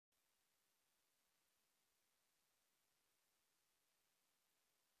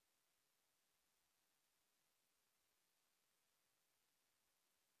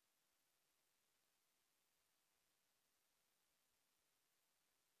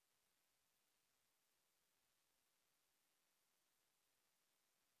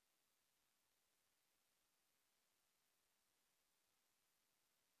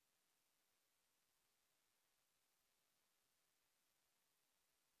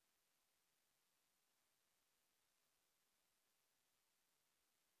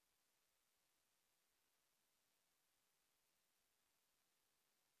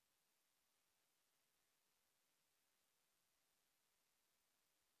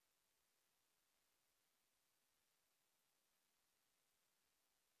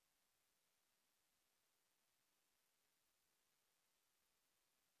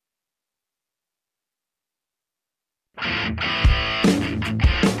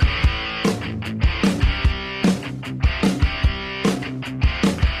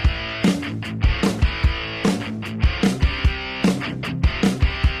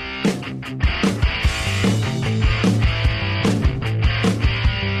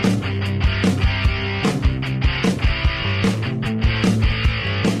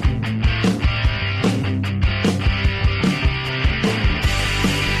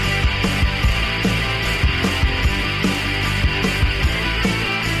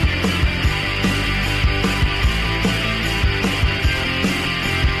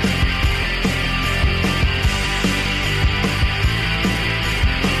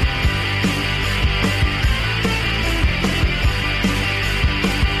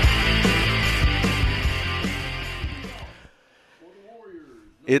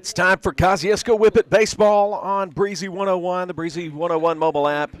It's time for Kosciusko Whippet Baseball on Breezy 101, the Breezy 101 mobile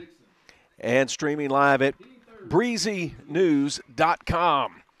app, and streaming live at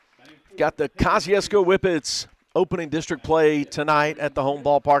breezynews.com. Got the Kosciusko Whippets opening district play tonight at the home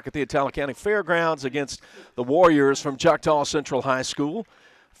ballpark at the Italian County Fairgrounds against the Warriors from Choctaw Central High School.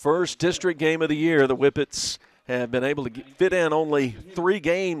 First district game of the year. The Whippets have been able to fit in only 3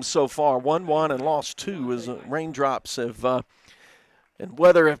 games so far, won and lost 2 as raindrops have and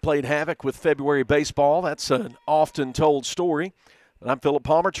weather have played havoc with February baseball. That's an often told story. But I'm Philip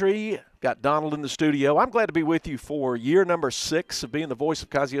Palmertree. Got Donald in the studio. I'm glad to be with you for year number 6 of being the voice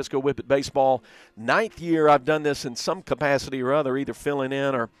of Kosciusko Whippet Baseball. 9th year I've done this in some capacity or other, either filling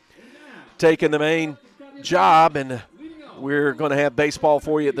in or taking the main job, and we're going to have baseball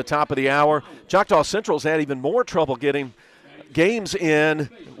for you at the top of the hour. Choctaw Central's had even more trouble getting games in,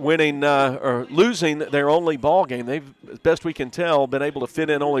 winning or losing their only ball game. They've, as best we can tell, been able to fit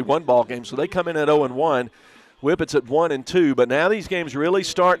in only 1 ball game, so they come in at 0-1. Whippets at 1-2, but now these games really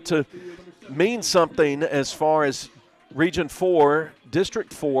start to mean something as far as Region 4,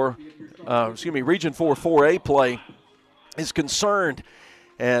 District 4, Region 4 4A play is concerned.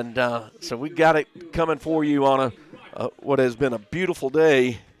 And so we got it coming for you on what has been a beautiful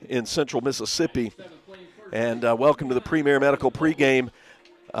day in central Mississippi. And welcome to the Premier Medical pregame.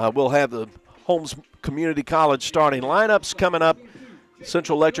 We'll have the Holmes Community College starting lineups coming up.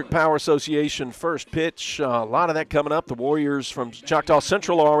 Central Electric Power Association first pitch. A lot of that coming up. The Warriors from Choctaw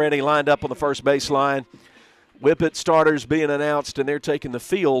Central are already lined up on the first baseline. Whippet starters being announced, and they're taking the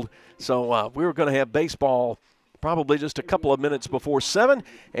field. So we're going to have baseball probably just a couple of minutes before 7,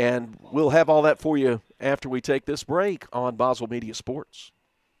 and we'll have all that for you after we take this break on Boswell Media Sports.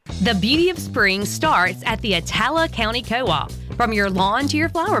 The beauty of spring starts at the Itala County Co-op. From your lawn to your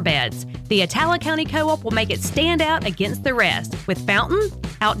flower beds, the Itala County Co-op will make it stand out against the rest with fountains,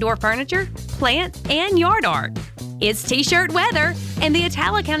 outdoor furniture, plants, and yard art. It's t-shirt weather, and the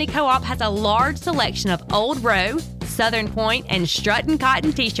Itala County Co-op has a large selection of Old Row, Southern Point, and Strutton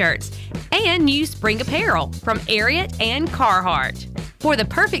Cotton t-shirts, and new spring apparel from Ariat and Carhartt. For the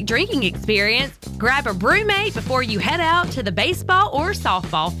perfect drinking experience, grab a brewmate before you head out to the baseball or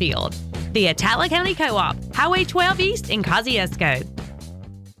softball field. The Itala County Co-op, Highway 12 East in Kosciusko.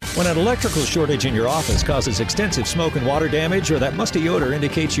 When an electrical shortage in your office causes extensive smoke and water damage, or that musty odor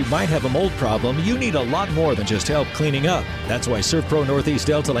indicates you might have a mold problem, you need a lot more than just help cleaning up. That's why ServPro Northeast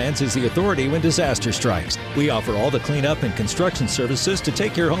Delta Lands is the authority when disaster strikes. We offer all the cleanup and construction services to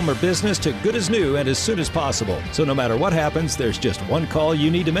take your home or business to good as new and as soon as possible. So no matter what happens, there's just one call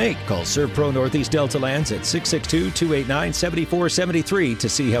you need to make. Call ServPro Northeast Delta Lands at 662-289-7473 to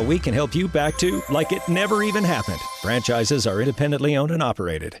see how we can help you back to like it never even happened. Franchises are independently owned and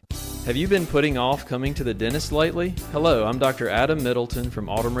operated. Have you been putting off coming to the dentist lately? Hello, I'm Dr. Adam Middleton from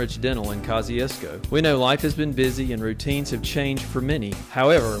Autumn Ridge Dental in Kosciusko. We know life has been busy and routines have changed for many.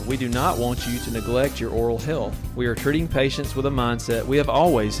 However, we do not want you to neglect your oral health. We are treating patients with a mindset we have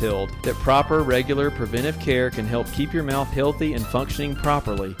always held, that proper, regular, preventive care can help keep your mouth healthy and functioning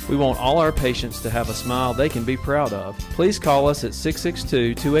properly. We want all our patients to have a smile they can be proud of. Please call us at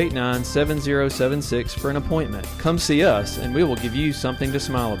 662-289-7076 for an appointment. Come see us and we will give you something to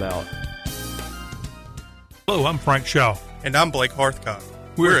smile about. Hello, I'm Frank Shaw. And I'm Blake Harthcott.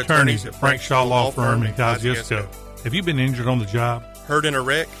 We're attorneys at Frank Shaw Law Firm in Kosciusko. Have you been injured on the job? Hurt in a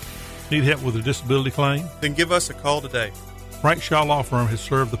wreck? Need help with a disability claim? Then give us a call today. Frank Shaw Law Firm has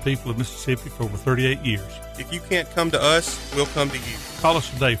served the people of Mississippi for over 38 years. If you can't come to us, we'll come to you. Call us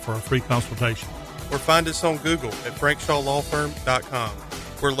today for a free consultation. Or find us on Google at frankshawlawfirm.com.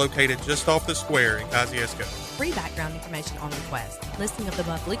 We're located just off the square in Kosciusko. Free background information on request. Listing of the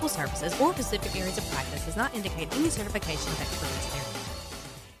above legal services or specific areas of practice does not indicate any certification of expertise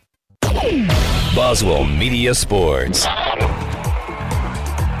there. Boswell Media Sports.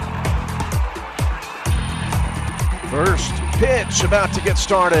 First pitch about to get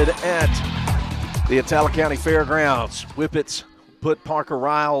started at the Attala County Fairgrounds. Whippets put Parker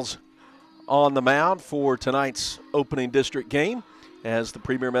Riles on the mound for tonight's opening district game as the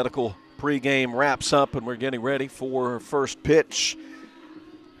Premier Medical pregame wraps up and we're getting ready for first pitch.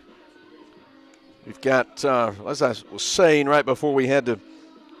 We've got, as I was saying right before we had to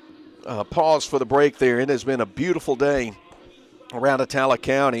pause for the break there, it has been a beautiful day around Attala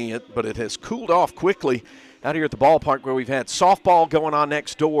County, but it has cooled off quickly out here at the ballpark where we've had softball going on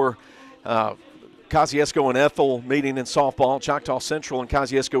next door. Kosciusko and Ethel meeting in softball, Choctaw Central and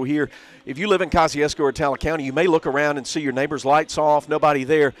Kosciusko here. If you live in Kosciusko or Attala County, you may look around and see your neighbor's lights off, nobody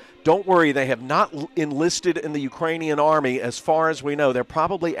there. Don't worry, they have not enlisted in the Ukrainian army as far as we know. They're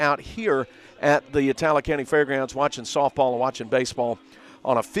probably out here at the Attala County Fairgrounds watching softball and watching baseball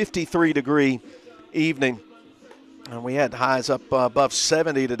on a 53-degree evening. And we had highs up above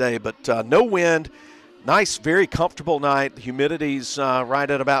 70 today, but no wind. Nice, very comfortable night. The humidity's right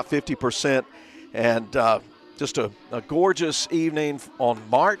at about 50%. And just a gorgeous evening on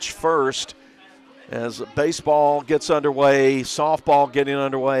March 1st as baseball gets underway, softball getting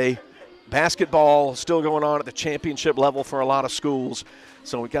underway, basketball still going on at the championship level for a lot of schools.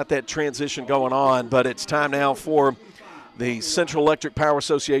 So we got that transition going on, but it's time now for the Central Electric Power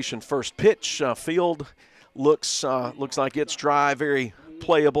Association first pitch. Field looks like it's dry, very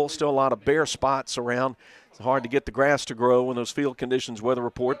playable, still a lot of bare spots around. It's hard to get the grass to grow in those field conditions. Weather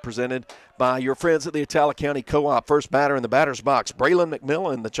report presented by your friends at the Attala County Co-op. First batter in the batter's box, Braylon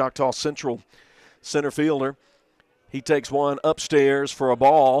McMillan, the Choctaw Central center fielder. He takes one upstairs for a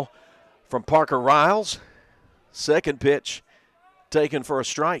ball from Parker Riles. Second pitch taken for a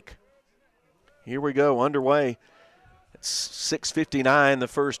strike. Here we go, underway. It's 6:59, the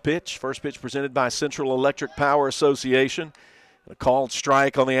first pitch. First pitch presented by Central Electric Power Association. A called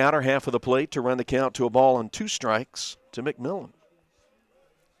strike on the outer half of the plate to run the count to a ball and 2 strikes to McMillan.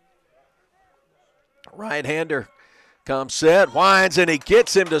 Right-hander comes set, winds, and he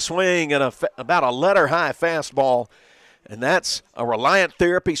gets him to swing at about a letter-high fastball. And that's a Reliant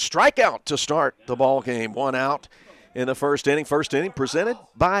Therapy strikeout to start the ball game. 1 out in the first inning. First inning presented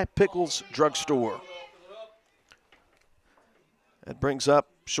by Pickles Drugstore. That brings up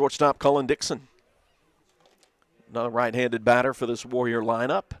shortstop Cullen Dixon. Another right-handed batter for this Warrior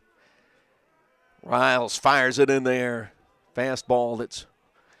lineup. Riles fires it in there. Fastball that's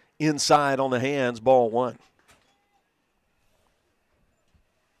inside on the hands, ball 1.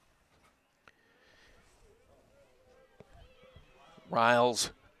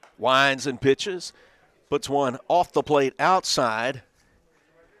 Riles winds and pitches. Puts one off the plate outside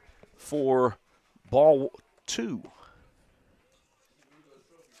for ball 2.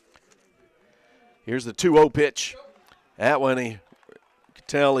 Here's the 2-0 pitch. That one, you could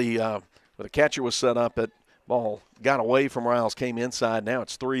tell where the catcher was set up, that ball got away from Riles, came inside. Now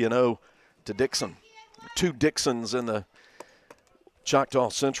it's 3-0 to Dixon. 2 Dixons in the Choctaw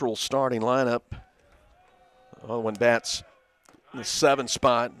Central starting lineup. The other one bats in the 7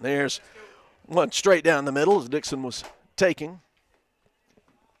 spot. There's one straight down the middle as Dixon was taking.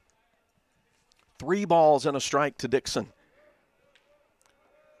 3 balls and a strike to Dixon.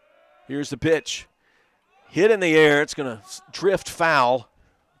 Here's the pitch. Hit in the air. It's going to drift foul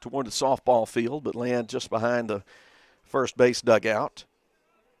toward the softball field, but land just behind the first base dugout.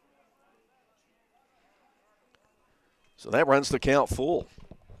 So that runs the count full.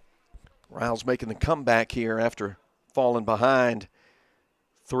 Riles making the comeback here after falling behind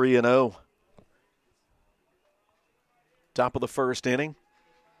 3-0. Top of the first inning,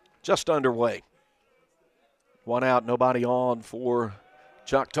 just underway. 1 out, nobody on for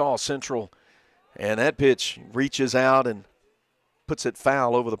Choctaw Central. And that pitch reaches out and puts it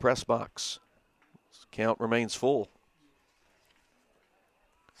foul over the press box. Count remains full.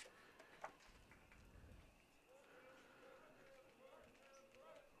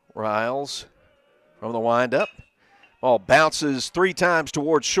 Riles from the windup. Ball bounces 3 times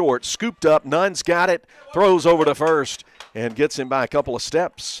towards short. Scooped up. Nunn's got it. Throws over to first and gets him by a couple of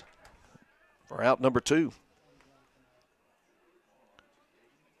steps for out number 2.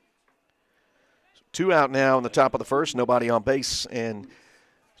 2 out now in the top of the first. Nobody on base. And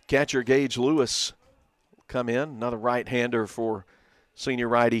catcher Gage Lewis will come in. Another right-hander for senior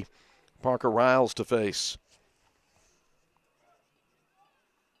righty Parker Riles to face.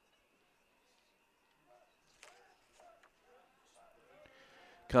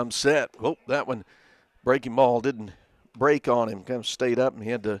 Comes set. Oh, that one, breaking ball didn't break on him. Kind of stayed up, and he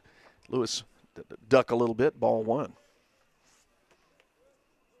had to, Lewis, duck a little bit. Ball 1.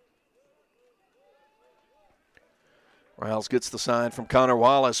 Riles gets the sign from Connor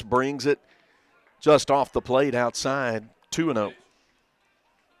Wallace, brings it just off the plate outside, 2-0.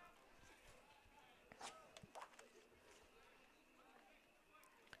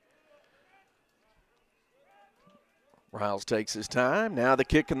 Riles takes his time. Now the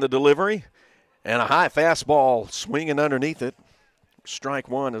kick and the delivery. And a high fastball swinging underneath it. Strike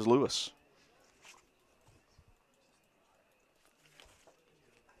one is Lewis.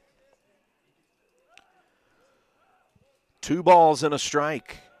 Two balls and a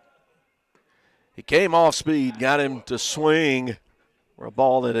strike. He came off speed, got him to swing for a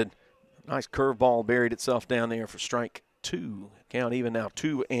ball that had nice curveball buried itself down there for strike two. Count even now,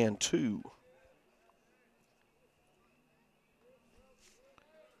 2-2.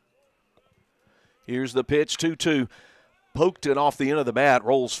 Here's the pitch, 2-2. Poked it off the end of the bat,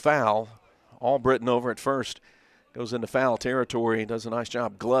 rolls foul. Albritton over at first. Goes into foul territory. Does a nice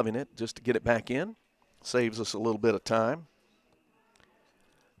job gloving it just to get it back in. Saves us a little bit of time.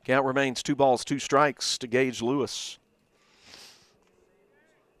 Count remains 2 balls, 2 strikes to Gage Lewis.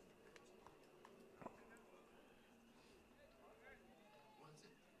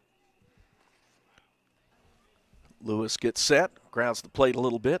 Lewis gets set, grounds the plate a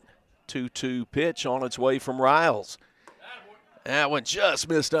little bit. 2-2 pitch on its way from Riles. That one just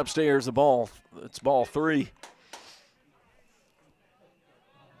missed upstairs the ball. It's ball 3.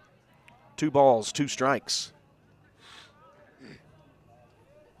 2 balls, 2 strikes.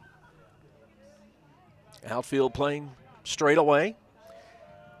 Outfield playing straight away.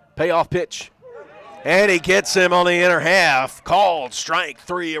 Payoff pitch. And he gets him on the inner half. Called strike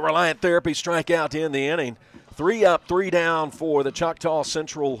 3. A Reliant Therapy strikeout to end the inning. 3 up, 3 down for the Choctaw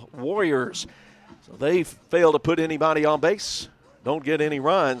Central Warriors. So they fail to put anybody on base, don't get any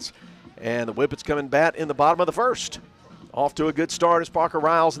runs, and the Whippets come in bat in the bottom of the first. Off to a good start is Parker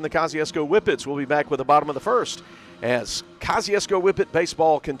Riles and the Kosciusko Whippets. We'll be back with the bottom of the first as Kosciusko Whippet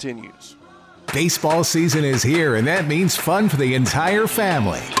baseball continues. Baseball season is here, and that means fun for the entire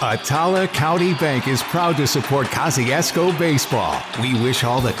family. Attala County Bank is proud to support Kosciusko baseball. We wish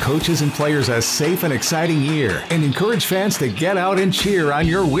all the coaches and players a safe and exciting year and encourage fans to get out and cheer on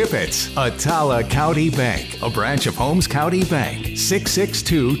your Whippets. Attala County Bank, a branch of Holmes County Bank,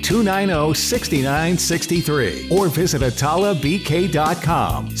 662-290-6963, or visit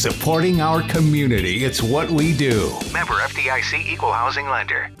AttalaBK.com. Supporting our community, it's what we do. Member FDIC Equal Housing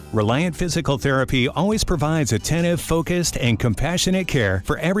Lender. Reliant Physical Therapy always provides attentive, focused, and compassionate care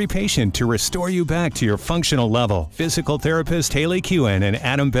for every patient to restore you back to your functional level. Physical therapist Haley Kewen and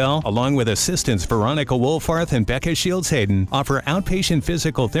Adam Bell, along with assistants Veronica Wolfarth and Becca Shields-Hayden, offer outpatient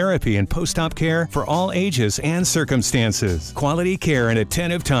physical therapy and post-op care for all ages and circumstances. Quality care and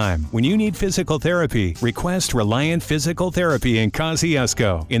attentive time. When you need physical therapy, request Reliant Physical Therapy in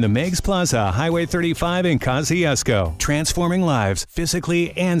Kosciusko in the Meigs Plaza, Highway 35 in Kosciusko. Transforming lives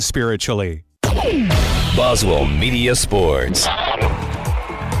physically and spiritually. Boswell Media Sports.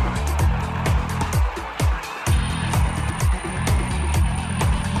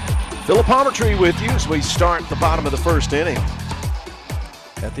 Philippometry with you as we start the bottom of the first inning.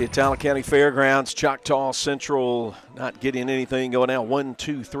 At the Attala County Fairgrounds, Choctaw Central not getting anything going now.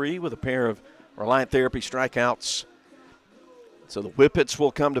 1-2-3 with a pair of Reliant Therapy strikeouts. So the Whippets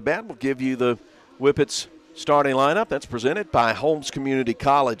will come to bat. We'll give you the Whippets starting lineup. That's presented by Holmes Community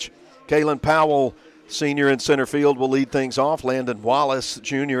College. Kalen Powell, senior in center field, will lead things off. Landon Wallace,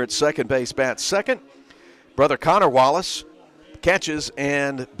 junior at second base, bats second. Brother Connor Wallace catches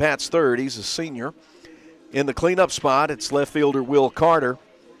and bats third. He's a senior. In the cleanup spot, it's left fielder Will Carter.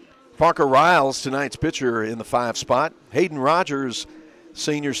 Parker Riles, tonight's pitcher, in the 5 spot. Hayden Rogers,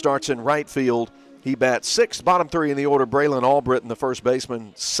 senior, starts in right field. He bats sixth. Bottom 3 in the order, Braylon Albritton, the first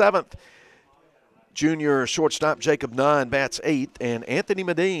baseman, 7th. Junior shortstop Jacob Nunn bats 8th, and Anthony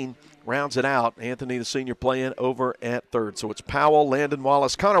Medine rounds it out. Anthony, the senior, playing over at third. So it's Powell, Landon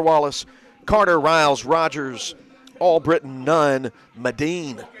Wallace, Connor Wallace, Carter, Riles, Rogers, Albritton, Nunn,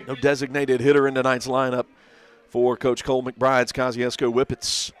 Medine. No designated hitter in tonight's lineup for Coach Cole McBride's Kosciusko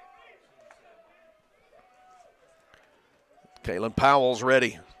Whippets. Kalen Powell's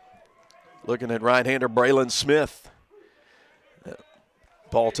ready. Looking at right-hander Braylon Smith.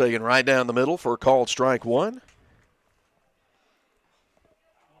 Ball taken right down the middle for a called strike 1.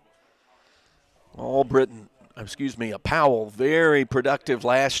 Powell, very productive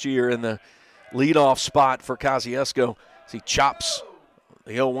last year in the leadoff spot for Kosciusko as he chops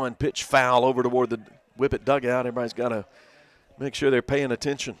the 0-1 pitch foul over toward the Whippet dugout. Everybody's got to make sure they're paying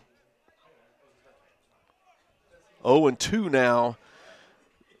attention. 0-2 now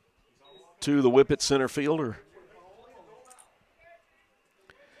to the Whippet center fielder.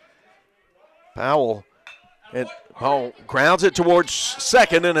 Powell And ball grounds it towards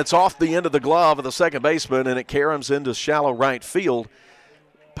second, and it's off the end of the glove of the second baseman, and it caroms into shallow right field.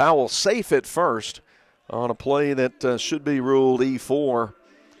 Powell safe at first on a play that should be ruled E4.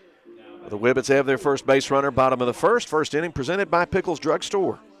 The Whippets have their first base runner, bottom of the first. First inning presented by Pickles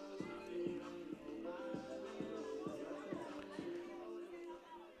Drugstore.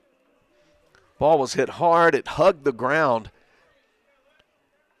 Ball was hit hard. It hugged the ground.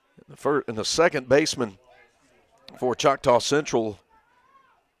 And the second baseman for Choctaw Central,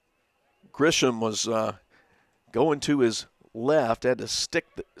 Grisham, was going to his left, had to stick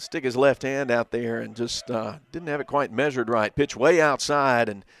his left hand out there and just didn't have it quite measured right. Pitch way outside,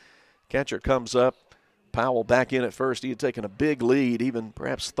 and catcher comes up. Powell back in at first. He had taken a big lead, even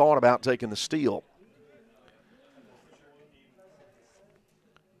perhaps thought about taking the steal.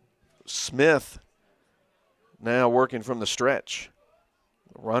 Smith now working from the stretch.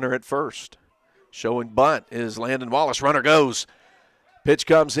 Runner at first. Showing bunt is Landon Wallace. Runner goes. Pitch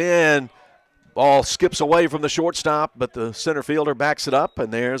comes in. Ball skips away from the shortstop, but the center fielder backs it up,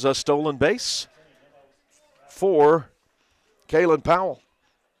 and there's a stolen base for Kalen Powell.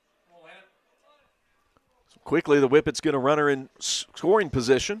 So quickly, the Whippets get a runner in scoring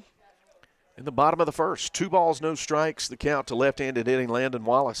position in the bottom of the first. 2 balls, no strikes. The count to left-handed hitting Landon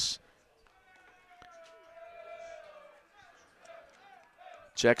Wallace.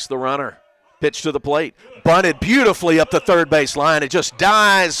 Checks the runner. Pitch to the plate. Bunted beautifully up the third base line. It just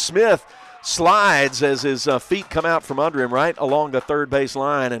dies. Smith slides as his feet come out from under him right along the third base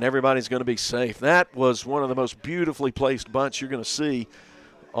line, and everybody's going to be safe. That was one of the most beautifully placed bunts you're going to see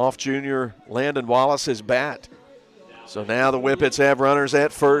off junior Landon Wallace's bat. So now the Whippets have runners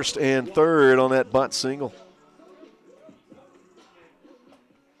at first and third on that bunt single.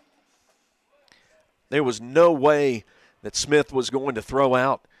 There was no way that Smith was going to throw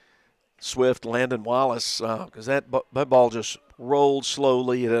out Swift Landon Wallace because that ball just rolled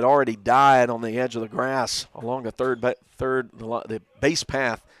slowly. It had already died on the edge of the grass along the the base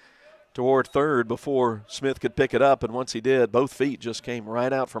path toward third before Smith could pick it up, and once he did, both feet just came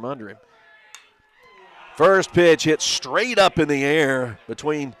right out from under him. First pitch hit straight up in the air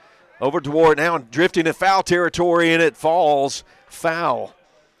over toward now drifting in foul territory, and it falls foul.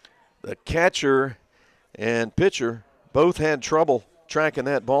 The catcher and pitcher both had trouble tracking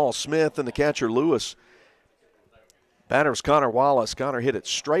that ball. Smith and the catcher Lewis. Batter was Connor Wallace. Connor hit it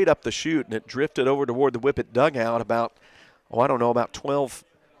straight up the chute, and it drifted over toward the Whippet dugout about 12,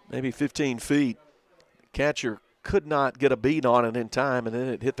 maybe 15 feet. Catcher could not get a beat on it in time, and then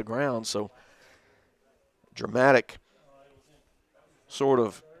it hit the ground. So dramatic sort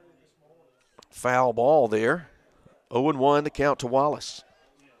of foul ball there. 0-1 the count to Wallace.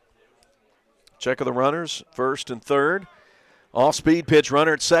 Check of the runners, first and third. Off-speed pitch,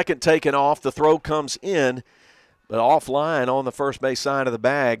 runner at second taken off. The throw comes in, but offline on the first base side of the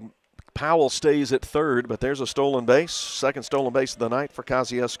bag. Powell stays at third, but there's a stolen base. Second stolen base of the night for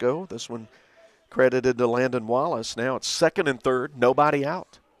Kosciusko. This one credited to Landon Wallace. Now it's second and third, nobody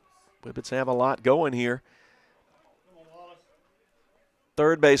out. Whippets have a lot going here.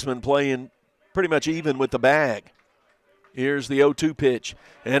 Third baseman playing pretty much even with the bag. Here's the 0-2 pitch,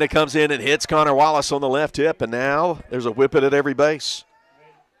 and it comes in and hits Connor Wallace on the left hip, and now there's a Whippet at every base.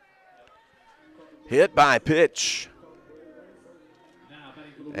 Hit by pitch.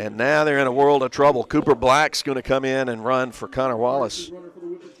 And now they're in a world of trouble. Cooper Black's going to come in and run for Connor Wallace.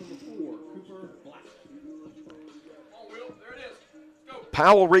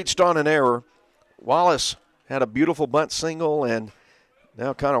 Powell reached on an error. Wallace had a beautiful bunt single, and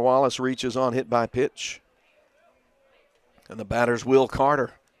now Connor Wallace reaches on hit by pitch. And the batter's Will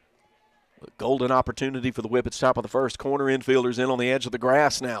Carter. A golden opportunity for the Whippets, top of the first. Corner infielders in on the edge of the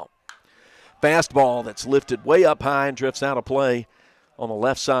grass now. Fastball that's lifted way up high and drifts out of play on the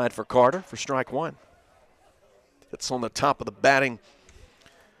left side for Carter for strike one. It's on the top of the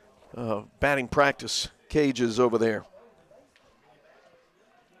batting practice cages over there.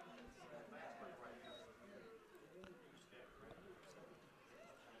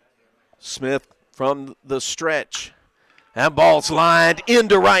 Smith from the stretch. That ball's lined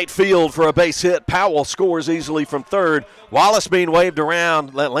into right field for a base hit. Powell scores easily from third. Wallace being waved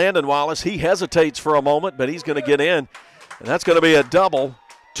around. Landon Wallace, he hesitates for a moment, but he's going to get in. And that's going to be a double.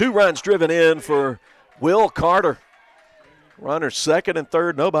 2 runs driven in for Will Carter. Runners second and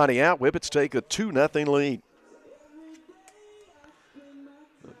third, nobody out. Whippets take a 2-0 lead.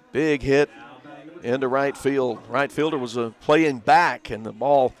 Big hit into right field. Right fielder was playing back, and the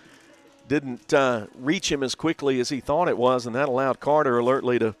ball didn't reach him as quickly as he thought it was, and that allowed Carter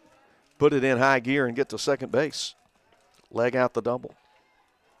alertly to put it in high gear and get to second base. Leg out the double.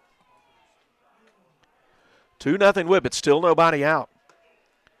 2-0 Whippets, still nobody out.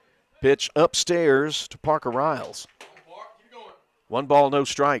 Pitch upstairs to Parker Riles. 1 ball, no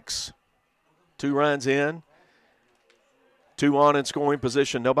strikes. 2 runs in. 2 on in scoring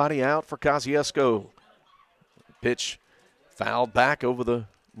position. Nobody out for Kosciusko. Pitch fouled back over the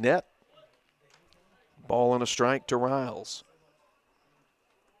net. Ball and a strike to Riles.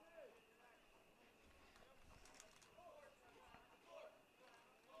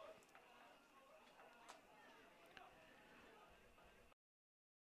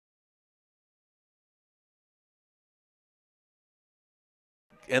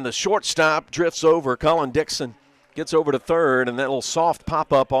 And the shortstop drifts over. Cullen Dixon gets over to third, and that little soft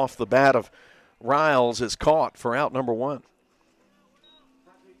pop-up off the bat of Riles is caught for out number 1.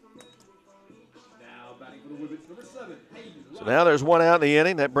 So now there's 1 out in the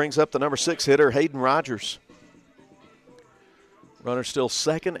inning. That brings up the number 6 hitter, Hayden Rogers. Runner still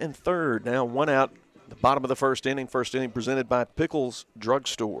second and third. Now 1 out, the bottom of the first inning. First inning presented by Pickles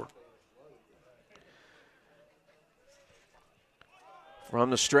Drugstore. From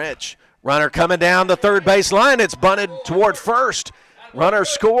the stretch, runner coming down the third base line. It's bunted toward first. Runner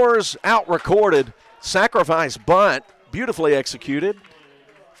scores, out recorded. Sacrifice bunt, beautifully executed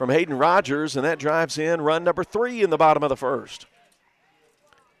from Hayden Rogers, and that drives in run number 3 in the bottom of the first.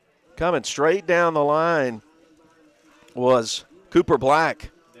 Coming straight down the line was Cooper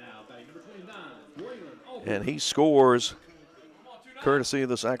Black. And he scores courtesy of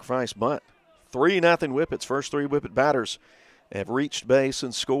the sacrifice bunt. 3-0 Whippets. First 3 Whippet batters have reached base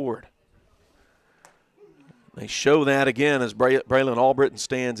and scored. They show that again as Braylon Albritton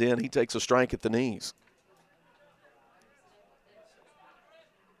stands in. He takes a strike at the knees.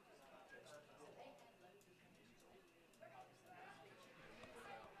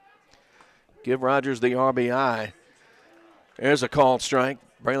 Give Rogers the RBI. There's a called strike.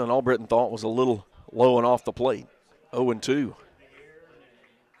 Braylon Albritton thought was a little low and off the plate. 0-2.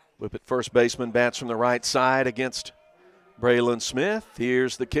 Whippet first baseman bats from the right side against Braylon Smith.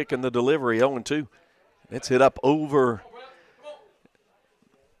 Here's the kick and the delivery, 0-2. It's hit up over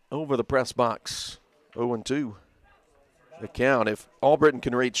the press box, 0-2. The count. If Albritton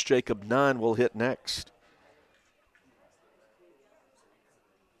can reach Jacob Nunn, will hit next.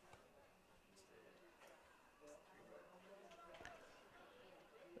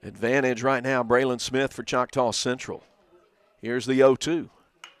 Advantage right now, Braylon Smith for Choctaw Central. Here's the 0-2.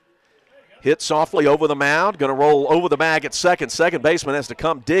 Hit softly over the mound, going to roll over the bag at second. Second baseman has to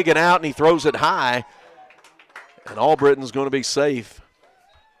come digging out, and he throws it high. And Albritton's going to be safe.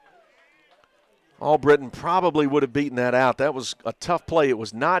 Albritton probably would have beaten that out. That was a tough play. It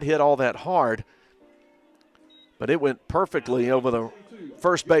was not hit all that hard, but it went perfectly over the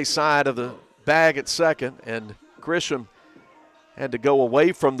first base side of the bag at second, and Grisham had to go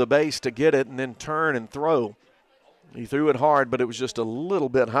away from the base to get it and then turn and throw. He threw it hard, but it was just a little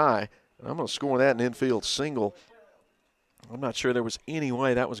bit high. I'm going to score that an infield single. I'm not sure there was any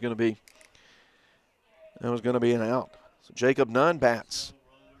way that was going to be an out. So Jacob Nunn bats.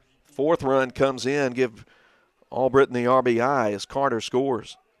 4th run comes in, give Albritton the RBI as Carter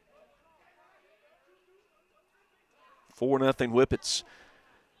scores. 4-0 Whippets.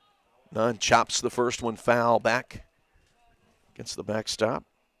 Nunn chops the first one foul back against the backstop.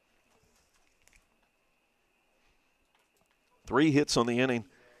 3 hits on the inning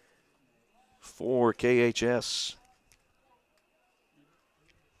for KHS.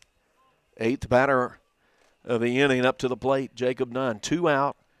 8th batter of the inning up to the plate, Jacob Nunn. 2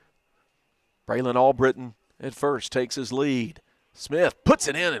 out. Braylon Albritton at first takes his lead. Smith puts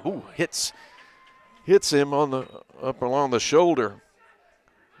it in and hits him on the up along the shoulder.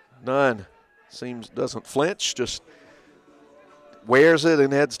 Nunn doesn't flinch, just wears it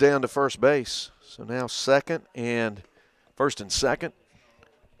and heads down to first base. So now first and second.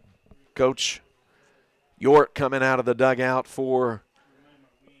 Coach York coming out of the dugout for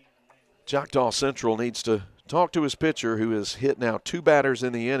Choctaw Central needs to talk to his pitcher, who has hit now 2 batters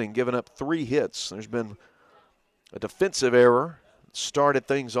in the inning, given up 3 hits. There's been a defensive error. Started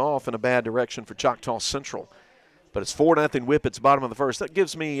things off in a bad direction for Choctaw Central. But it's 4-0 Whippets, bottom of the first. That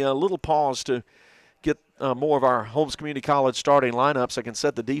gives me a little pause to get more of our Holmes Community College starting lineups. I can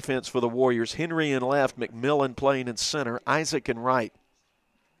set the defense for the Warriors. Henry in left, McMillan playing in center, Isaac in right.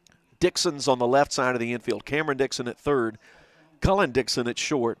 Dixon's on the left side of the infield. Cameron Dixon at third. Cullen Dixon at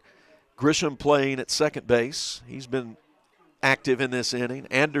short. Grisham playing at second base. He's been active in this inning.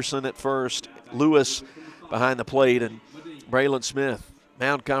 Anderson at first. Lewis behind the plate. And Braylon Smith.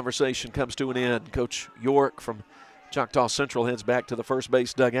 Mound conversation comes to an end. Coach York from Choctaw Central heads back to the first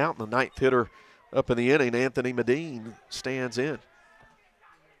base dugout. And the 9th hitter up in the inning, Anthony Medine, stands in.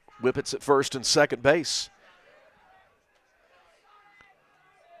 Whippets at first and second base.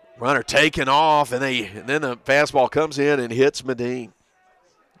 Runner taken off, and then the fastball comes in and hits Medine.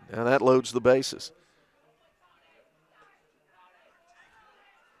 Now that loads the bases.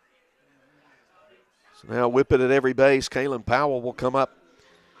 So now whip it at every base. Kalen Powell will come up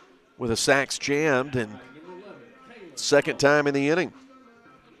with a sacks jammed, and second time in the inning.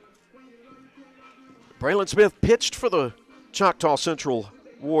 Braylon Smith pitched for the Choctaw Central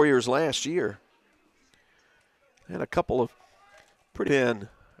Warriors last year. Had a couple of pretty thin.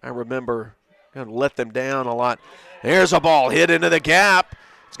 I remember kind of let them down a lot. There's a ball hit into the gap.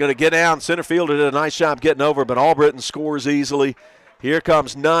 It's going to get down. Center fielder did a nice job getting over, but Albritton scores easily. Here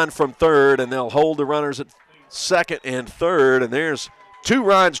comes Nunn from third, and they'll hold the runners at second and third. And there's 2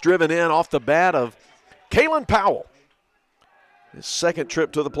 runs driven in off the bat of Kalen Powell. His second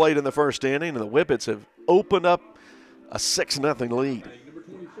trip to the plate in the first inning, and the Whippets have opened up a 6-0 lead.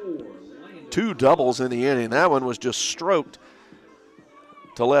 2 doubles in the inning. That one was just stroked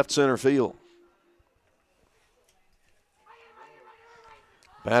to left center field.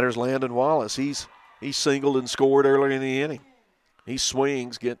 Batter's Landon Wallace. He's singled and scored earlier in the inning. He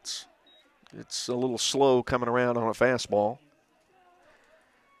swings, it's a little slow coming around on a fastball.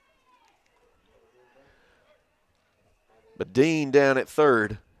 But Dean down at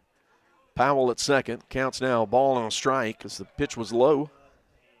third. Powell at second. Counts now ball on a strike as the pitch was low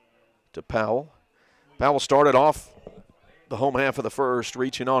to Powell. Powell started off the home half of the first,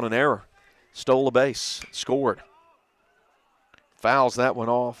 reaching on an error. Stole a base, scored. Fouls that one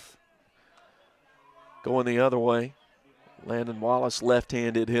off. Going the other way. Landon Wallace,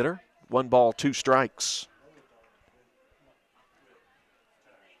 left-handed hitter. 1 ball, 2 strikes.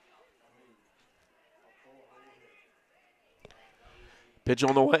 Pitch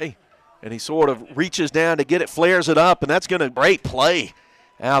on the way, and he sort of reaches down to get it, flares it up, and that's going to great play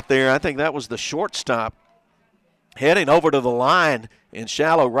out there. I think that was the shortstop heading over to the line in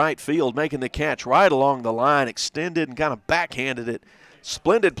shallow right field, making the catch right along the line, extended and kind of backhanded it.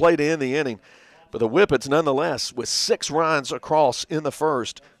 Splendid play to end the inning. But the Whippets, nonetheless, with 6 runs across in the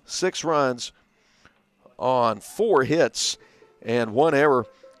first, 6 runs on 4 hits and 1 error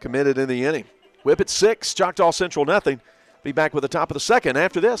committed in the inning. Whippets 6, Choctaw Central nothing. Be back with the top of the second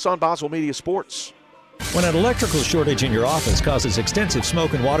after this on Boswell Media Sports. When an electrical shortage in your office causes extensive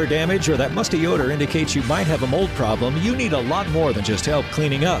smoke and water damage, or that musty odor indicates you might have a mold problem, you need a lot more than just help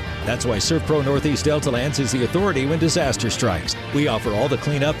cleaning up. That's why ServPro Northeast Delta Lands is the authority when disaster strikes. We offer all the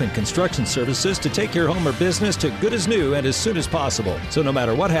cleanup and construction services to take your home or business to good as new and as soon as possible. So no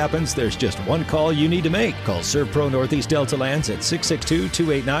matter what happens, there's just one call you need to make. Call ServPro Northeast Delta Lands at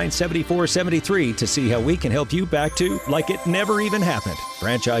 662-289-7473 to see how we can help you back to like it never even happened.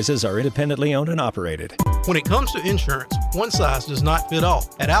 Franchises are independently owned and operated. When it comes to insurance, one size does not fit all.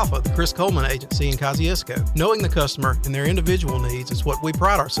 At Alpha, the Chris Coleman Agency in Kosciusko, knowing the customer and their individual needs is what we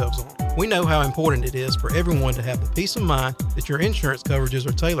pride ourselves on. We know how important it is for everyone to have the peace of mind that your insurance coverages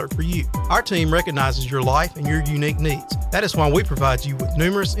are tailored for you. Our team recognizes your life and your unique needs. That is why we provide you with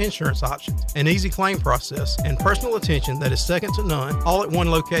numerous insurance options, an easy claim process, and personal attention that is second to none, all at one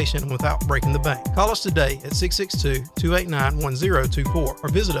location without breaking the bank. Call us today at 662-289-1024 or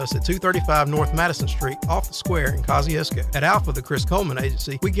visit us at 235 North Madison Street off the square in Kosciusko. At Alpha, the Chris Coleman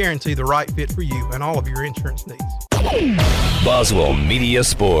Agency, we guarantee the right fit for you and all of your insurance needs. Boswell Media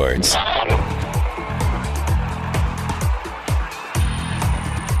Sports.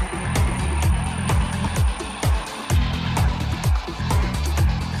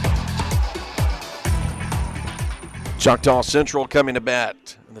 Choctaw Central coming to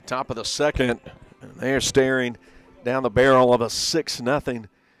bat in the top of the second, and they're staring down the barrel of a 6-0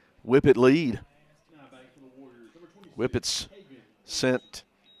 Whippet lead. Whippets sent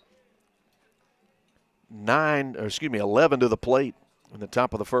 11 to the plate in the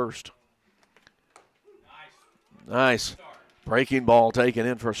top of the first. Nice breaking ball taken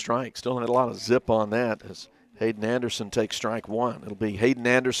in for a strike. Still had a lot of zip on that as Hayden Anderson takes strike 1. It'll be Hayden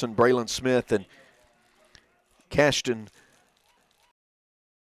Anderson, Braylon Smith, and Cashton.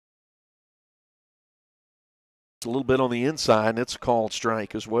 It's a little bit on the inside, and it's a called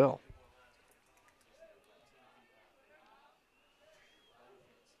strike as well.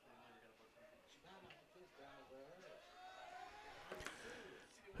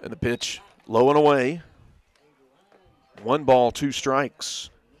 And the pitch low and away. 1 ball, 2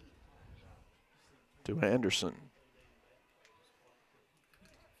 strikes to Anderson.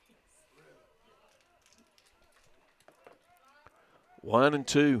 One and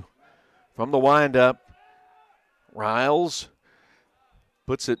two from the windup. Riles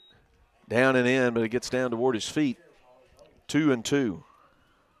puts it down and in, but it gets down toward his feet. 2 and 2.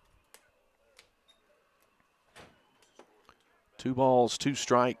 2 balls, 2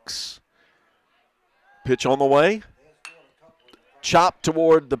 strikes. Pitch on the way. Chop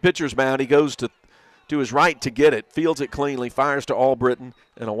toward the pitcher's mound. He goes to his right to get it. Fields it cleanly. Fires to Albritton.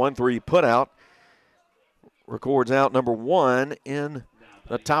 And a 1-3 putout. Records out number 1 in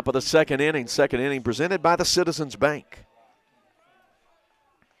the top of the second inning. Second inning presented by the Citizens Bank.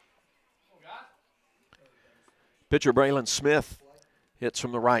 Pitcher Braylon Smith hits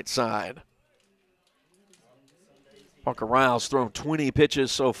from the right side. Parker Riles thrown 20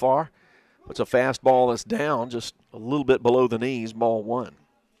 pitches so far. It's a fastball that's down just a little bit below the knees, ball 1.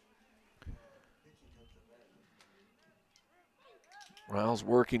 Riles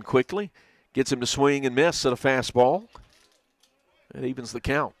working quickly. Gets him to swing and miss at a fastball. It evens the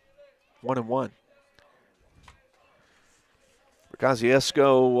count, 1-1. For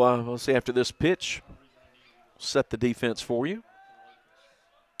Kosciusko, we'll see after this pitch. Set the defense for you.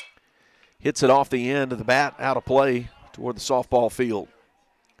 Hits it off the end of the bat, out of play toward the softball field.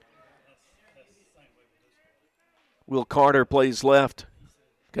 Will Carter plays left.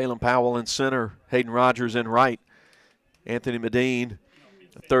 Kalen Powell in center. Hayden Rogers in right. Anthony Medine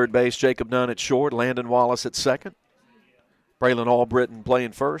at third base. Jacob Dunn at short. Landon Wallace at second. Braylon Albritton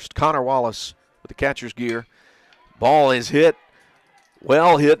playing first. Connor Wallace with the catcher's gear. Ball is hit.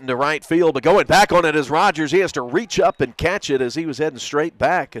 Well hit into right field, but going back on it is Rogers. He has to reach up and catch it as he was heading straight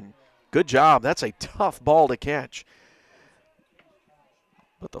back, and good job. That's a tough ball to catch.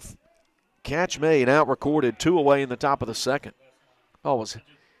 But the catch made, out recorded, 2 away in the top of the second. Ball was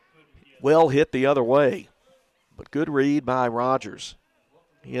well hit the other way, but good read by Rogers.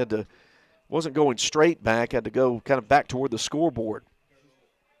 He wasn't going straight back, had to go kind of back toward the scoreboard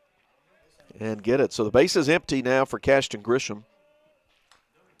and get it. So the base is empty now for Cashton Grisham.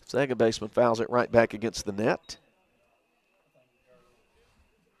 Second baseman fouls it right back against the net.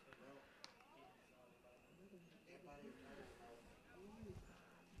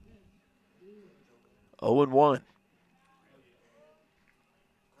 Oh and 1.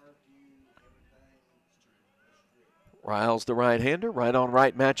 Riles the right-hander, right on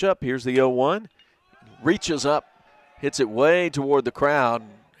right matchup. Here's the 0-1. Reaches up, hits it way toward the crowd.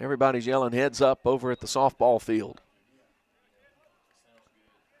 Everybody's yelling heads up over at the softball field.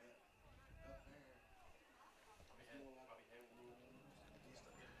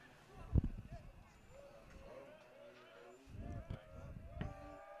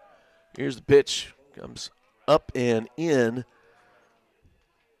 Here's the pitch. Comes up and in.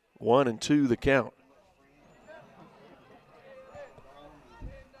 1-2 the count.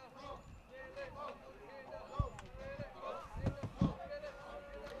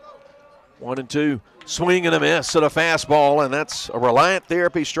 One and two. Swing and a miss at a fastball, and that's a Reliant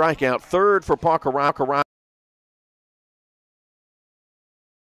Therapy strikeout. Third for Parker Riles.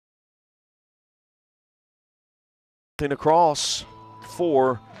 Across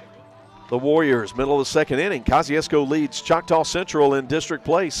for the Warriors. Middle of the second inning. Kosciusko leads Choctaw Central in district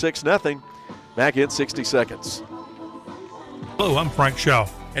play 6-0. Back in 60 seconds. Hello, I'm Frank Shaw.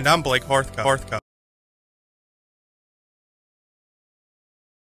 And I'm Blake Harthcott.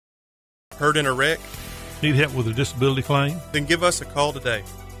 Hurt in a wreck? Need help with a disability claim? Then give us a call today.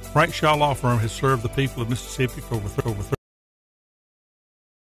 Frank Shaw Law Firm has served the people of Mississippi for over 30.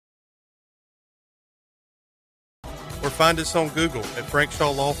 Or find us on Google at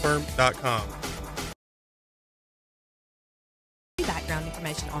frankshawlawfirm.com. Background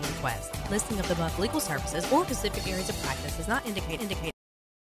information on request. Listing of the above legal services or specific areas of practice does not indicate.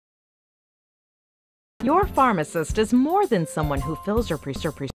 Your pharmacist is more than someone who fills your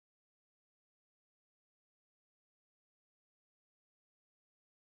prescription.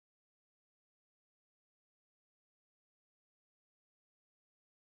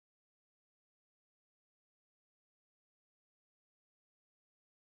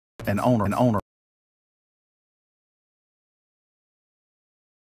 An owner.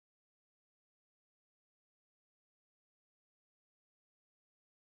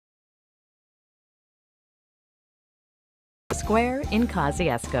 Square in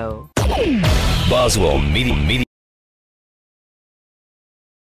Kosciusko. Boswell Media.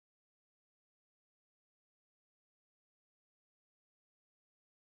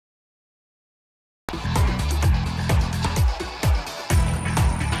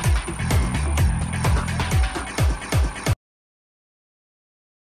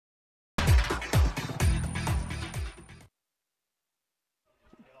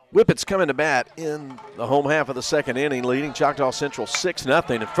 Whippets coming to bat in the home half of the second inning, leading Choctaw Central 6-0.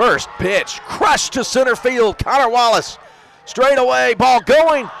 And first pitch, crushed to center field. Connor Wallace, straight away, ball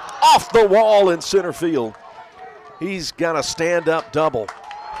going off the wall in center field. He's got a stand-up double.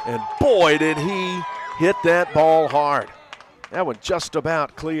 And boy, did he hit that ball hard. That one just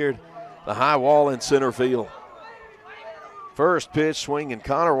about cleared the high wall in center field. First pitch swing, and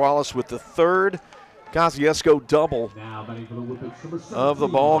Connor Wallace with the third Kosciusko double of the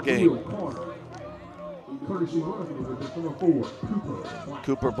ball game.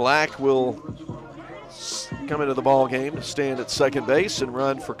 Cooper Black will come into the ball game to stand at second base and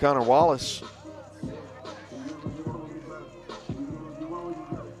run for Connor Wallace.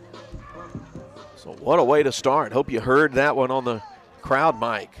 So what a way to start. Hope you heard that one on the crowd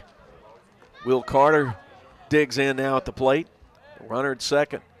mic. Will Carter digs in now at the plate. Runner at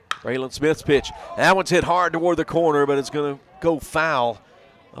second. Braylon Smith's pitch. That one's hit hard toward the corner, but it's going to go foul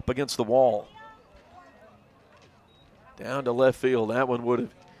up against the wall. Down to left field. That one would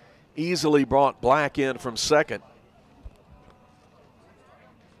have easily brought Black in from second.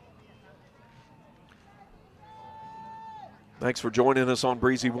 Thanks for joining us on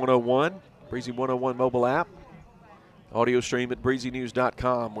Breezy 101, Breezy 101 mobile app. Audio stream at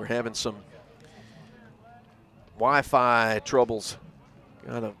breezynews.com. We're having some Wi-Fi troubles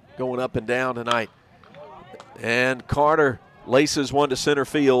kind of going up and down tonight. And Carter laces one to center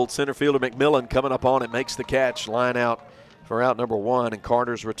field. Center fielder McMillan coming up on it, makes the catch. Line out for out number one, and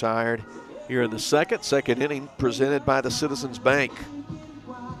Carter's retired here in the second inning, presented by the Citizens Bank.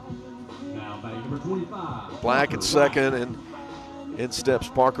 Black at second, and in steps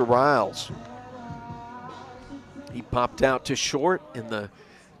Parker Riles. He popped out to short in the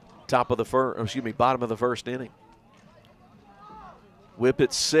bottom of the first inning.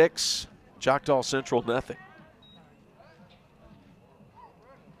 Whippet 6, Choctaw Central nothing.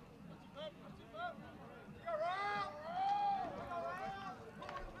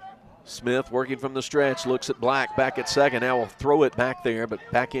 Smith working from the stretch, looks at Black back at second. Now will throw it back there, but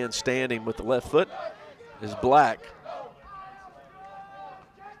back in standing with the left foot is Black.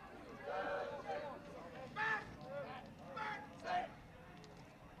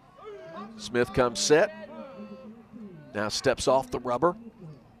 Smith comes set. Now steps off the rubber.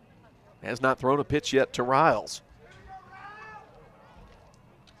 Has not thrown a pitch yet to Riles.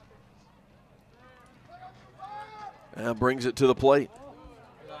 Now brings it to the plate.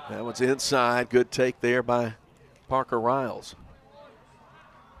 That one's inside. Good take there by Parker Riles.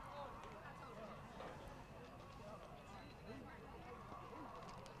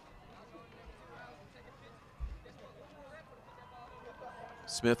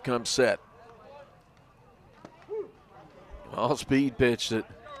 Smith comes set. All-speed pitch that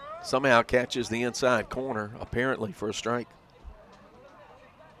somehow catches the inside corner, apparently for a strike.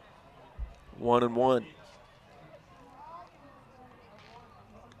 1-1.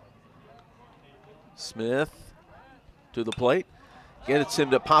 Smith to the plate. Gets him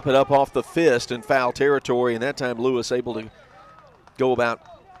to pop it up off the fist in foul territory, and that time Lewis able to go about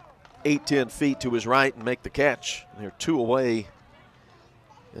 8-10 feet to his right and make the catch. They're two away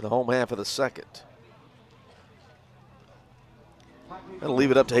in the home half of the second. That'll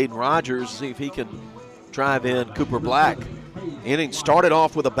leave it up to Hayden Rogers to see if he can drive in Cooper Black. Inning started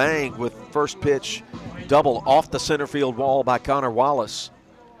off with a bang with first pitch double off the center field wall by Connor Wallace.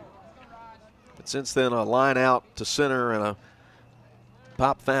 But since then, a line out to center and a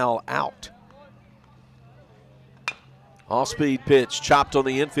pop foul out. Off-speed pitch, chopped on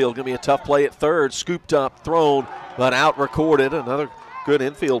the infield. Going to be a tough play at third. Scooped up, thrown, but out recorded. Another good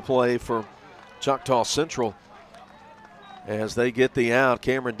infield play for Choctaw Central as they get the out.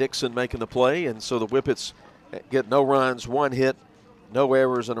 Cameron Dixon making the play, and so the Whippets get no runs, one hit, no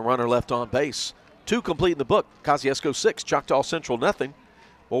errors, and a runner left on base. Two complete in the book. Kosciusko 6, Choctaw Central nothing.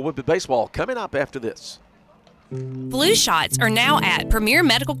 Well, Whippet baseball coming up after this. Flu shots are now at Premier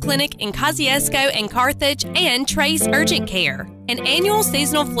Medical Clinic in Kosciusko and Carthage and Trace Urgent Care. An annual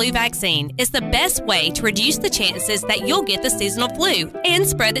seasonal flu vaccine is the best way to reduce the chances that you'll get the seasonal flu and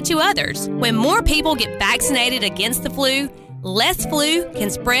spread it to others. When more people get vaccinated against the flu, less flu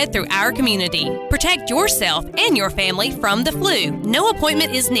can spread through our community. Protect yourself and your family from the flu. No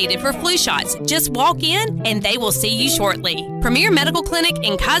appointment is needed for flu shots. Just walk in and they will see you shortly. Premier Medical Clinic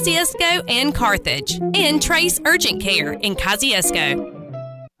in Kosciusko and Carthage, and Trace Urgent Care in Kosciusko.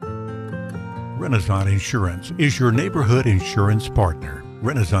 Renaissance Insurance is your neighborhood insurance partner.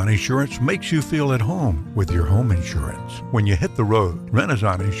 Renaissance Insurance makes you feel at home with your home insurance. When you hit the road,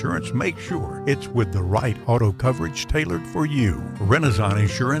 Renaissance Insurance makes sure it's with the right auto coverage tailored for you. Renaissance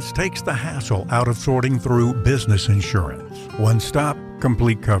Insurance takes the hassle out of sorting through business insurance. One stop,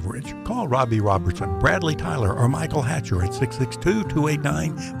 complete coverage. Call Robbie Robertson, Bradley Tyler, or Michael Hatcher at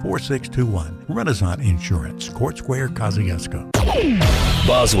 662-289-4621. Renaissance Insurance, Court Square, Kosciusko.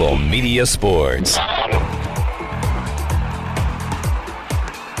 Boswell Media Sports.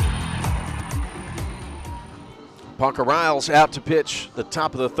 Parker Riles out to pitch the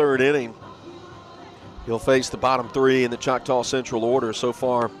top of the third inning. He'll face the bottom three in the Choctaw Central order. So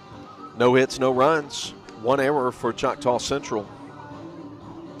far, no hits, no runs. One error for Choctaw Central.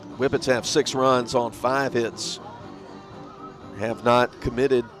 Whippets have 6 runs on 5 hits. Have not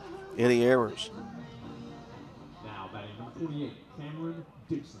committed any errors. Now batting number 48, Cameron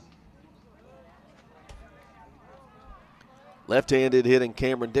Dixon. Left-handed hitting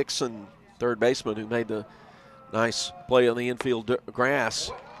Cameron Dixon, third baseman, who made the nice play on the infield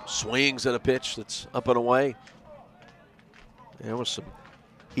grass. Swings at a pitch that's up and away. There was some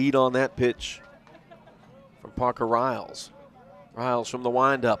heat on that pitch from Parker Riles. Riles from the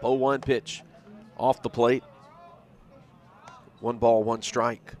windup, 0-1 pitch off the plate. 1 ball, 1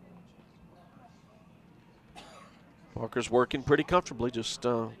 strike. Parker's working pretty comfortably, just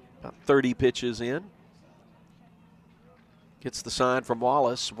about 30 pitches in. Gets the sign from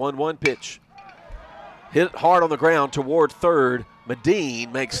Wallace, 1-1 pitch. Hit hard on the ground toward third.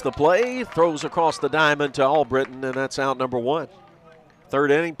 Medine makes the play, throws across the diamond to Albritton, and that's out number 1.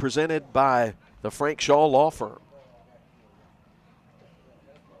 Third inning presented by the Frank Shaw Law Firm.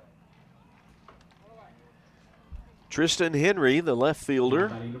 Tristan Henry, the left fielder,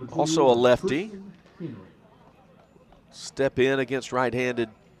 also a lefty. Step in against right-handed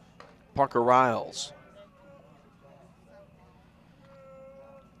Parker Riles.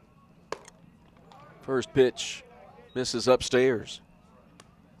 First pitch misses upstairs.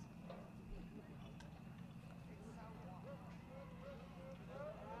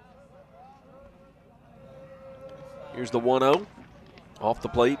 Here's the 1-0. Off the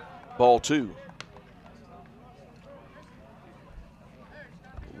plate, ball 2.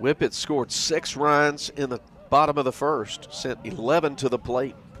 Whippets scored 6 runs in the bottom of the first, sent 11 to the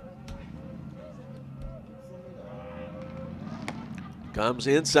plate. Comes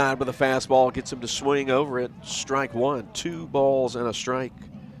inside with a fastball, gets him to swing over it. Strike 1, 2 balls and a strike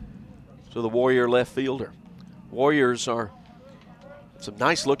to the Warrior left fielder. Warriors are some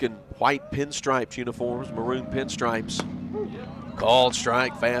nice looking white pinstriped uniforms, maroon pinstripes. Called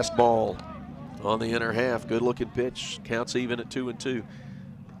strike, fastball on the inner half. Good looking pitch, counts even at 2-2.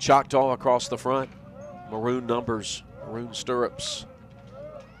 Choctaw across the front, maroon numbers, maroon stirrups,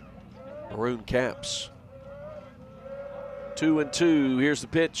 maroon caps. 2-2, here's the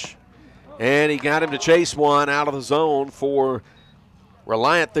pitch. And he got him to chase one out of the zone for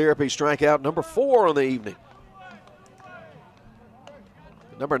Reliant Therapy strikeout number 4 on the evening.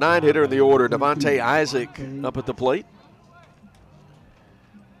 Number 9 hitter in the order, Devontae Isaac, up at the plate.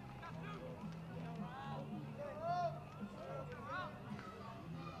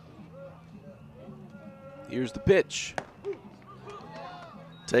 Here's the pitch.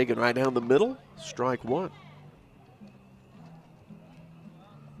 Taken right down the middle, strike 1.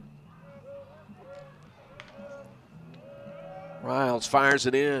 Riles fires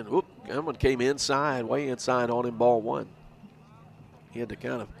it in. Oop, that one came inside, way inside on him, ball 1. He had to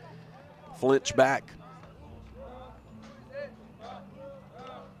kind of flinch back.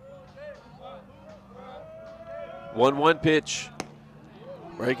 One pitch.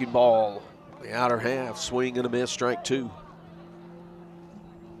 Breaking ball. The outer half, swing and a miss, strike 2.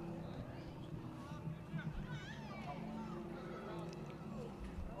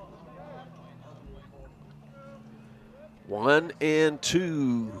 One and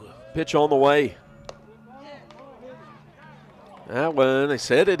 2. Pitch on the way. That one, they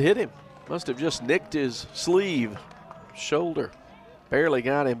said it hit him. Must have just nicked his sleeve, shoulder. Barely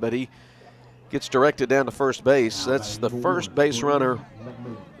got him, but he gets directed down to first base. That's the first base runner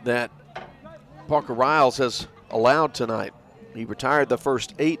that Parker Riles has allowed tonight. He retired the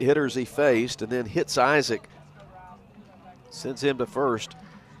first 8 hitters he faced and then hits Isaac. Sends him to first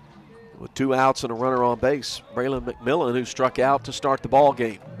with 2 outs and a runner on base. Braylon McMillan, who struck out to start the ball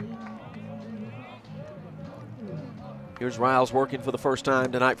game. Here's Riles working for the first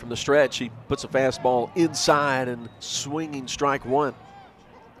time tonight from the stretch. He puts a fastball inside and swinging, strike 1.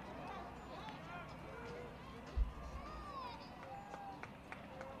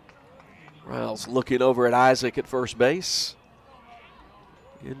 Riles looking over at Isaac at first base.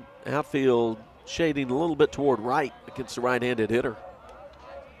 In outfield, shading a little bit toward right against the right-handed hitter.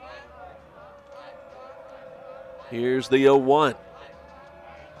 Here's the 0-1.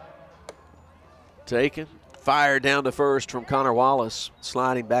 Taken, fired down to first from Connor Wallace.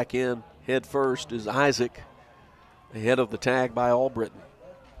 Sliding back in head first is Isaac, ahead of the tag by Albritton.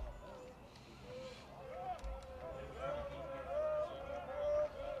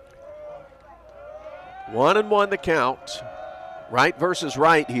 One and 1 the count. Right versus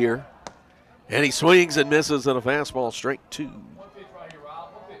right here. And he swings and misses on a fastball, strike 2.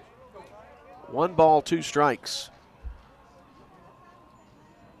 1 ball, 2 strikes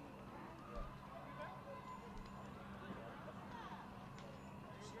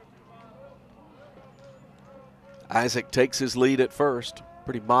Isaac takes his lead at first.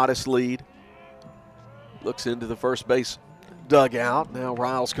 Pretty modest lead. Looks into the first base dugout. Now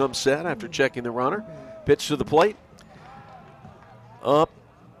Riles comes set after checking the runner. Pitch to the plate. Up,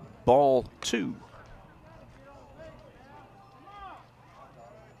 ball 2.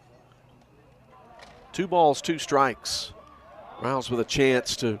 Two balls, 2 strikes. Riles with a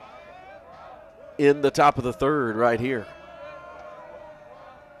chance to end the top of the third right here.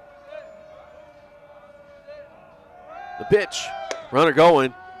 The pitch, runner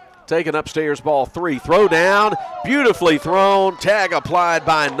going, taken upstairs, ball 3. Throw down, beautifully thrown, tag applied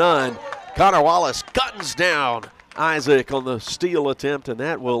by none. Connor Wallace guns down Isaac on the steal attempt, and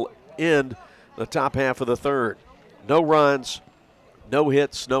that will end the top half of the third. No runs, no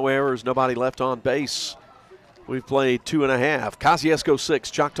hits, no errors, nobody left on base. We've played 2.5. Kosciusko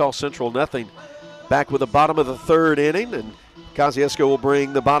 6, Choctaw Central nothing. Back with the bottom of the third inning, and Kosciusko will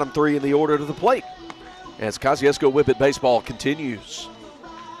bring the bottom 3 in the order to the plate as Kosciusko Whippet baseball continues.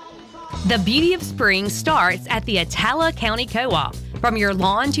 The beauty of spring starts at the Attala County Co-op. From your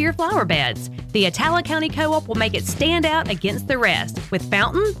lawn to your flower beds, the Attala County Co-op will make it stand out against the rest with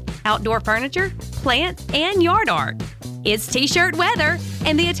fountain, outdoor furniture, plants, and yard art. It's t-shirt weather,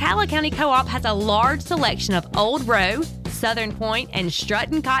 and the Attala County Co-op has a large selection of Old Row, Southern Point, and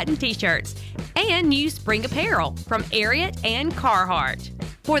Strutton Cotton t-shirts, and new spring apparel from Ariat and Carhartt.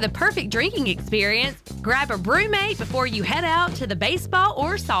 For the perfect drinking experience, grab a brewmate before you head out to the baseball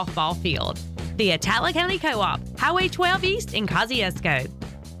or softball field. The Attala County Co-op, Highway 12 East in Kosciusko.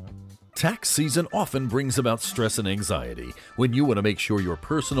 Tax season often brings about stress and anxiety. When you want to make sure your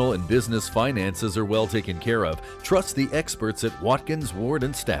personal and business finances are well taken care of, trust the experts at Watkins,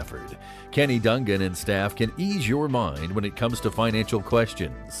 Ward & Stafford. Kenny Dungan and staff can ease your mind when it comes to financial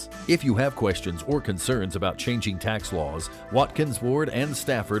questions. If you have questions or concerns about changing tax laws, Watkins, Ward &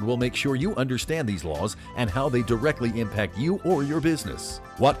 Stafford will make sure you understand these laws and how they directly impact you or your business.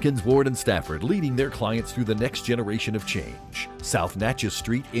 Watkins, Ward & Stafford, leading their clients through the next generation of change. South Natchez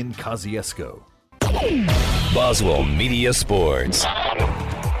Street in Kosciusko. Boswell Media Sports.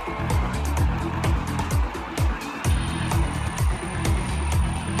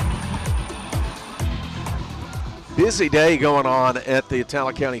 Busy day going on at the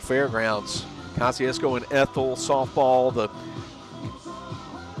Attala County Fairgrounds. Kosciusko and Ethel softball. The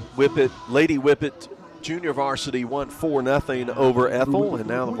Whippet, Lady Whippet junior varsity won 4-0 over Ethel, and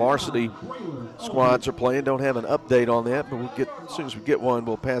now the varsity squads are playing. Don't have an update on that, but we'll get, as soon as we get one,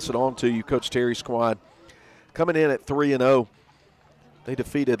 we'll pass it on to you. Coach Terry's squad coming in at 3-0. They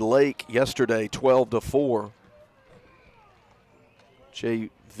defeated Lake yesterday 12-4.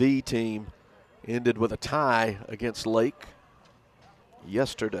 JV team ended with a tie against Lake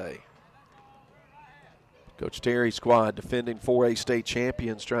yesterday. Coach Terry's squad defending 4A state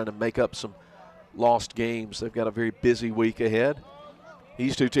champions, trying to make up some lost games. They've got a very busy week ahead.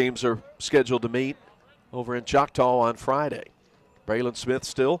 These two teams are scheduled to meet over in Choctaw on Friday. Braylon Smith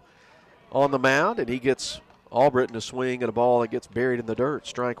still on the mound, and he gets Albritton to swing at a ball that gets buried in the dirt.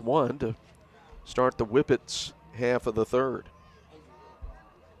 Strike 1 to start the Whippets half of the third.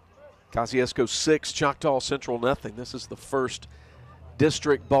 Kosciusko 6, Choctaw Central nothing. This is the first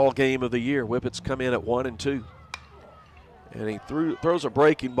district ball game of the year. Whippets come in at 1-2. And he throws a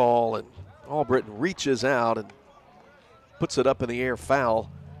breaking ball, and Albritton reaches out and puts it up in the air, foul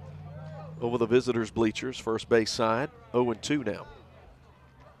over the visitors' bleachers, first base side. 0-2 now.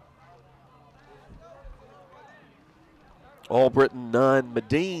 Albritton none.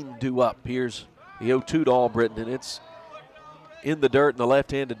 Medine due up. Here's the 0-2 to Albritton, and it's in the dirt in the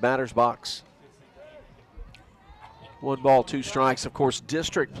left-handed batter's box. 1 ball, 2 strikes. Of course,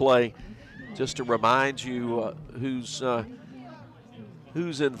 district play, just to remind you who's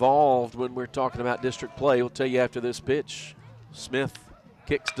involved when we're talking about district play. We'll tell you after this pitch. Smith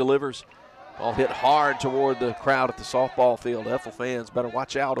kicks, delivers. Ball hit hard toward the crowd at the softball field. Ethel fans better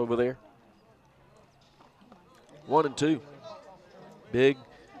watch out over there. 1-2. Big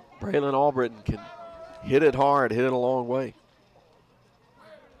Braylon Albritton can hit it hard, hit it a long way.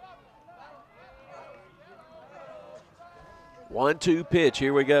 One-two pitch,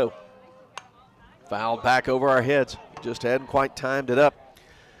 here we go. Fouled back over our heads. Just hadn't quite timed it up.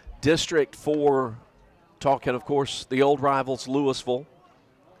 District 4, talking, of course, the old rivals, Louisville.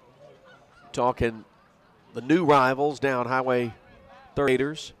 Talking the new rivals down Highway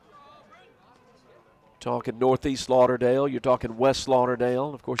 30ers. Talking Northeast Lauderdale. You're talking West Lauderdale.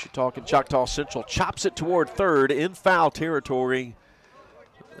 And of course, you're talking Choctaw Central. Chops it toward third in foul territory.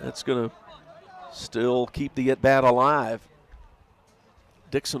 That's going to still keep the at-bat alive.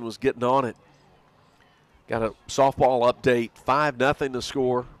 Dixon was getting on it. Got a softball update. 5-0 to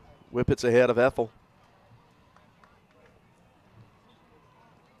score. Whippets ahead of Ethel.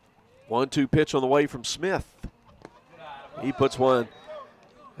 1-2 pitch on the way from Smith. He puts one.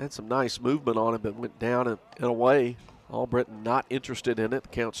 Had some nice movement on him, but went down and away. Albritton not interested in it. The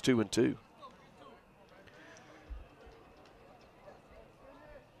count's 2-2.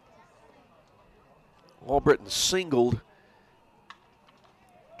 Albritton singled,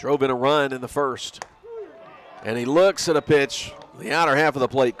 drove in a run in the first. And he looks at a pitch, the outer half of the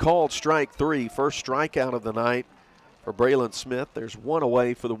plate, called strike 3. First strikeout of the night for Braylon Smith. There's one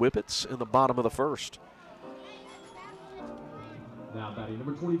away for the Whippets in the bottom of the first. Now batting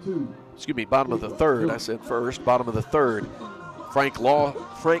number 22. Excuse me, bottom of the third. I said first, bottom of the third. Frank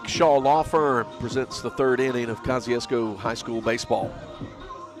Shaw Law Firm presents the third inning of Kosciusko High School baseball.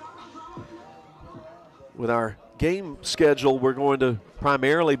 With our game schedule, we're going to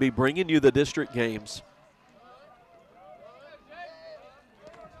primarily be bringing you the district games.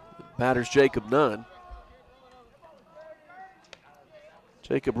 Batters Jacob Nunn.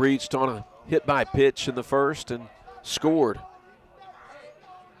 Jacob reached on a hit by pitch in the first and scored.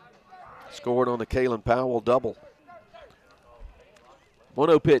 Scored on the Kalen Powell double.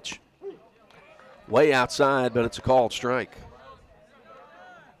 1-0 pitch. Way outside, but it's a called strike.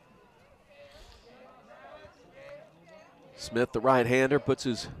 Smith, the right-hander, puts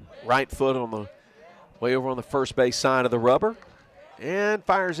his right foot on the way over on the first base side of the rubber and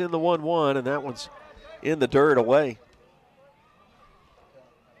fires in the 1-1, and that one's in the dirt away.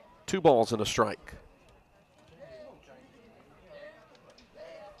 2 balls and a strike.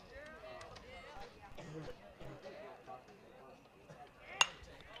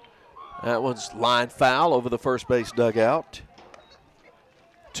 That one's line foul over the first base dugout.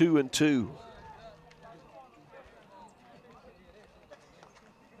 2-2.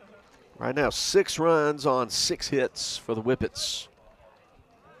 Right now, 6 runs on 6 hits for the Whippets.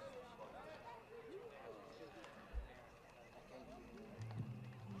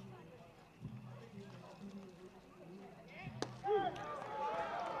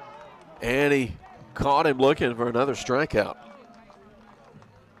 And he caught him looking for another strikeout.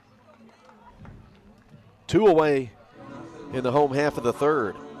 2 away in the home half of the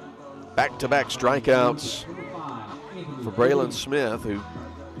third. Back-to-back strikeouts for Braylon Smith, who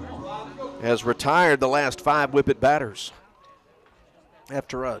has retired the last 5 Whippet batters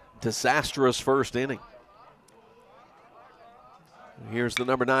after a disastrous first inning. Here's the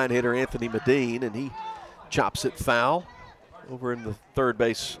number 9 hitter, Anthony Medine, and he chops it foul over in the third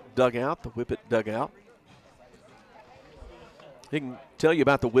base dugout, the Whippet dugout. He can tell you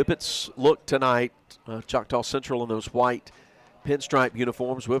about the Whippets look tonight. Choctaw Central in those white pinstripe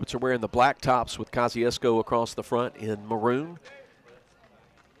uniforms. Whippets are wearing the black tops with Kosciusko across the front in maroon.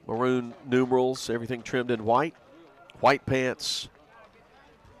 Maroon numerals, everything trimmed in white. White pants,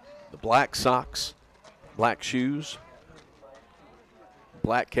 the black socks, black shoes,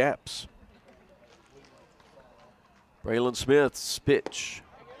 black caps. Braylon Smith's pitch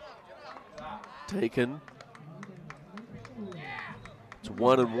taken. It's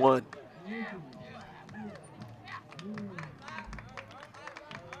 1-1.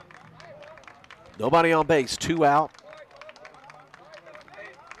 Nobody on base, 2 out.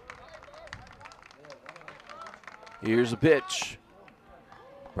 Here's a pitch.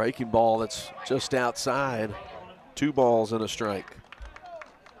 Breaking ball that's just outside. 2 balls and a strike.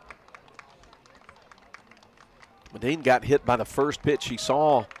 Medine got hit by the first pitch he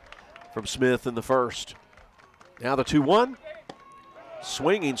saw from Smith in the first. Now the 2-1.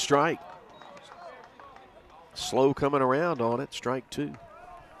 Swinging strike. Slow coming around on it, strike 2.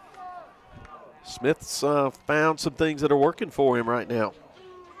 Smith's found some things that are working for him right now.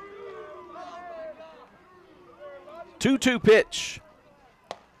 2-2 pitch.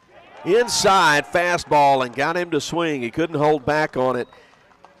 Inside fastball and got him to swing. He couldn't hold back on it.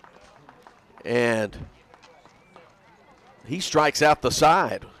 And he strikes out the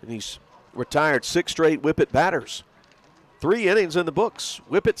side. And he's retired 6 straight Whippet batters. 3 innings in the books.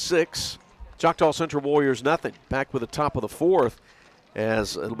 Whippet 6, Choctaw Central Warriors nothing. Back with the top of the 4th,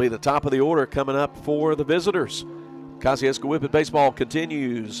 as it'll be the top of the order coming up for the visitors. Kosciusko Whippet baseball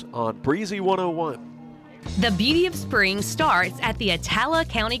continues on Breezy 101. The beauty of spring starts at the Attala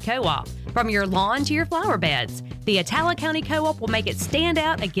County Co-op. From your lawn to your flower beds, the Attala County Co-op will make it stand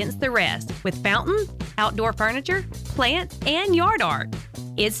out against the rest with fountain, outdoor furniture, plants, and yard art.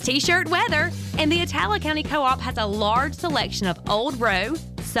 It's t-shirt weather, and the Attala County Co-op has a large selection of Old Row,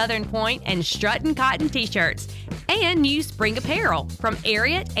 Southern Point, and Strutton cotton t-shirts, and new spring apparel from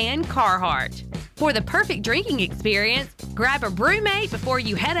Ariat and Carhartt. For the perfect drinking experience, grab a brewmate before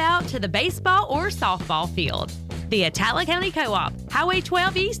you head out to the baseball or softball field. The Attala County Co-op, Highway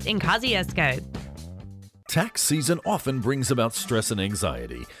 12 East in Kosciusko. Tax season often brings about stress and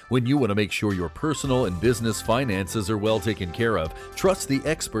anxiety. When you want to make sure your personal and business finances are well taken care of, trust the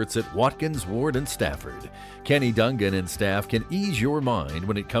experts at Watkins, Ward & Stafford. Kenny Dungan and staff can ease your mind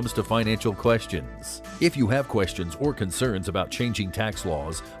when it comes to financial questions. If you have questions or concerns about changing tax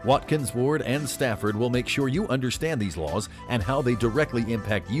laws, Watkins, Ward & Stafford will make sure you understand these laws and how they directly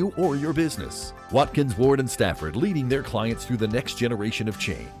impact you or your business. Watkins, Ward & Stafford, leading their clients through the next generation of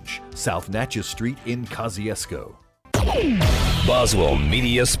change. South Natchez Street in Kosciusko. Boswell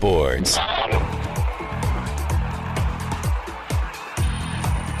Media Sports.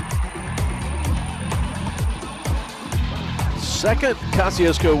 Second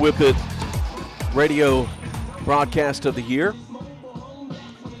Kosciusko Whippet radio broadcast of the year.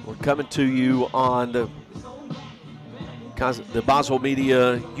 We're coming to you on the Boswell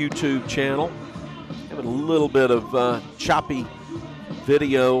Media YouTube channel. Having a little bit of choppy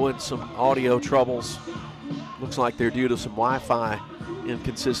video and some audio troubles. Looks like they're due to some Wi-Fi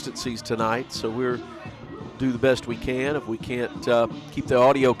inconsistencies tonight, so we'll do the best we can. If we can't keep the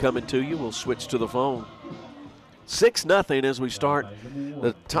audio coming to you, we'll switch to the phone. 6-0 as we start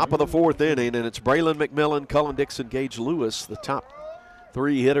the top of the fourth inning, and it's Braylon McMillan, Cullen Dixon, Gage Lewis, the top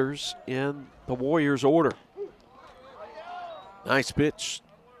three hitters in the Warriors order. Nice pitch.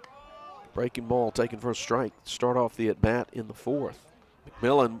 Breaking ball taken for a strike. Start off the at-bat in the fourth.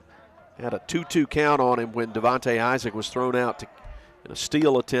 McMillan had a 2-2 count on him when Devontae Isaac was thrown out in a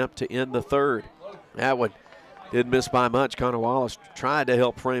steal attempt to end the third. That one didn't miss by much. Connor Wallace tried to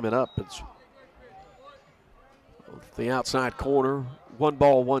help frame it up. It's the outside corner. 1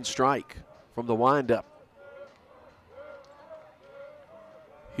 ball, 1 strike from the windup.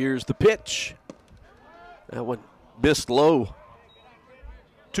 Here's the pitch. That one missed low.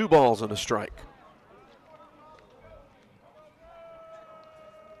 2 balls and a strike.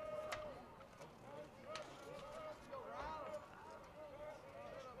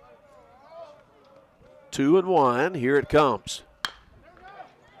 Two and one. Here it comes.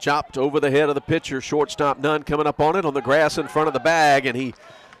 Chopped over the head of the pitcher. Shortstop Nunn coming up on it on the grass in front of the bag, and he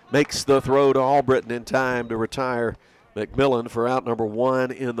makes the throw to Albritton in time to retire McMillan for out number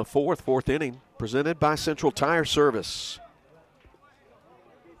 1 in the fourth inning, presented by Central Tire Service.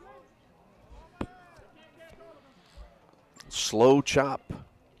 Slow chop.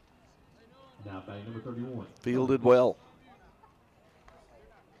 Now batting number 31. Fielded well.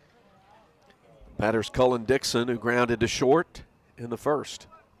 Batter's Cullen Dixon, who grounded to short in the first.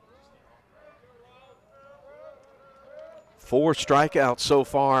 4 strikeouts so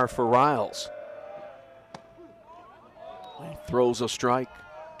far for Riles. He throws a strike,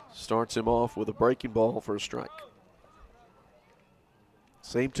 starts him off with a breaking ball for a strike.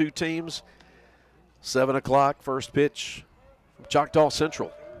 Same 2 teams, 7 o'clock, first pitch from Choctaw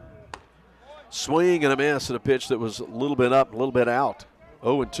Central. Swing and a miss at a pitch that was a little bit up, a little bit out.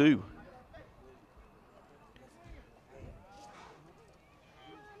 0-2.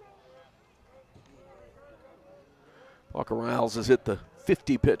 Walker Riles has hit the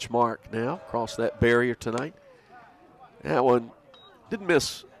 50-pitch mark now, across that barrier tonight. That one didn't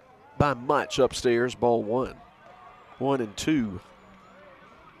miss by much upstairs, ball 1. 1-2 to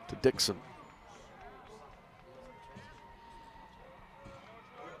Dixon.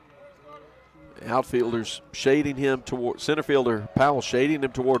 The outfielders shading him toward, center fielder Powell shading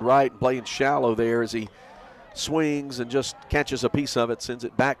him toward right and playing shallow there as he swings and just catches a piece of it, sends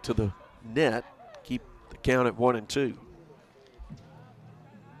it back to the net. Keep the count at 1-2.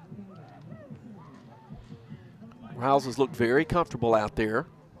 Riles has looked very comfortable out there.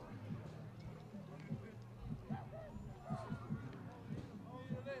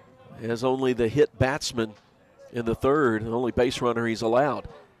 He has only the hit batsman in the third, the only base runner he's allowed.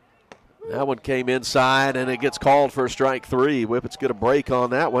 That one came inside, and it gets called for strike 3. Whippets get a break on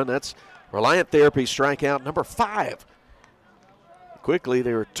that one. That's Reliant Therapy strikeout number 5. Quickly,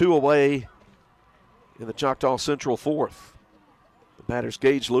 they were 2 away in the Choctaw Central fourth. The batter's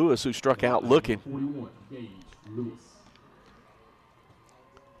Gage Lewis, who struck out looking. 41, Gage Lewis.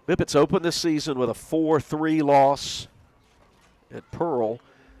 Whippets opened this season with a 4-3 loss at Pearl.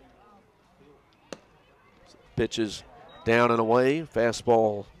 Pitches down and away.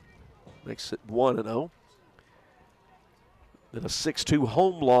 Fastball makes it 1-0. Then a 6-2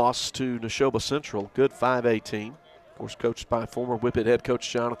 home loss to Neshoba Central. Good 5-18. Of course, coached by former Whippet head coach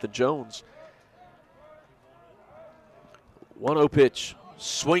Jonathan Jones. 1-0 pitch.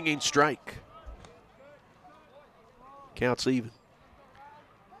 Swinging strike. Counts even.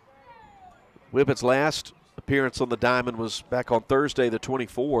 Whippet's last appearance on the diamond was back on Thursday the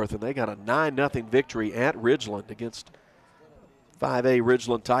 24th, and they got a 9-0 victory at Ridgeland against 5A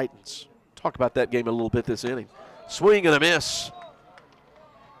Ridgeland Titans. talk about that game a little bit this inning. Swing and a miss.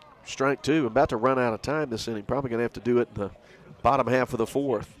 Strike two. About to run out of time this inning. Probably going to have to do it in the bottom half of the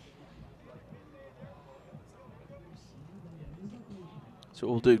fourth. So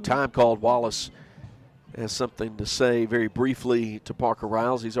we'll do time called. Wallace has something to say very briefly to Parker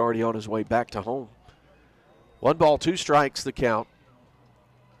Riles. He's already on his way back to home. 1 ball, 2 strikes, the count.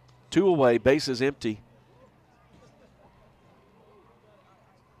 2 away, bases empty.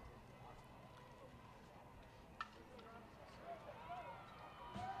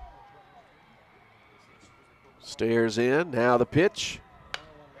 Stares in, now the pitch.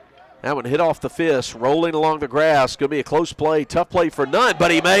 That one hit off the fist, rolling along the grass. Going to be a close play, tough play for Nunn,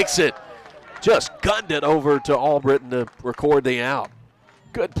 but he makes it. Just gunned it over to Albritton to record the out.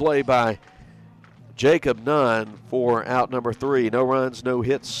 Good play by Jacob Nunn for out number 3. No runs, no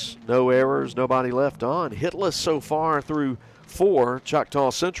hits, no errors, nobody left on. Hitless so far through 4, Choctaw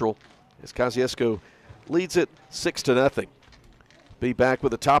Central, as Kosciusko leads it 6-0. Be back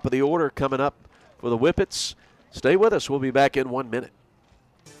with the top of the order coming up for the Whippets. Stay with us. We'll be back in 1 minute.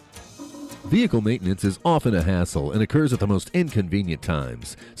 Vehicle maintenance is often a hassle and occurs at the most inconvenient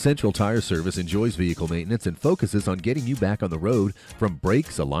times. Central Tire Service enjoys vehicle maintenance and focuses on getting you back on the road, from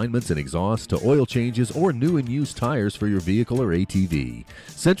brakes, alignments, and exhaust to oil changes or new and used tires for your vehicle or ATV.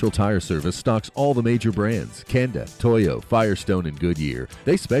 Central Tire Service stocks all the major brands: Kenda, Toyo, Firestone, and Goodyear.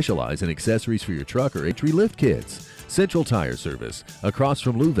 They specialize in accessories for your truck or entry lift kits. Central Tire Service, across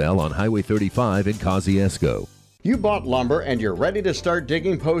from Louvel on Highway 35 in Kosciusko. You bought lumber and you're ready to start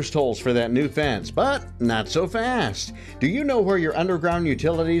digging post holes for that new fence, but not so fast. Do you know where your underground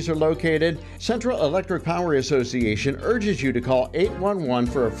utilities are located? Central Electric Power Association urges you to call 811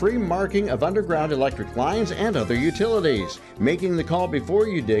 for a free marking of underground electric lines and other utilities. Making the call before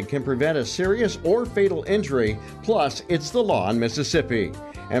you dig can prevent a serious or fatal injury, plus it's the law in Mississippi.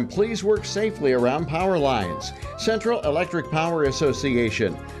 And please work safely around power lines. Central Electric Power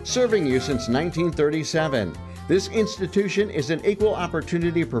Association, serving you since 1937. This institution is an equal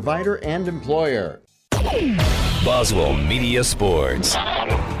opportunity provider and employer. Boswell Media Sports.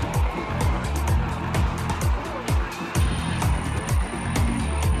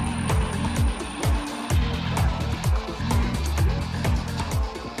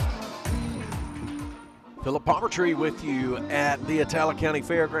 Philip Palmertree with you at the Attala County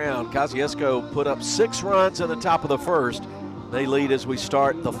Fairground. Kosciusko put up 6 runs in the top of the first. They lead as we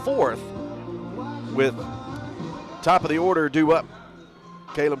start the fourth with top of the order due up.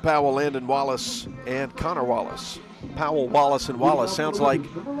 Caleb Powell, Landon Wallace, and Connor Wallace. Powell, Wallace, and Wallace sounds like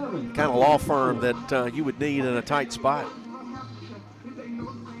the kind of law firm that you would need in a tight spot.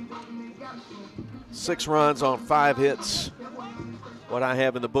 6 runs on 5 hits. What I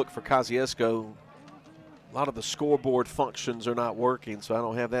have in the book for Kosciusko, a lot of the scoreboard functions are not working, so I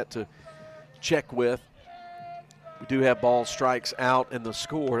don't have that to check with. We do have balls, strikes, out, and the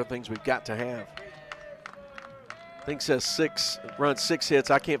score, things we've got to have. I think it says 6 runs, 6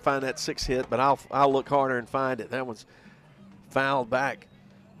 hits. I can't find that 6th hit, but I'll look harder and find it. That one's fouled back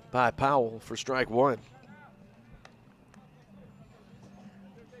by Powell for strike 1.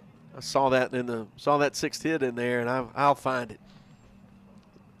 I saw that 6th hit in there, and I'll find it.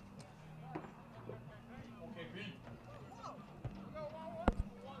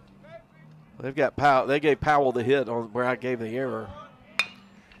 They've got Powell. They gave Powell the hit on where I gave the error.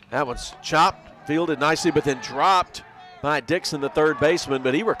 That one's chopped, fielded nicely, but then dropped by Dixon, the third baseman.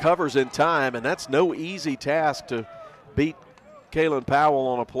 But he recovers in time, and that's no easy task to beat Kalen Powell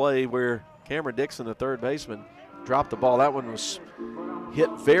on a play where Cameron Dixon, the third baseman, dropped the ball. That one was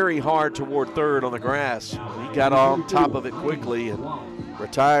hit very hard toward third on the grass. He got on top of it quickly and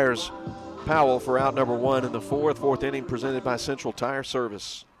retires Powell for out number 1 in the fourth inning, presented by Central Tire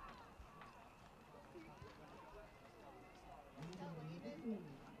Service.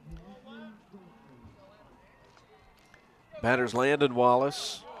 Batters Landon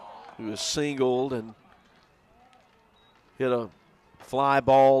Wallace, who is singled and hit a fly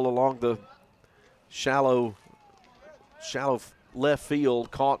ball along the shallow left field,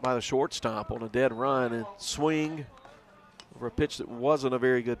 caught by the shortstop on a dead run, and swing over a pitch that wasn't a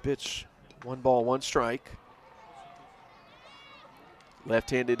very good pitch. 1 ball, 1 strike.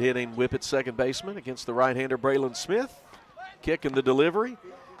 Left-handed hitting Whippet, second baseman, against the right-hander Braylon Smith. Kick in the delivery.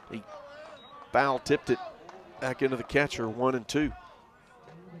 He foul tipped it back into the catcher, 1-2.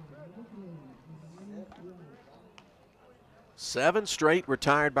 7 straight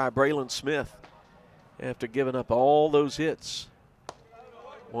retired by Braylon Smith after giving up all those hits.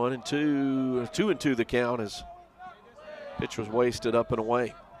 1-2, 2-2 the count as pitch was wasted up and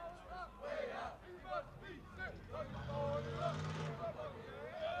away.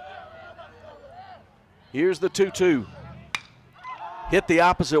 Here's the 2-2. Hit the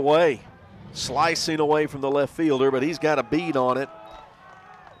opposite way, slicing away from the left fielder, but he's got a bead on it.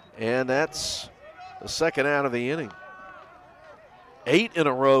 And that's the second out of the inning. 8 in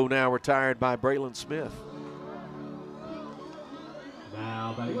a row now retired by Braylon Smith.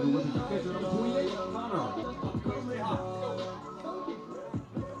 Now batting with the catcher number 28, Connor.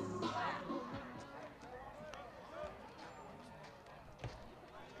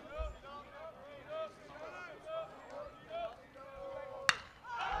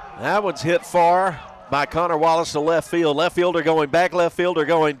 That one's hit far by Connor Wallace to left field. Left fielder going back, left fielder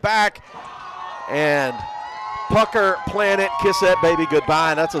going back. And Pucker, plant it, kiss that baby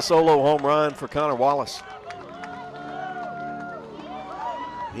goodbye. That's a solo home run for Connor Wallace.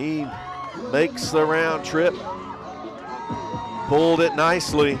 He makes the round trip. Pulled it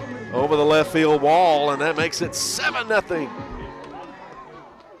nicely over the left field wall, and that makes it 7-0.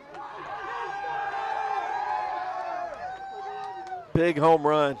 Big home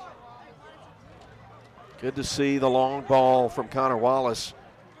run. Good to see the long ball from Connor Wallace.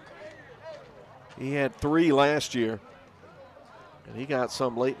 He had 3 last year, and he got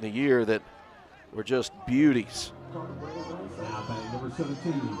some late in the year that were just beauties. Now batting number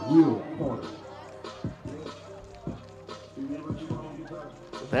 17, Will Carter.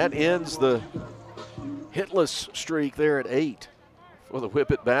 That ends the hitless streak there at 8 for the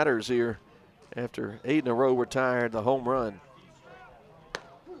Whippet batters here. After 8 in a row retired, the home run.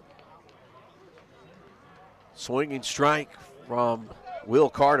 Swinging strike from Will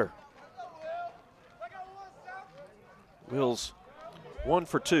Carter. Will's 1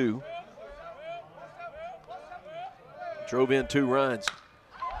 for 2. Drove in 2 runs.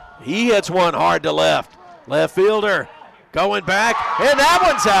 He hits one hard to left. Left fielder going back, and that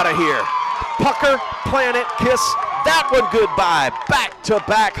one's out of here. Pucker, plant it, kiss that one goodbye.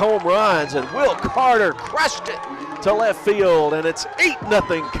 Back-to-back home runs, and Will Carter crushed it to left field, and it's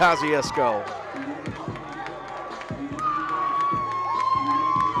 8-0 Kosciusko.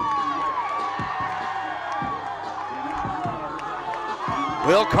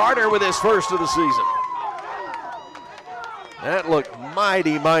 Will Carter with his first of the season. That looked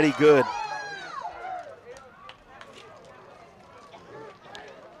mighty, mighty good.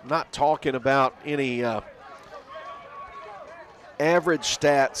 Not talking about any average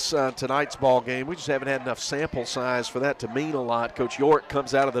stats on tonight's ball game. We just haven't had enough sample size for that to mean a lot. Coach York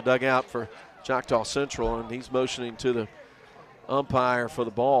comes out of the dugout for Choctaw Central, and he's motioning to the umpire for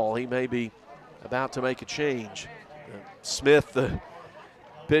the ball. He may be about to make a change. Smith, the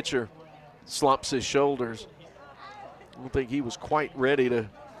pitcher, slumps his shoulders. I don't think he was quite ready to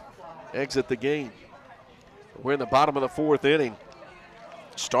exit the game. We're in the bottom of the 4th inning.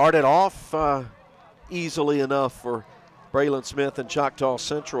 Started off easily enough for Braylon Smith and Choctaw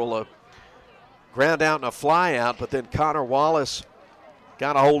Central. A ground out and a fly out, but then Connor Wallace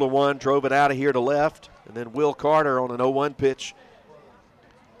got a hold of one, drove it out of here to left, and then Will Carter on an 0-1 pitch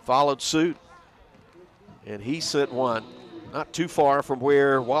followed suit, and he sent one not too far from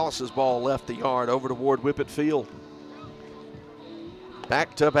where Wallace's ball left the yard over toward Whippet Field.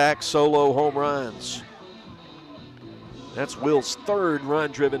 Back-to-back solo home runs. That's Will's 3rd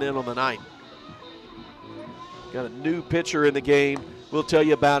run driven in on the night. Got a new pitcher in the game. We'll tell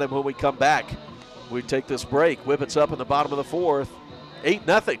you about him when we come back. We take this break. Whippet's up in the bottom of the 4th.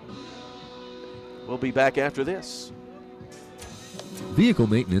 8-0. We'll be back after this. Vehicle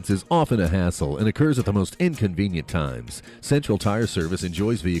maintenance is often a hassle and occurs at the most inconvenient times. Central Tire Service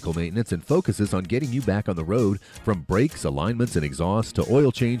enjoys vehicle maintenance and focuses on getting you back on the road, from brakes, alignments, and exhaust to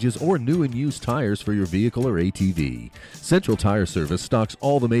oil changes or new and used tires for your vehicle or ATV. Central Tire Service stocks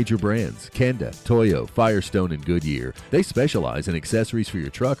all the major brands: Kenda, Toyo, Firestone, and Goodyear. They specialize in accessories for your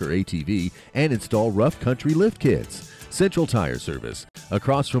truck or ATV and install rough country lift kits. Central Tire Service,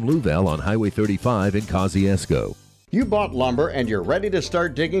 across from Louvel on Highway 35 in Kosciusko. You bought lumber and you're ready to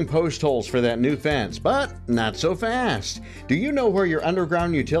start digging post holes for that new fence, but not so fast. Do you know where your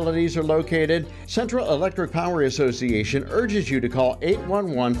underground utilities are located? Central Electric Power Association urges you to call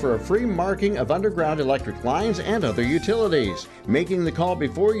 811 for a free marking of underground electric lines and other utilities. Making the call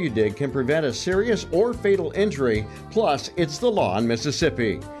before you dig can prevent a serious or fatal injury, plus it's the law in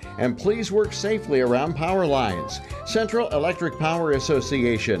Mississippi. And please work safely around power lines. Central Electric Power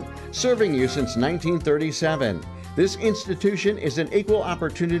Association, serving you since 1937. This institution is an equal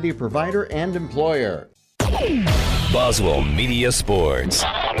opportunity provider and employer. Boswell Media Sports.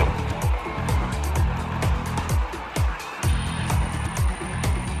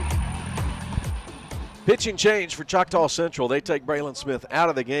 Pitching change for Choctaw Central. They take Braylon Smith out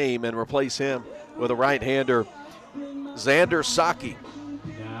of the game and replace him with a right-hander, Xander Saki.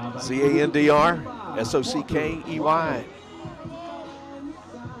 Candr. Sockey.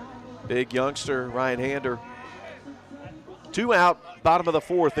 Big youngster, right-hander. 2 out, bottom of the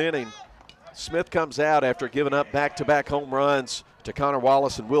 4th inning. Smith comes out after giving up back-to-back home runs to Connor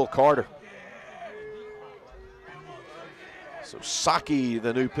Wallace and Will Carter. So Sockey,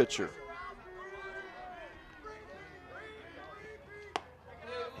 the new pitcher.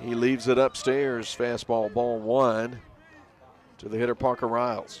 He leaves it upstairs, fastball, ball 1 to the hitter Parker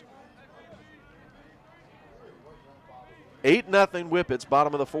Riles. 8-0 Whippets,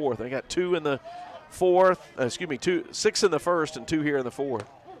 bottom of the 4th. They got 2 in the 4th, 6 in the 1st and 2 here in the 4th.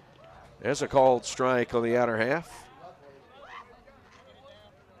 There's a called strike on the outer half.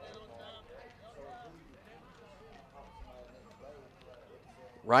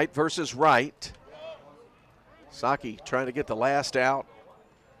 Right versus right. Sockey trying to get the last out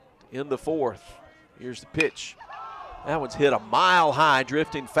in the 4th. Here's the pitch. That one's hit a mile high,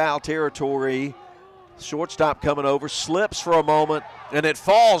 drifting foul territory. Shortstop coming over, slips for a moment, and it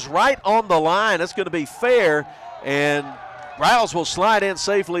falls right on the line. That's going to be fair, and Riles will slide in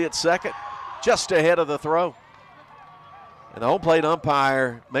safely at second, just ahead of the throw. And the home plate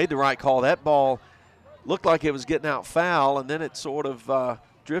umpire made the right call. That ball looked like it was getting out foul, and then it sort of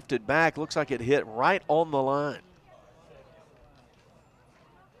drifted back. Looks like it hit right on the line.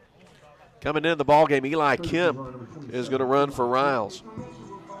 Coming into the ballgame, Eli Kemp is going to run for Riles.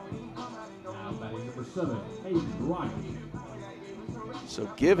 So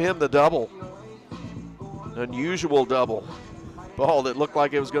give him the double. Unusual double. Ball that looked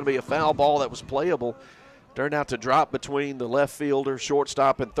like it was going to be a foul ball that was playable. Turned out to drop between the left fielder,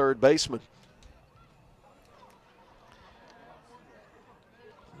 shortstop, and third baseman.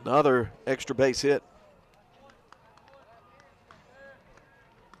 Another extra base hit.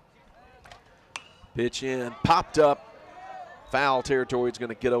 Pitch in, popped up. Foul territory. It's going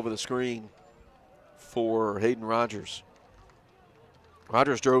to get over the screen for Hayden Rogers.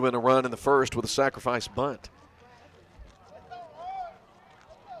 Rogers drove in a run in the 1st with a sacrifice bunt.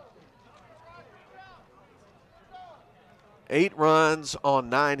 Eight runs on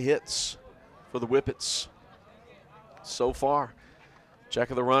 9 hits for the Whippets so far. Check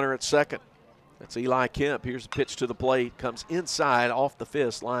of the runner at second. That's Eli Kemp. Here's the pitch to the plate. Comes inside off the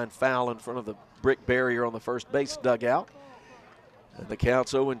fist line, foul in front of the brick barrier on the first base dugout. And the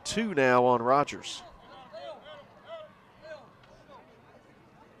count's 0-2 now on Rogers.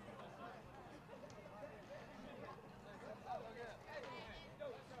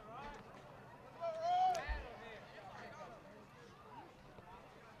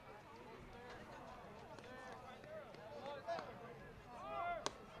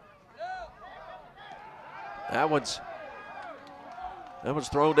 That one's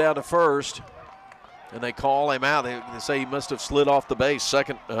thrown down to first, and they call him out. They say he must have slid off the base.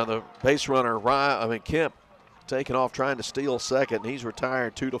 Second, the base runner, Kemp, taking off trying to steal second. He's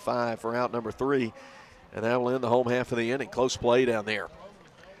retired 2-5 for out number 3, and that will end the home half of the inning. Close play down there.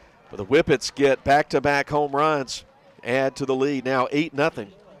 But the Whippets get back-to-back home runs, add to the lead. Now 8-0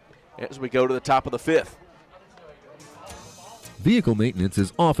 as we go to the top of the 5th. Vehicle maintenance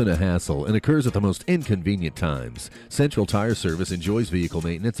is often a hassle and occurs at the most inconvenient times. Central Tire Service enjoys vehicle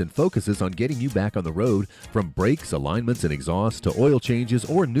maintenance and focuses on getting you back on the road, from brakes, alignments, and exhaust to oil changes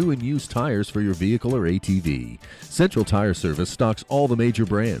or new and used tires for your vehicle or ATV. Central Tire Service stocks all the major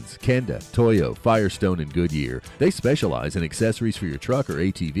brands: Kenda, Toyo, Firestone, and Goodyear. They specialize in accessories for your truck or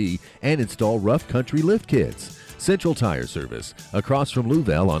ATV and install rough country lift kits. Central Tire Service, across from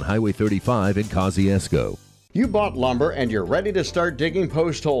Louvel on Highway 35 in Kosciusko. You bought lumber and you're ready to start digging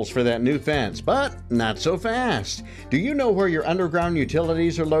post holes for that new fence, but not so fast. Do you know where your underground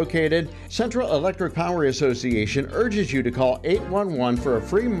utilities are located? Central Electric Power Association urges you to call 811 for a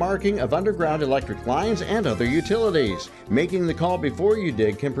free marking of underground electric lines and other utilities. Making the call before you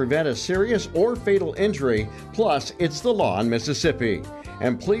dig can prevent a serious or fatal injury, plus it's the law in Mississippi.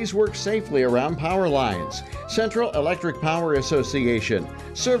 And please work safely around power lines. Central Electric Power Association,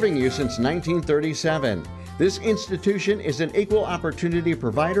 serving you since 1937. This institution is an equal opportunity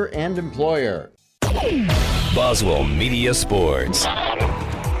provider and employer. Boswell Media Sports.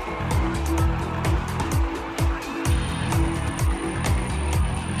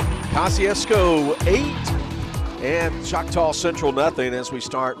 Kosciusko 8 and Choctaw Central nothing as we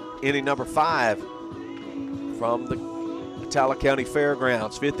start inning number 5 from the Attala County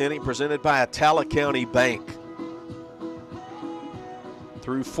Fairgrounds. 5th inning presented by Attala County Bank.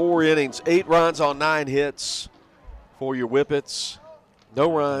 Through 4 innings, 8 runs on 9 hits for your Whippets.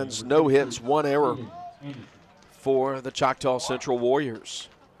 No runs, no hits, 1 error for the Choctaw Central Warriors.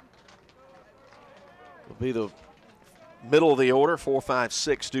 Will be the middle of the order, 4, 5,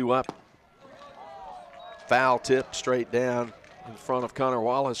 6 due up. foul tip straight down in front of Connor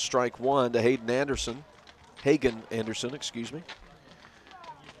Wallace. Strike one to Hagan Anderson, excuse me,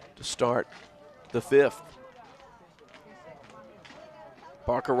 to start the fifth.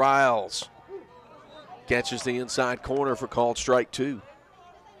 Parker Riles catches the inside corner for called strike two.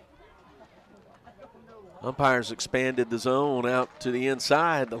 Umpires expanded the zone out to the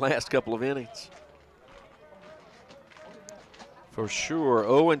inside the last couple of innings. For sure,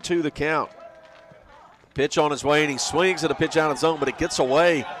 0-2 the count. Pitch on his way, and he swings at a pitch out of zone, but it gets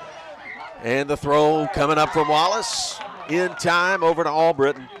away. And the throw coming up from Wallace in time over to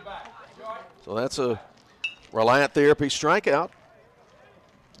Albritton. So that's a Reliant Therapy strikeout.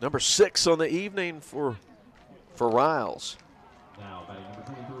 Number 6 on the evening for Riles. Now batting number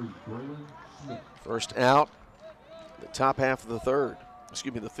 23, Braylon Smith. First out, the top half of the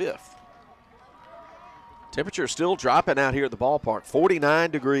fifth. Temperature still dropping out here at the ballpark.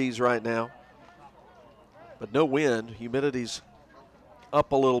 49 degrees right now, but no wind. Humidity's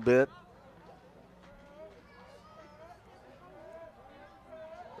up a little bit.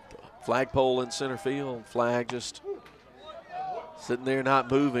 Flagpole in center field. Flag just sitting there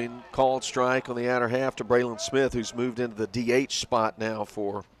not moving. Called strike on the outer half to Braylon Smith, who's moved into the DH spot now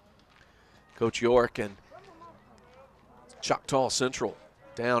for Coach York. And Choctaw Central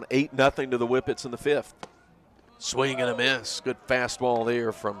down 8-0 to the Whippets in the fifth. Swing and a miss. Good fastball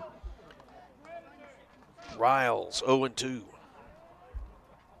there from Riles, 0-2.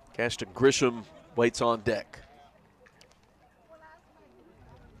 Caston Grisham waits on deck.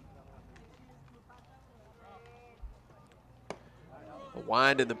 A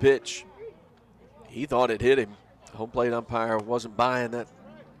wind in the pitch. He thought it hit him. The home plate umpire wasn't buying that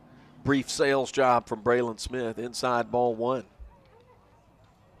brief sales job from Braylon Smith. Inside, ball one.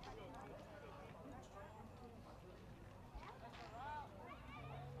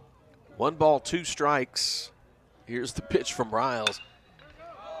 One ball, two strikes. Here's the pitch from Riles.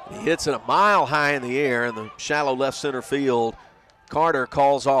 He hits it a mile high in the air in the shallow left center field. Carter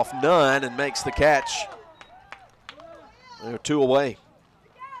calls off none and makes the catch. They're two away.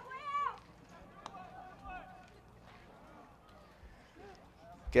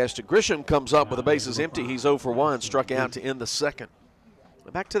 Caston Grisham comes up with the bases empty. He's 0 for 1, struck out to end the second.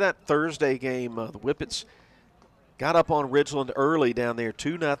 Back to that Thursday game, the Whippets got up on Ridgeland early down there,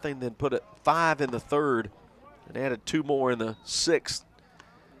 2-0, then put it 5 in the third and added 2 more in the sixth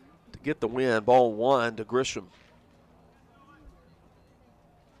to get the win. Ball one to Grisham.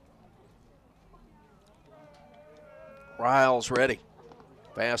 Riles ready.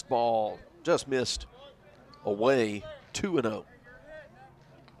 Fastball just missed away, 2-0.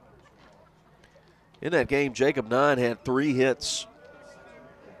 In that game, Jacob Nunn had 3 hits.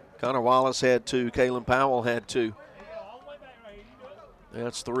 Connor Wallace had 2. Kalen Powell had 2.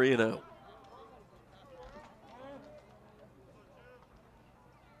 That's 3-0.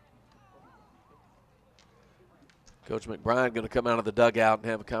 Coach McBride going to come out of the dugout and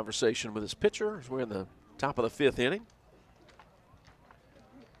have a conversation with his pitcher as we're in the top of the 5th inning.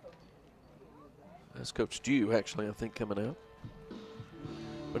 That's Coach Dew, actually, I think, coming out.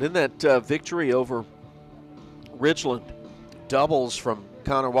 But in that victory over Ridgeland, doubles from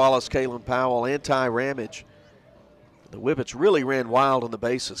Connor Wallace, Kalen Powell, and Ty Ramage, the Whippets really ran wild on the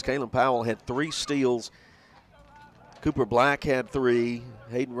bases. Kalen Powell had 3 steals. Cooper Black had 3.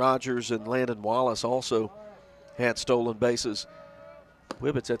 Hayden Rogers and Landon Wallace also had stolen bases.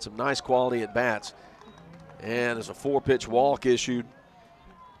 Whippets had some nice quality at bats. And there's a 4-pitch walk issued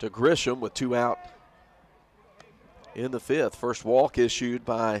to Grisham with 2 out in the 5th. First walk issued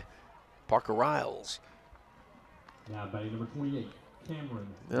by Parker Riles. Now batting number 28, Cameron.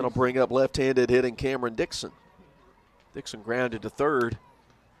 That'll bring up left-handed hitting Cameron Dixon. Dixon grounded to third.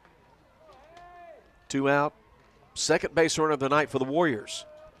 2 out. Second base runner of the night for the Warriors.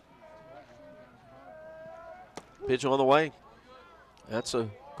 Pitch on the way. That's a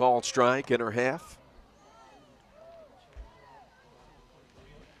called strike, inner half.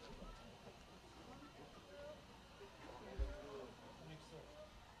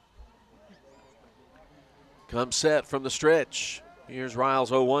 Comes set from the stretch. Here's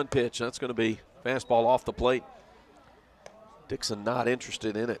Riles' 0-1 pitch. That's going to be fastball off the plate. Dixon not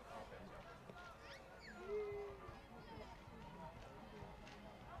interested in it.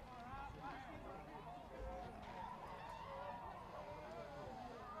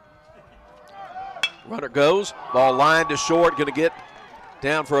 Runner goes. Ball lined to short. Going to get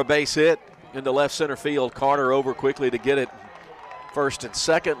down for a base hit into left center field. Carter over quickly to get it. First and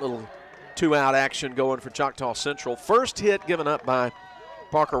second. Little 2-out action going for Choctaw Central. First hit given up by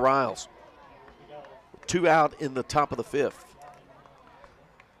Parker Riles. 2 out in the top of the 5th.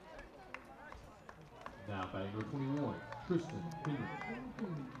 Now batting number 21, Tristan Henry.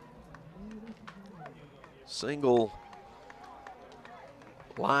 Single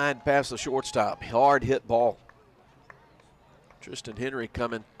line past the shortstop. Hard hit ball. Tristan Henry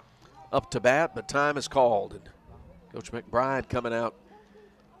coming up to bat, but time is called. And Coach McBride coming out.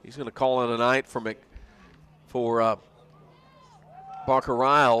 He's going to call it a night for Barker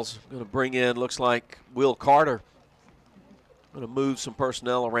Riles. Going to bring in, looks like, Will Carter. Going to move some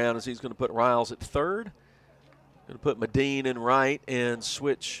personnel around as he's going to put Riles at third. Going to put Medine in right and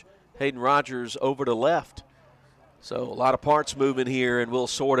switch Hayden Rogers over to left. So a lot of parts moving here, and we'll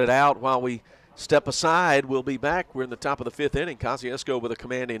sort it out while we step aside. We'll be back. We're in the top of the fifth inning. Kosciusko with a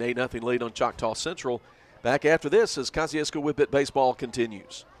commanding 8-0 lead on Choctaw Central. Back after this as Kosciusko Whippet baseball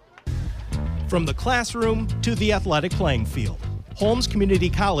continues. From the classroom to the athletic playing field, Holmes Community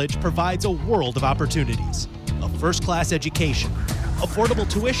College provides a world of opportunities. A first-class education, affordable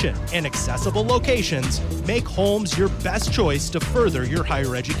tuition, and accessible locations make Holmes your best choice to further your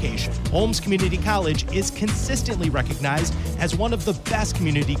higher education. Holmes Community College is consistently recognized as one of the best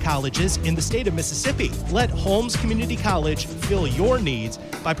community colleges in the state of Mississippi. Let Holmes Community College fill your needs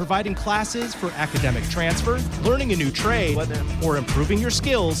by providing classes for academic transfer, learning a new trade, or improving your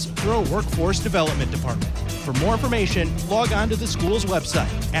skills through a workforce development department. For more information, log on to the school's website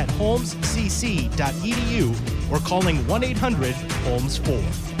at holmescc.edu or calling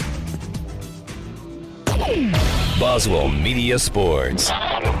 1-800-HOLMES-4. Boswell Media Sports.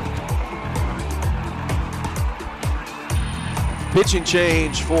 Pitching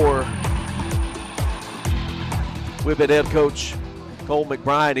change for Whippet head coach Cole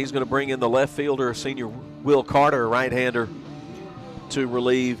McBride. He's going to bring in the left fielder, senior Will Carter, right-hander, to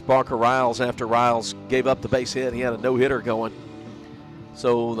relieve Barker Riles after Riles gave up the base hit. He had a no-hitter going.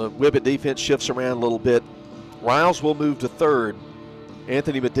 So the Whippet defense shifts around a little bit. Riles will move to third.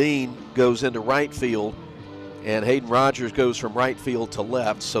 Anthony Medine goes into right field, and Hayden Rogers goes from right field to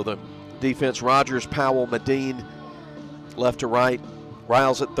left. So the defense, Rogers, Powell, Medine, left to right.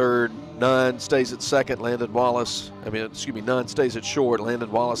 Riles at third. Nunn stays at second. Nunn stays at short.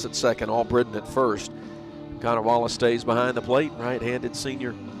 Landon Wallace at second. Albritton at first. Connor Wallace stays behind the plate. Right-handed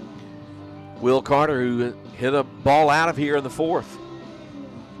senior Will Carter, who hit a ball out of here in the fourth.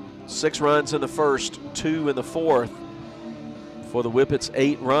 6 runs in the first, 2 in the fourth. For the Whippets,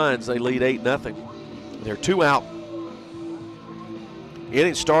 8 runs. They lead 8-0. They're 2 out.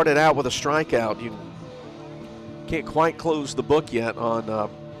 Inning started out with a strikeout. You can't quite close the book yet on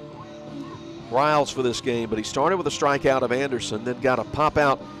Riles for this game, but he started with a strikeout of Anderson, then got a pop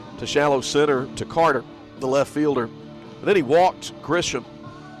out to shallow center to Carter, the left fielder. And then he walked Grisham.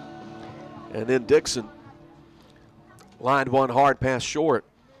 And then Dixon lined one hard past short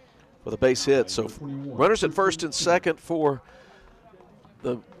for the base hit. So runners at first and second for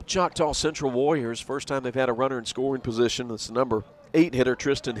the Choctaw Central Warriors. First time they've had a runner in scoring position. That's the number 8 hitter,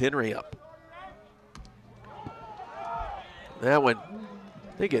 Tristan Henry, up. That one,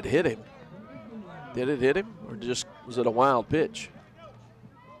 I think it hit him. Did it hit him, or just was it a wild pitch?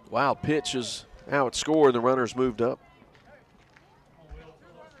 Wild pitch is how it scored. The runners moved up.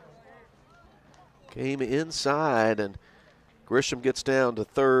 Came inside, and Grisham gets down to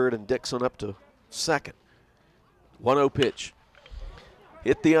third, and Dixon up to second. 1-0 pitch.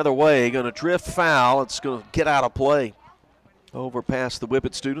 Hit the other way, going to drift foul. It's going to get out of play over past the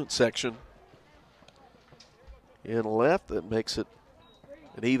Whippet student section. In left, that makes it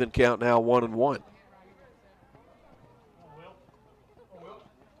an even count now, 1-1.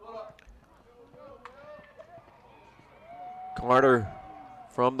 Carter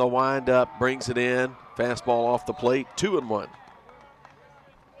from the windup brings it in. Fastball off the plate, 2-1.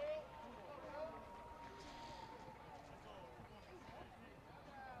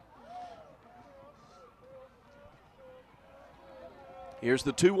 Here's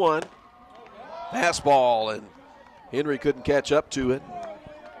the 2-1. Fastball, and Henry couldn't catch up to it.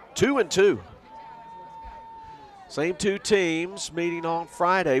 2-2. Same 2 teams meeting on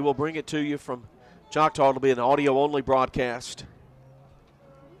Friday. We'll bring it to you from Choctaw. It'll be an audio-only broadcast.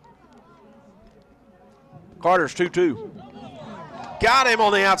 Carter's 2-2. Got him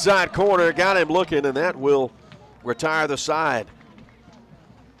on the outside corner, got him looking, and that will retire the side.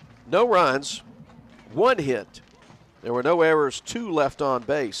 No runs, 1 hit. There were no errors, 2 left on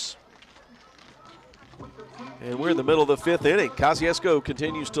base. And we're in the middle of the 5th inning. Kosciusko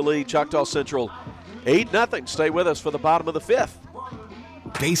continues to lead Choctaw Central 8-0. Stay with us for the bottom of the 5th.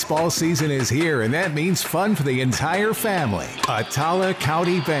 Baseball season is here, and that means fun for the entire family. Atala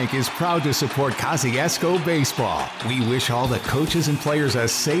County Bank is proud to support Kosciusko baseball. We wish all the coaches and players a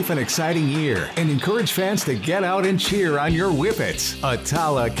safe and exciting year and encourage fans to get out and cheer on your Whippets.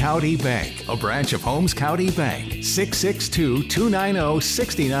 Atala County Bank, a branch of Holmes County Bank,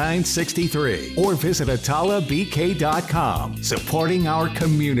 662-290-6963, or visit atalabk.com. Supporting our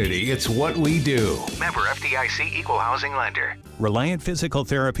community, it's what we do. Member FDIC Equal Housing Lender. Reliant Physical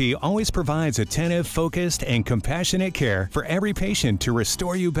Therapy always provides attentive, focused, and compassionate care for every patient to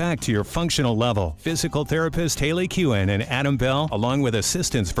restore you back to your functional level. Physical therapist Haley Kewen and Adam Bell, along with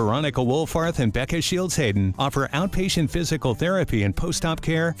assistants Veronica Wolfarth and Becca Shields-Hayden, offer outpatient physical therapy and post-op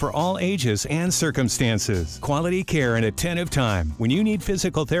care for all ages and circumstances. Quality care and attentive time. When you need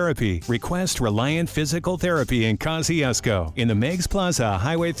physical therapy, request Reliant Physical Therapy in Kosciusko, in the Meigs Plaza,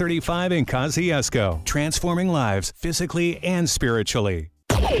 Highway 35 in Kosciusko. Transforming lives physically and spiritually.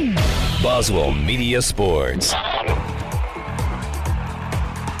 Boswell Media Sports.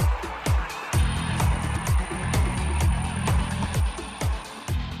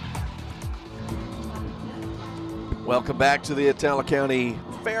 Welcome back to the Atala County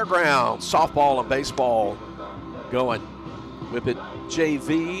Fairgrounds. Softball and baseball going. Whippet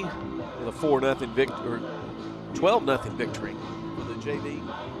JV with a 4-0 victory, or 12-0 victory for the JV.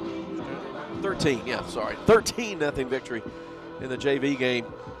 13-0 victory in the JV game.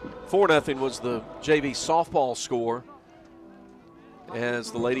 4-0 was the JV softball score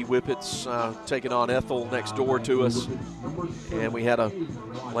as the Lady Whippets taking on Ethel next door to us. And we had a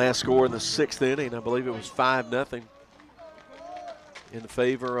last score in the 6th inning. I believe it was 5-0 in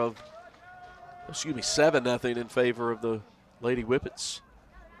favor of, 7-0 in favor of the Lady Whippets.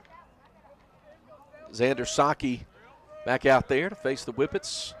 Xander Saki back out there to face the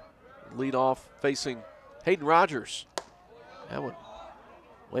Whippets. Lead off facing Hayden Rogers. That one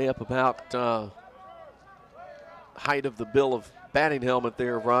way up about height of the bill of batting helmet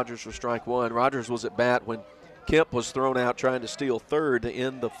there of Rogers for strike one. Rogers was at bat when Kemp was thrown out trying to steal third to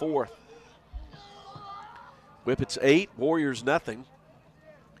end the 4th. Whippets 8, Warriors nothing.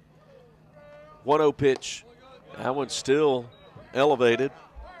 1-0 pitch. That one's still elevated.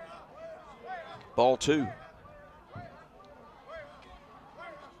 Ball 2.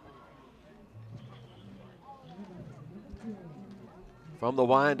 From the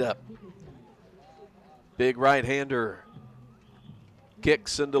windup, big right-hander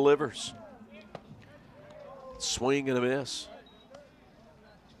kicks and delivers. Swing and a miss.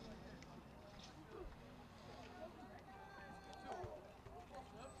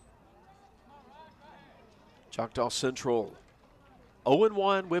 Choctaw Central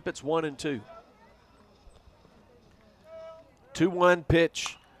 0-1, Whippets 1-2. 2-1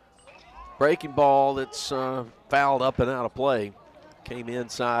 pitch, breaking ball that's fouled up and out of play. Came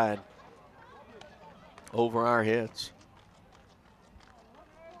inside over our heads.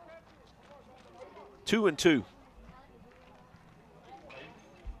 2-2.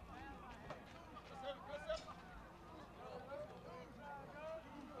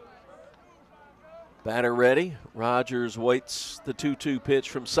 Batter ready. Rogers waits the 2-2 pitch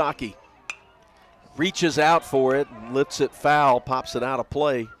from Saki. Reaches out for it and lifts it foul, pops it out of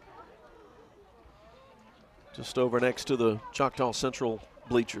play. Just over next to the Choctaw Central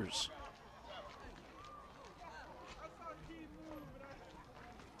bleachers.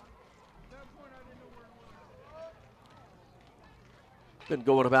 Been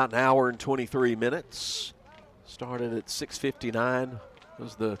going about an hour and 23 minutes. Started at 6:59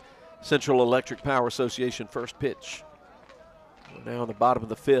 was the Central Electric Power Association first pitch. We're now in the bottom of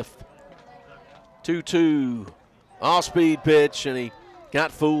the 5th. 2-2, off-speed pitch, and he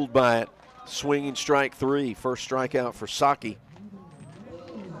got fooled by it. Swinging strike 3, first strikeout for Saki.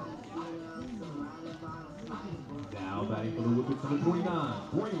 Now batting for the Whippets, number 29,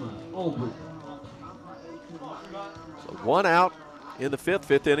 Braylon Albrecht. So 1 out in the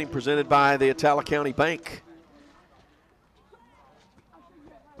 5th inning, presented by the Atala County Bank.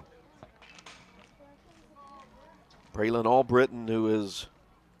 Braylon Albrecht, who is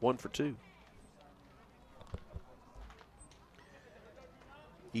 1 for 2.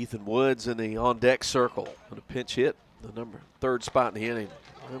 Ethan Woods in the on-deck circle on a pinch hit, the 3rd spot in the inning.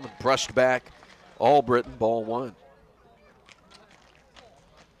 Brushed back, Albrecht, ball 1.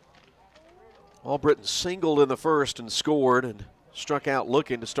 Albrecht singled in the 1st and scored and struck out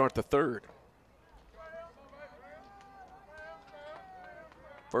looking to start the 3rd.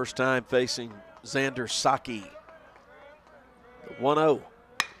 First time facing Xander Saki. 1-0.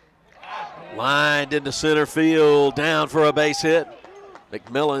 Lined into center field, down for a base hit.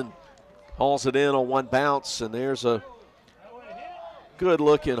 McMillan hauls it in on 1 bounce, and there's a Good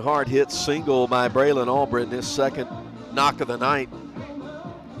looking hard hit single by Braylon Albritton, his second knock of the night.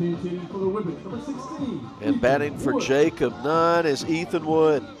 And batting for Jacob Nunn is Ethan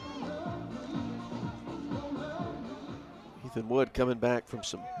Wood. Ethan Wood coming back from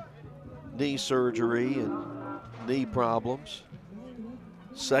some knee surgery and knee problems.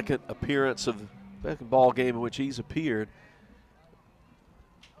 Second appearance of the second ball game in which he's appeared.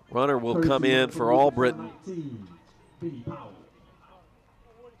 Runner will come in for Albritton.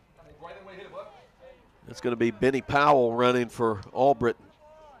 It's going to be Benny Powell running for Albritton.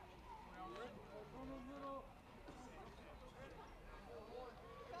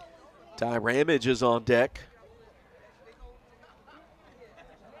 Ty Ramage is on deck.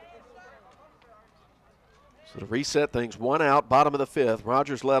 So to reset things, 1 out, bottom of the 5th.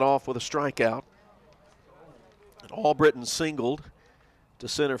 Rogers led off with a strikeout. And Albritton singled to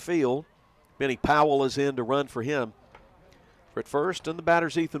center field. Benny Powell is in to run for him. For at first, and the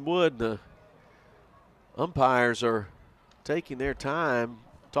batter's Ethan Wood. The umpires are taking their time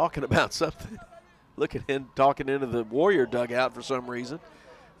talking about something. Looking in, talking into the Warrior dugout for some reason.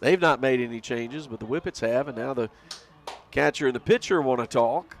 They've not made any changes, but the Whippets have, and now the catcher and the pitcher want to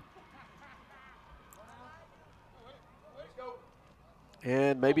talk.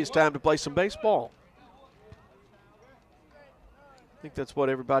 And maybe it's time to play some baseball. I think that's what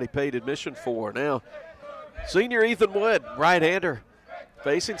everybody paid admission for. Now, senior Ethan Wood, right-hander,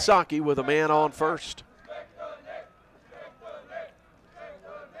 facing Saki with a man on first.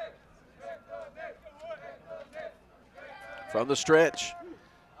 From the stretch.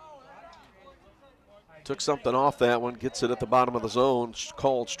 Took something off that one, gets it at the bottom of the zone,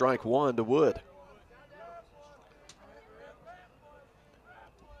 called strike 1 to Wood.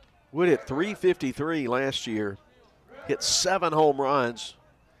 Wood hit .353 last year, hit 7 home runs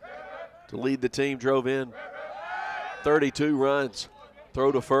to lead the team, drove in 32 runs.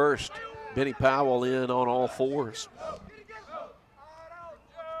 Throw to first. Benny Powell in on all 4s.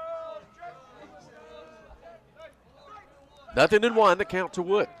 Nothing in 1, the count to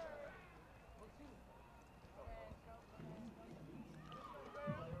Wood.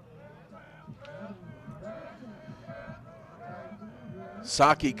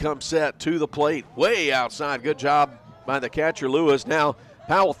 Saki comes set to the plate, way outside. Good job by the catcher, Lewis. Now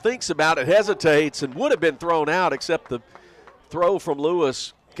Powell thinks about it, hesitates, and would have been thrown out, except the throw from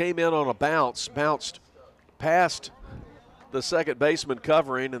Lewis came in on a bounce, bounced past the second baseman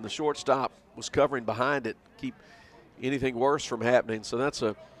covering, and the shortstop was covering behind it, keep anything worse from happening. So that's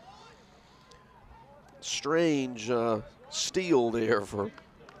a strange steal there for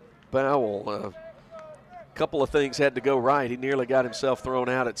Powell. Couple of things had to go right. He nearly got himself thrown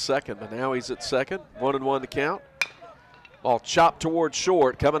out at second, but now he's at second. 1-1 the count. Ball chopped towards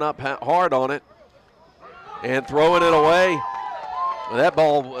short, coming up hard on it and throwing it away. That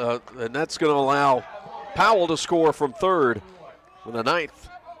ball, and that's going to allow Powell to score from third with the 9th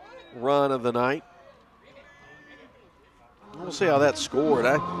run of the night. We'll see how that scored.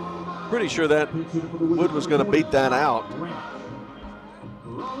 I'm pretty sure that Wood was going to beat that out.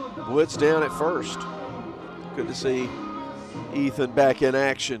 Wood's down at first. Good to see Ethan back in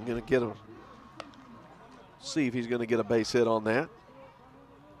action. Going to get him, see if he's going to get a base hit on that.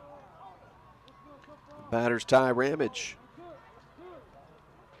 Batter's Ty Ramage.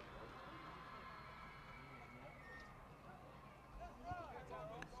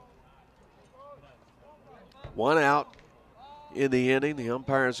 One out in the inning. The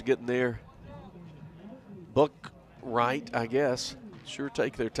umpires are getting their book right, I guess. Sure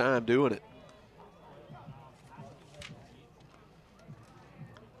take their time doing it.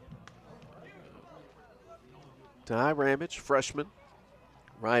 Ty Ramage, freshman,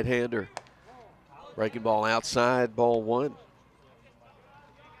 right-hander. Breaking ball outside, ball 1.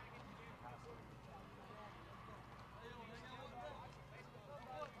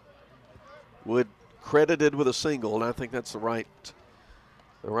 Wood credited with a single, and I think that's the right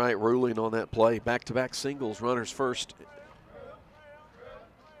ruling on that play. Back-to-back singles, runners first.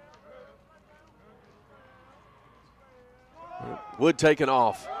 Wood taken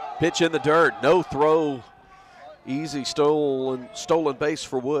off. Pitch in the dirt, no throw. Easy stolen base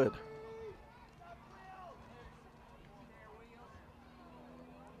for Wood.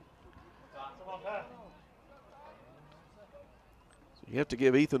 So you have to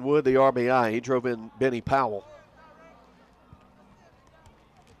give Ethan Wood the RBI. He drove in Benny Powell.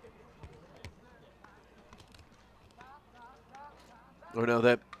 Or no,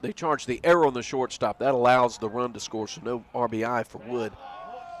 that they charged the error on the shortstop. That allows the run to score, so no RBI for Wood.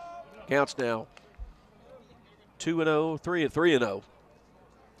 Counts now 2-0, 3-0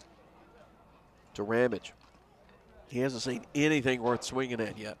 to Ramage. He hasn't seen anything worth swinging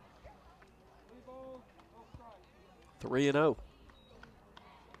at yet. 3-0.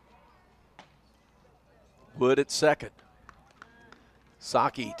 Wood at second.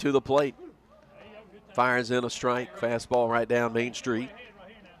 Saki to the plate. Fires in a strike. Fastball right down Main Street.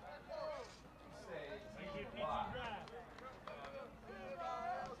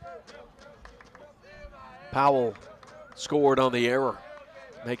 Powell scored on the error.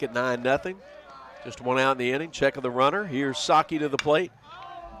 Make it 9-0. Just one out in the inning. Check of the runner. Here's Saki to the plate.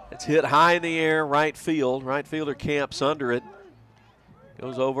 It's hit high in the air, right field. Right fielder camps under it.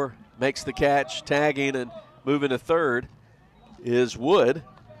 Goes over, makes the catch, tagging and moving to third is Wood.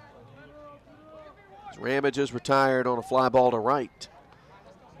 Ramage is retired on a fly ball to right.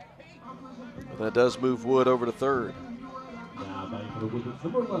 That does move Wood over to third.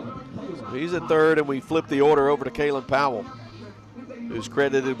 So he's at third, and we flip the order over to Kalen Powell, who's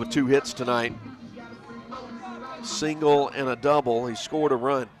credited with 2 hits tonight. Single and a double. He scored a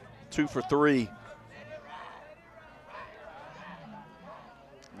run, 2 for 3.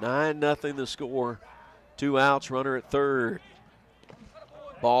 9-0 the score. 2 outs, runner at third.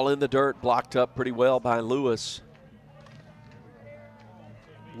 Ball in the dirt, blocked up pretty well by Lewis.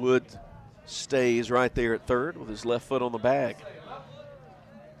 Wood stays right there at third with his left foot on the bag.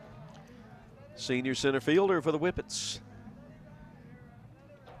 Senior center fielder for the Whippets.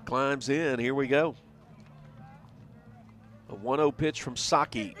 Climbs in, here we go. A 1-0 pitch from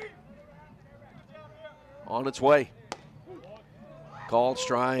Saki. On its way. Called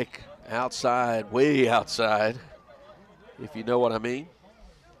strike, outside, way outside, if you know what I mean.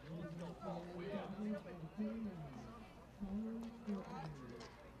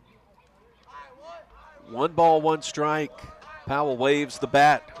 One ball, one strike. Powell waves the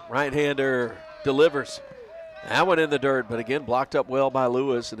bat. Right-hander delivers. That one in the dirt, but again blocked up well by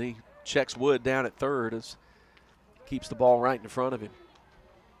Lewis, and he checks Wood down at third as keeps the ball right in front of him.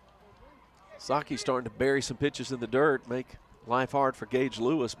 Saki's starting to bury some pitches in the dirt, make life hard for Gage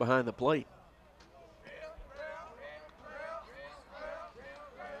Lewis behind the plate.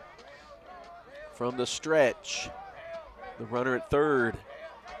 From the stretch, the runner at third.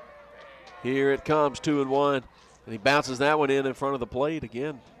 Here it comes, 2-1, and he bounces that one in front of the plate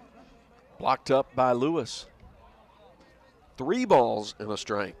again. Blocked up by Lewis. 3 balls and a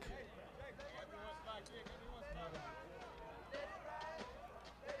strike.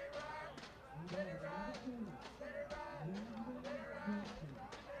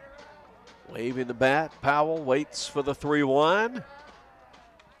 Waving the bat, Powell waits for the 3-1.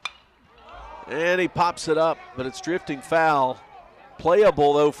 And he pops it up, but it's drifting foul.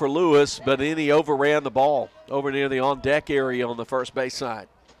 Playable, though, for Lewis, but then he overran the ball over near the on-deck area on the first base side.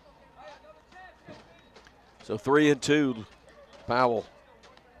 So 3-2, Powell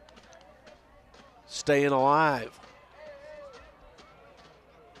staying alive.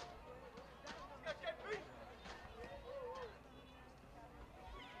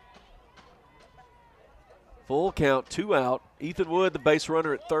 Full count, 2 out. Ethan Wood, the base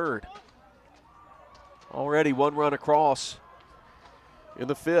runner at third. Already 1 run across in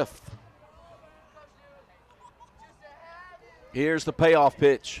the 5th. Here's the payoff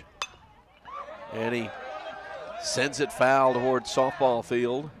pitch. And he sends it foul towards softball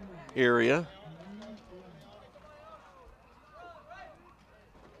field area.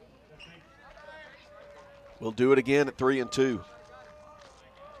 We'll do it again at 3-2.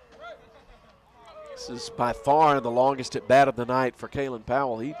 This is by far the longest at bat of the night for Kalen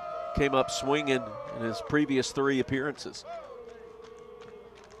Powell. He came up swinging in his previous 3 appearances.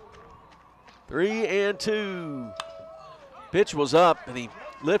 3-2. Pitch was up, and he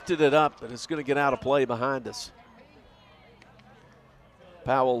lifted it up, but it's going to get out of play behind us.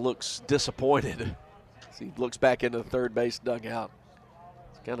 Powell looks disappointed as he looks back into the third base dugout.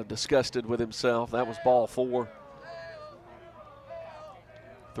 He's kind of disgusted with himself. That was ball 4.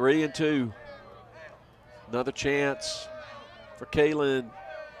 3-2. Another chance for Kalen.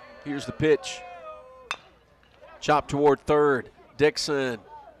 Here's the pitch. Chop toward third. Dixon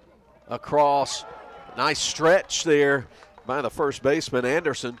across. Nice stretch there by the first baseman,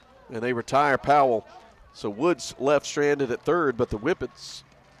 Anderson, and they retire Powell. So Woods left stranded at third, but the Whippets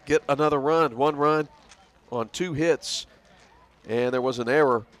get another run. 1 run on 2 hits, and there was an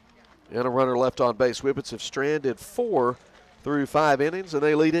error and a runner left on base. Whippets have stranded 4 through 5 innings, and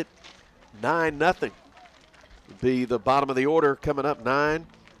they lead it 9-0. Be the bottom of the order coming up 9,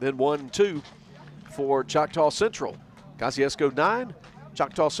 then 1-2 for Choctaw Central. Kosciusko 9,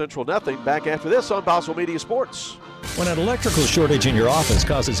 Choctaw Central nothing. Back after this on Boswell Media Sports. When an electrical shortage in your office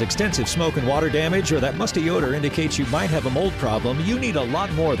causes extensive smoke and water damage, or that musty odor indicates you might have a mold problem, you need a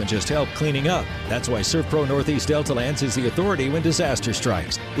lot more than just help cleaning up. That's why ServPro Northeast Delta Lands is the authority when disaster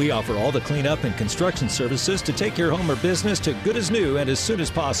strikes. We offer all the cleanup and construction services to take your home or business to good as new and as soon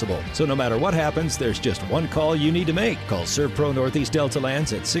as possible. So no matter what happens, there's just one call you need to make. Call ServPro Northeast Delta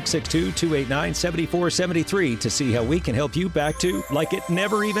Lands at 662-289-7473 to see how we can help you back to like it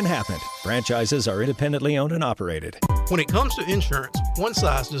never even happened. Franchises are independently owned and operated. When it comes to insurance, one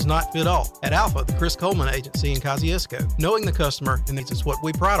size does not fit all. At Alpha, the Chris Coleman Agency in Kosciusko, knowing the customer and needs is what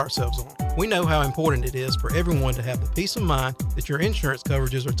we pride ourselves on. We know how important it is for everyone to have the peace of mind that your insurance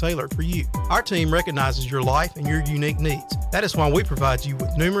coverages are tailored for you. Our team recognizes your life and your unique needs. That is why we provide you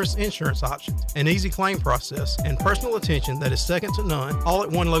with numerous insurance options, an easy claim process, and personal attention that is second to none, all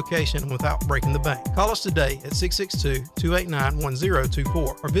at one location without breaking the bank. Call us today at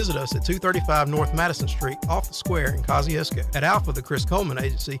 662-289-1024 or visit us at 235 North Madison Street off the square in Kosciusko. At Alpha, the Chris Coleman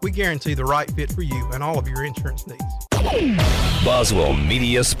Agency, we guarantee the right fit for you and all of your insurance needs. Boswell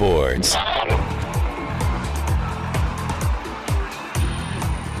Media Sports.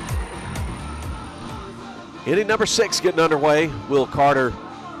 Inning number 6 getting underway. Will Carter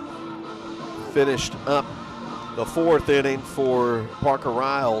finished up the 4th inning for Parker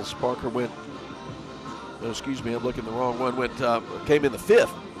Riles. Parker went, excuse me, I'm looking the wrong one, came in the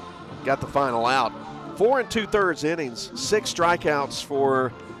 5th, got the final out. 4 2/3 innings, 6 strikeouts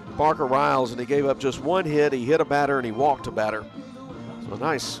for Parker Riles, and he gave up just 1 hit. He hit a batter and he walked a batter. So a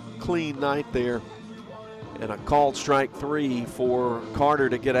nice clean night there. And a called strike 3 for Carter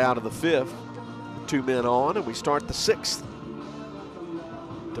to get out of the 5th. 2 men on, and we start the 6th.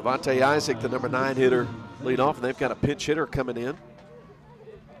 Devontae Isaac, the number 9 hitter, lead off, and they've got a pinch hitter coming in.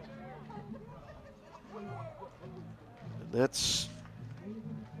 And that's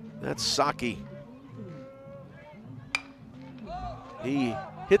Saki. He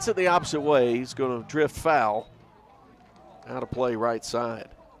hits it the opposite way. He's going to drift foul. Out of play right side.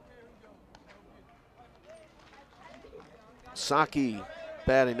 Saki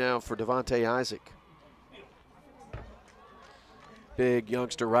batting now for Devontae Isaac. Big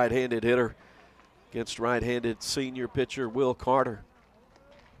youngster right-handed hitter against right-handed senior pitcher Will Carter.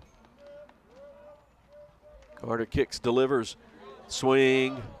 Carter kicks, delivers,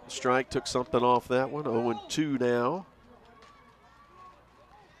 swing, strike, took something off that one. 0-2 now.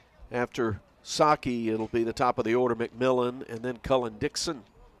 After Saki, it'll be the top of the order, McMillan, and then Cullen Dixon.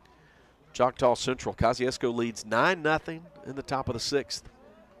 Choctaw Central. Kosciusko leads 9-0 in the top of the 6th.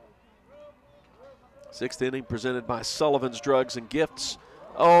 6th inning presented by Sullivan's Drugs and Gifts.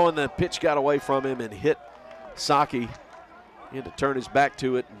 Oh, and the pitch got away from him and hit Saki. He had to turn his back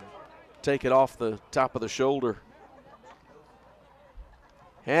to it and take it off the top of the shoulder.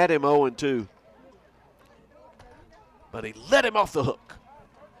 Had him 0-2. But he let him off the hook.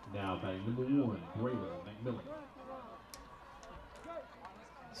 Now batting number 1, Braylon McMillan.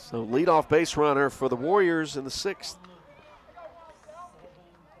 So leadoff base runner for the Warriors in the 6th.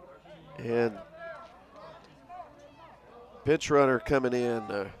 And pitch runner coming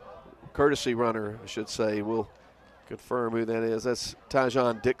in, courtesy runner, I should say. We'll confirm who that is. That's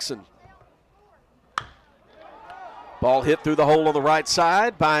Tyjon Dixon. Ball hit through the hole on the right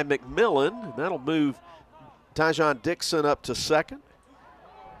side by McMillan. And that'll move Tyjon Dixon up to 2nd.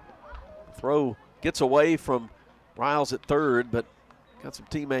 Throw gets away from Riles at 3rd, but got some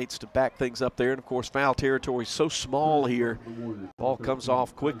teammates to back things up there. And, of course, foul territory is so small here. Ball comes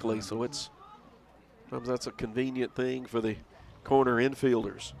off quickly, so sometimes that's a convenient thing for the corner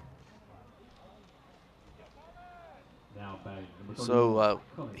infielders. So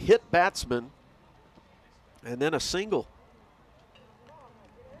hit batsman and then a single.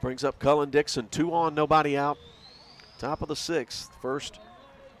 Brings up Cullen Dixon. 2 on, nobody out. Top of the 6th. First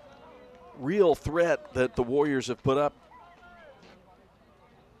real threat that the Warriors have put up.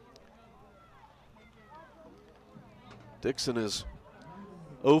 Dixon is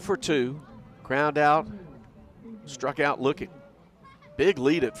 0 for 2. Ground out, struck out looking. Big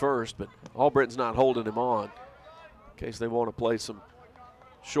lead at first, but Albritton's not holding him on in case they want to play some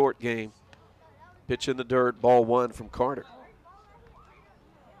short game. Pitch in the dirt, ball 1 from Carter.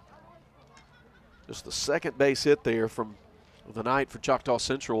 Just the second base hit there from the night for Choctaw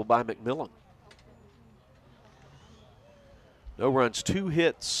Central by McMillan. No runs, 2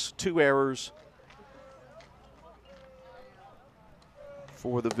 hits, 2 errors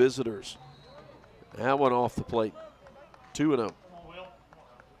for the visitors. That one off the plate, 2-0.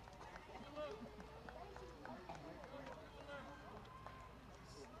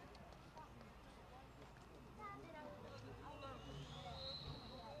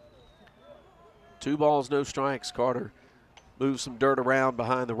 2 balls, no strikes. Carter moves some dirt around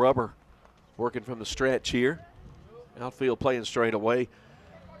behind the rubber, working from the stretch here. Outfield playing straight away.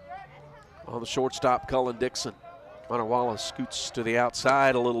 On the shortstop, Cullen Dixon. Connor Wallace scoots to the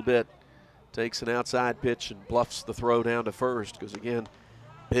outside a little bit, takes an outside pitch and bluffs the throw down to first, because again,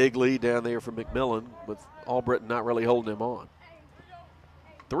 big lead down there for McMillan with Albritton not really holding him on.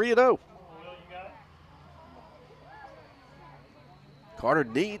 3-0. Carter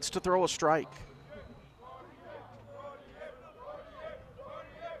needs to throw a strike.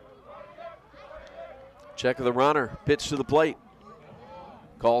 Check of the runner, pitch to the plate.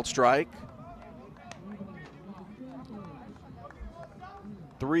 Called strike.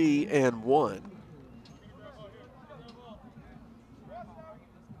 3-1.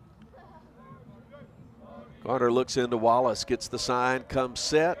 Carter looks into Wallace, gets the sign, comes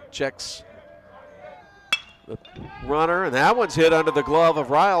set, checks the runner, and that one's hit under the glove of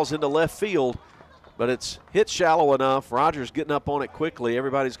Riles into left field, but it's hit shallow enough. Rogers getting up on it quickly.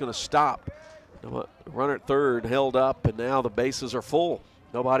 Everybody's going to stop. The runner at third held up, and now the bases are full.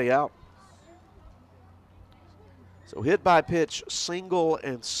 Nobody out. So hit by pitch, single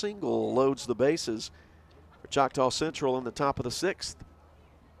and single loads the bases for Choctaw Central in the top of the 6th.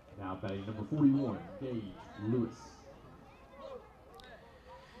 Now batting number 41, Gage Lewis.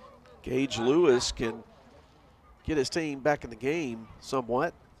 Gage Lewis can get his team back in the game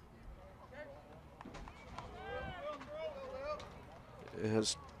somewhat.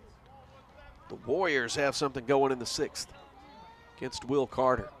 As the Warriors have something going in the 6th against Will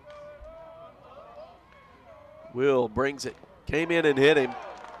Carter. Will brings it, came in and hit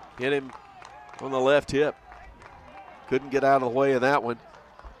him on the left hip. Couldn't get out of the way of that one.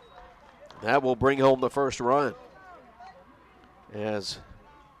 That will bring home the first run as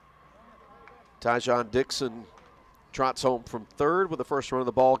Tyjon Dixon trots home from third with the first run of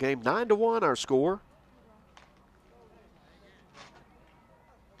the ball game. 9-1 our score.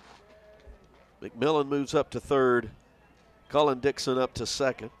 McMillan moves up to third. Cullen Dixon up to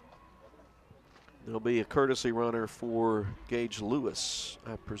second. There'll be a courtesy runner for Gage Lewis,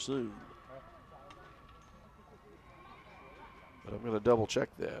 I presume. But I'm going to double check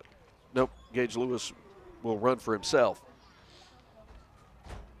that. Nope, Gage Lewis will run for himself.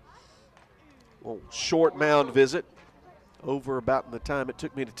 Well, short mound visit, over about the time it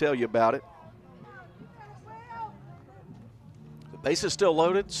took me to tell you about it. The base is still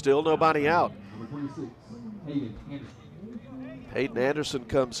loaded, still nobody out. Number 26, Hayden Anderson. Hayden Anderson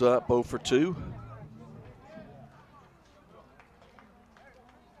comes up 0 for 2.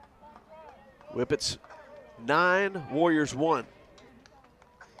 Whippets 9, Warriors 1.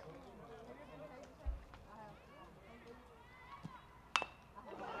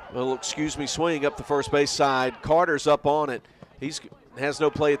 Well, excuse me, swing up the first base side. Carter's up on it. He has no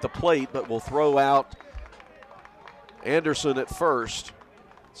play at the plate, but will throw out Anderson at first.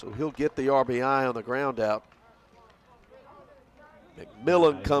 So he'll get the RBI on the ground out.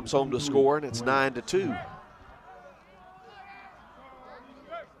 McMillan comes home to score, and it's 9-2.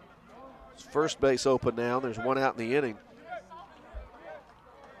 First base open now. There's one out in the inning.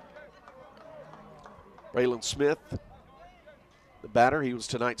 Braylon Smith, the batter. He was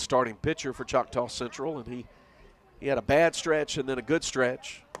tonight's starting pitcher for Choctaw Central, and he had a bad stretch and then a good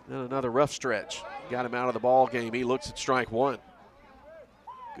stretch, then another rough stretch. Got him out of the ball game. He looks at strike one.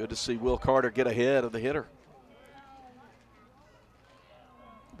 Good to see Will Carter get ahead of the hitter.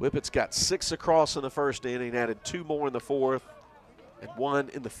 Whippet's got 6 across in the first inning, added 2 more in the 4th, and 1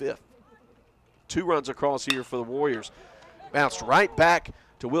 in the 5th. 2 runs across here for the Warriors. Bounced right back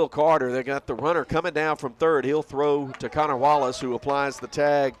to Will Carter. They got the runner coming down from third. He'll throw to Connor Wallace, who applies the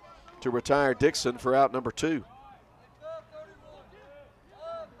tag to retire Dixon for out number 2.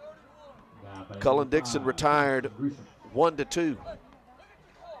 Cullen Dixon retired 1-2.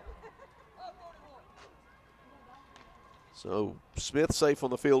 So Smith safe on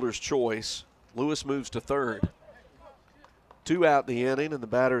the fielder's choice. Lewis moves to third. 2 out the inning, and the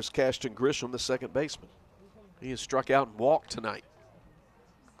batter is Cashton Grisham, the second baseman. He has struck out and walked tonight.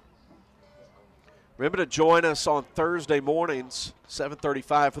 Remember to join us on Thursday mornings,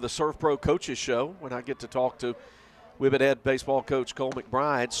 7:35 for the Surf Pro Coaches Show, when I get to talk to Whippet head baseball coach Cole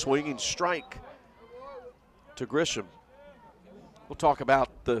McBride. Swinging strike to Grisham. We'll talk about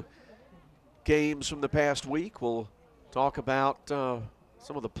the games from the past week. We'll talk about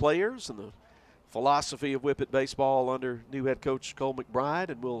some of the players and the philosophy of Whippet baseball under new head coach Cole McBride,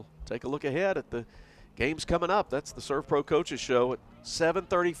 and we'll take a look ahead at the games coming up. That's the Surf Pro Coaches Show at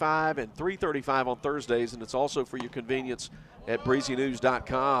 7:35 and 3:35 on Thursdays, and it's also for your convenience at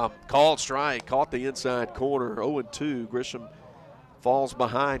breezynews.com. Called strike, caught the inside corner, 0-2. Grisham falls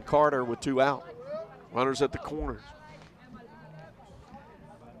behind Carter with 2 out. Runners at the corners.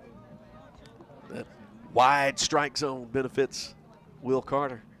 That wide strike zone benefits Will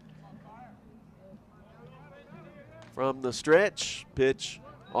Carter. From the stretch, pitch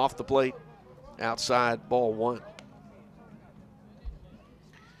off the plate, outside, ball one.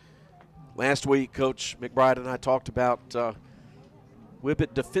 Last week, Coach McBride and I talked about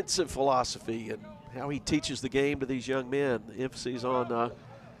Whippet defensive philosophy and how he teaches the game to these young men. The emphasis on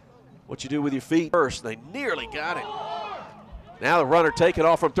what you do with your feet first. They nearly got it. Now the runner taking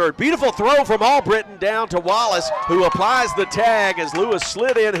off from third. Beautiful throw from Albritton down to Wallace, who applies the tag as Lewis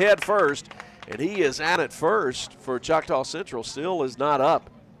slid in head first. And he is out at first for Choctaw Central. Still is not up.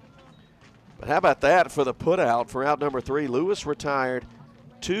 But how about that for the put out for out number 3? Lewis retired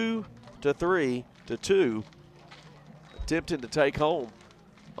 2-3-2, attempting to take home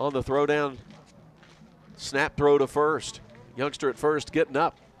on the throw down. Snap throw to first. Youngster at first getting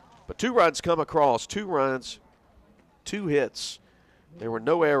up. But 2 runs come across. 2 runs, 2 hits. There were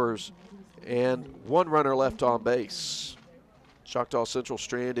no errors and 1 runner left on base. Choctaw Central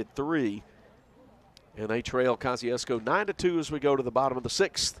stranded 3. And they trail Kosciusko 9-2 as we go to the bottom of the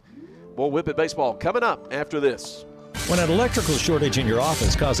 6th. More Whippet baseball coming up after this. When an electrical shortage in your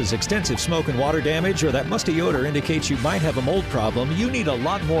office causes extensive smoke and water damage, or that musty odor indicates you might have a mold problem, you need a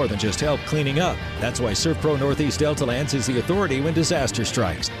lot more than just help cleaning up. That's why ServPro Northeast Delta Lands is the authority when disaster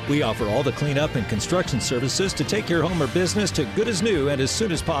strikes. We offer all the cleanup and construction services to take your home or business to good as new and as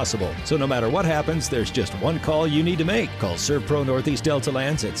soon as possible. So no matter what happens, there's just one call you need to make. Call ServPro Northeast Delta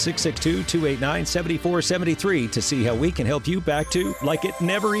Lands at 662-289-7473 to see how we can help you back to like it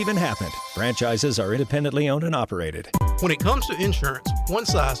never even happened. Franchises are independently owned and operated. When it comes to insurance, one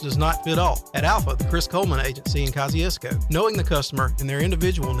size does not fit all. At Alpha, the Chris Coleman Agency in Kosciusko, knowing the customer and their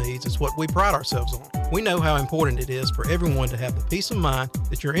individual needs is what we pride ourselves on. We know how important it is for everyone to have the peace of mind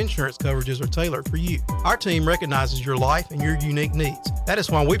that your insurance coverages are tailored for you. Our team recognizes your life and your unique needs. That is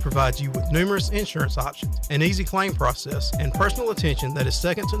why we provide you with numerous insurance options, an easy claim process, and personal attention that is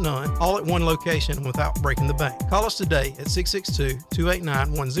second to none, all at one location without breaking the bank. Call us today at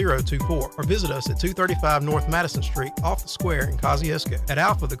 662-289-1024 or visit us at 235 North Madison Street off the square in Kosciusko. At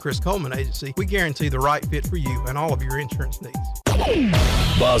Alpha, the Chris Coleman Agency, we guarantee the right fit for you and all of your insurance needs.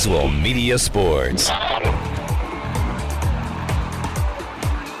 Boswell Media Sports.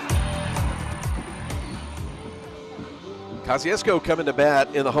 Kosciusko coming to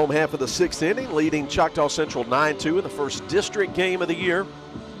bat in the home half of the 6th inning, leading Choctaw Central 9-2 in the first district game of the year.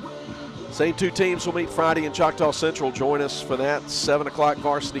 Same 2 teams will meet Friday in Choctaw Central. Join us for that 7 o'clock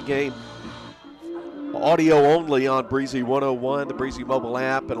varsity game. Audio only on Breezy 101, the Breezy mobile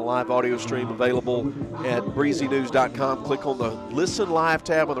app, and a live audio stream available at breezynews.com. Click on the Listen Live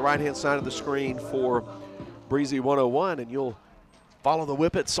tab on the right-hand side of the screen for Breezy 101, and you'll follow the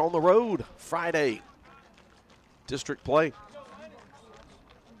Whippets on the road Friday. District play.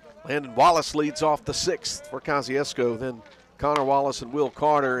 Landon Wallace leads off the 6th for Kosciusko. Then Connor Wallace and Will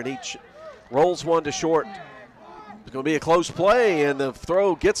Carter, and each rolls one to short. It's going to be a close play, and the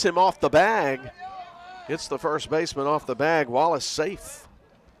throw gets him off the bag. Hits the first baseman off the bag. Wallace safe.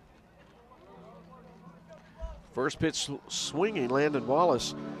 First pitch swinging, Landon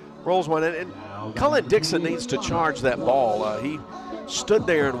Wallace rolls one in. And Cullen Dixon needs to charge that ball. He stood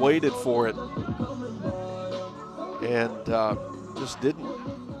there and waited for it. And just didn't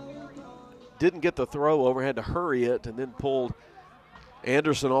get the throw over, had to hurry it, and then pulled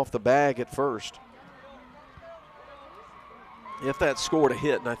Anderson off the bag at first. If that scored a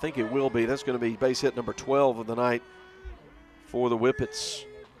hit, and I think it will be, that's going to be base hit number 12 of the night for the Whippets.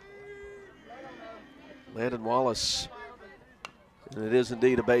 Landon Wallace, and it is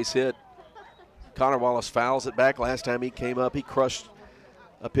indeed a base hit. Connor Wallace fouls it back. Last time he came up, he crushed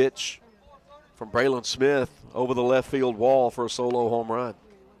a pitch from Braylon Smith over the left field wall for a solo home run.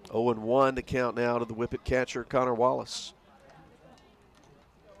 0-1 to count now to the Whippet catcher, Connor Wallace.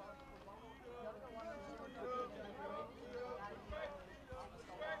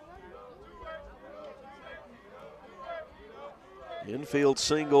 Infield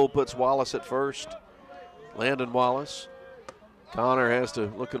single puts Wallace at first. Landon Wallace. Connor has to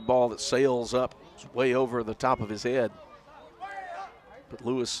look at a ball that sails up. It's way over the top of his head. But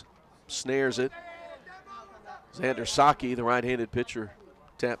Lewis snares it. Xander Saki, the right-handed pitcher,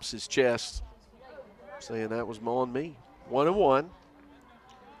 taps his chest, saying that was on me. 1-1.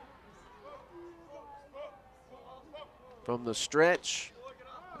 From the stretch,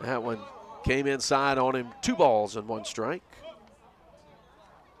 that one came inside on him. 2 balls and 1 strike.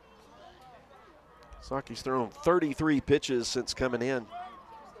 Saki's thrown 33 pitches since coming in.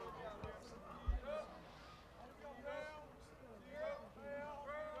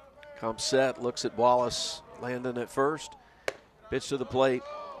 Comes set, looks at Wallace, landing at first. Pitch to the plate,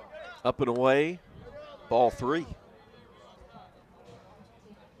 up and away, ball 3.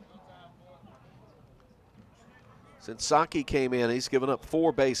 Since Saki came in, he's given up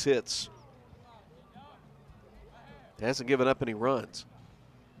 4 base hits. Hasn't given up any runs.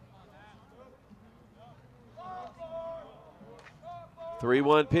 The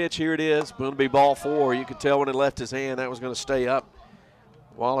 3-1 pitch, here it is. Going to be ball 4. You could tell when it left his hand that was going to stay up.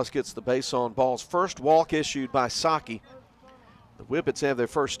 Wallace gets the base on balls. First walk issued by Saki. The Whippets have their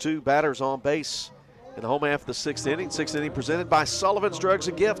first 2 batters on base in the home half of the 6th inning. 6th inning presented by Sullivan's Drugs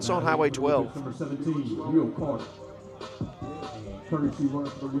and Gifts on Highway 12. Number 17, Will Carter. Courtesy run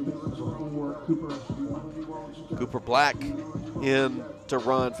for the Whippets, number 4, Cooper Black in to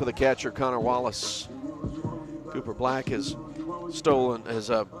run for the catcher, Connor Wallace. Cooper Black has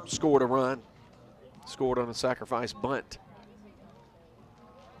scored a run, scored on a sacrifice bunt.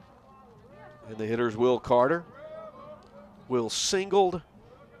 And the hitter's Will Carter. Will singled.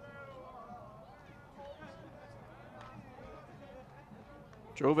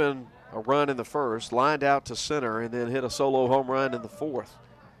 Drove in a run in the first, lined out to center, and then hit a solo home run in the 4th.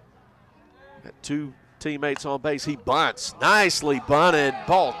 Got 2 teammates on base. He bunts. Nicely bunted.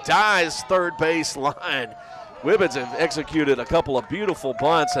 Ball dies third base line. Whippets have executed a couple of beautiful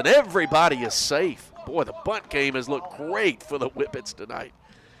bunts, and everybody is safe. Boy, the bunt game has looked great for the Whippets tonight.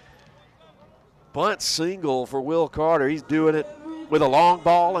 Bunt single for Will Carter. He's doing it with a long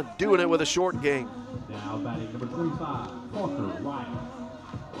ball and doing it with a short game. Now batting number 25, Parker Wright.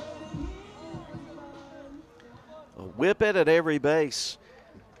 A Whippet at every base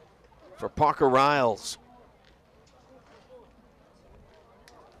for Parker Riles.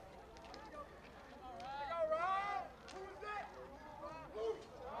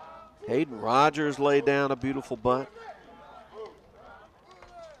 Hayden Rogers laid down a beautiful bunt.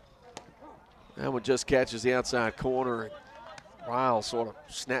 That one just catches the outside corner, and Riles sort of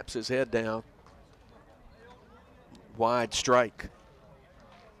snaps his head down. Wide strike.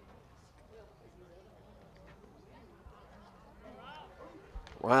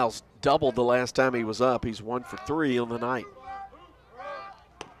 Riles doubled the last time he was up. He's 1 for 3 on the night.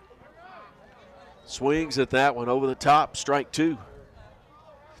 Swings at that one over the top, strike 2.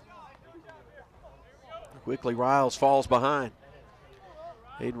 Quickly Riles falls behind.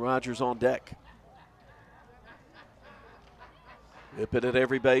 Hayden Rogers on deck. Whippet at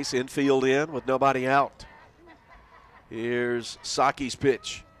every base, infield in with nobody out. Here's Saki's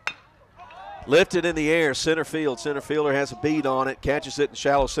pitch. Lifted in the air, center field. Center fielder has a beat on it, catches it in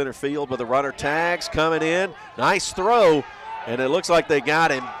shallow center field, but the runner tags coming in. Nice throw, and it looks like they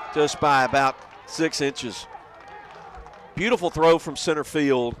got him just by about 6 inches. Beautiful throw from center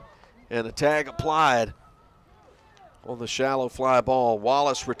field, and a tag applied on the shallow fly ball.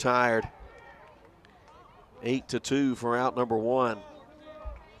 Wallace retired. 8-2 for out number 1.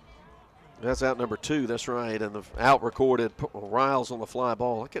 That's out number 2, that's right, and the out recorded Riles on the fly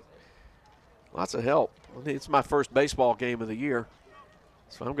ball. Look at lots of help. It's my first baseball game of the year,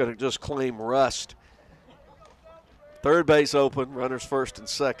 so I'm going to just claim rust. Third base open, runners first and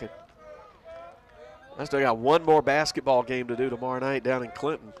second. I still got one more basketball game to do tomorrow night down in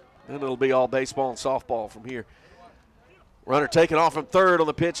Clinton. Then it'll be all baseball and softball from here. Runner taking off from third on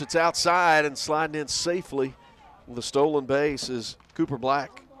the pitch. It's outside and sliding in safely with a stolen base is Cooper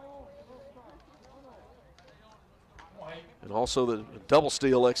Black. And also the double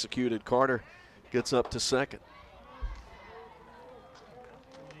steal executed. Carter gets up to second.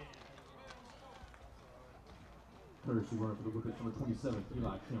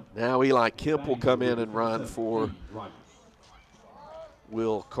 Now Eli Kemp will come in and run for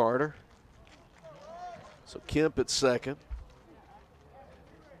Will Carter. So Kemp at second.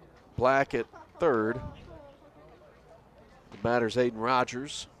 Black at third. The batter's Hayden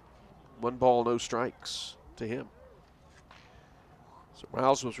Rogers. 1 ball, no strikes to him. So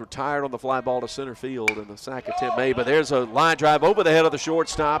Riles was retired on the fly ball to center field and the sack attempt made, but there's a line drive over the head of the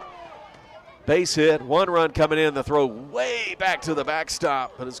shortstop. Base hit, 1 run coming in, the throw way back to the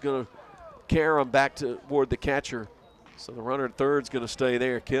backstop, but it's going to carry him back toward the catcher. So the runner at third's going to stay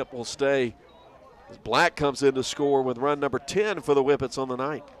there. Kemp will stay as Black comes in to score with run number 10 for the Whippets on the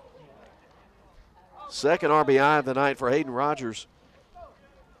night. Second RBI of the night for Hayden Rogers.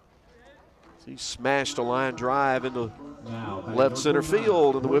 He smashed a line drive into left center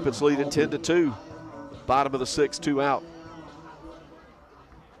field, and the Whippets lead it 10-2. Bottom of the 6th, 2 out.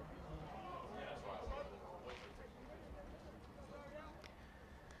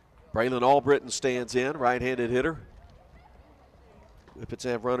 Braylon Albritton stands in, right-handed hitter. Whippets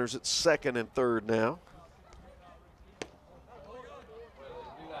have runners at second and third now.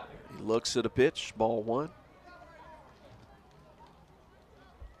 looks at a pitch, ball one.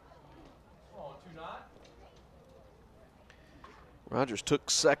 Rogers took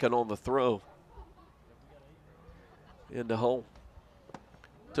second on the throw into home.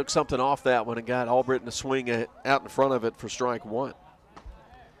 Took something off that one and got Albritton to swing out in front of it for strike one.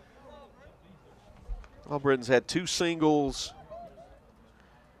 Albritton's had 2 singles,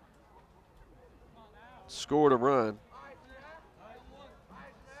 scored a run.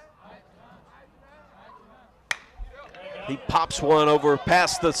 He pops one over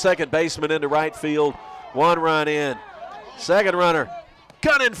past the second baseman into right field. 1 run in. Second runner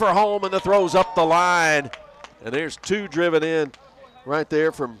gunning for home, and the throw's up the line. And there's 2 driven in right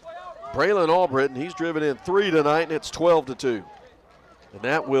there from Braylon Albritton. He's driven in 3 tonight, and it's 12-2. And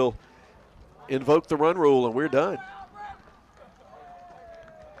that will invoke the run rule, and we're done.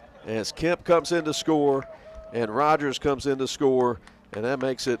 As Kemp comes in to score, and Rogers comes in to score, and that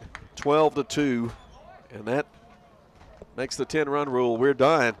makes it 12-2, and that makes the 10-run rule. We're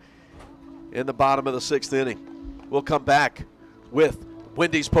done in the bottom of the 6th inning. We'll come back with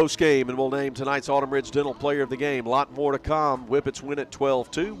Wendy's postgame, and we'll name tonight's Autumn Ridge Dental Player of the Game. A lot more to come. Whippets win at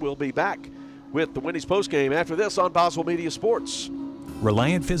 12-2. We'll be back with the Wendy's postgame after this on Boswell Media Sports.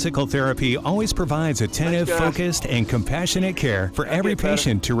 Reliant Physical Therapy always provides attentive, focused, and compassionate care for every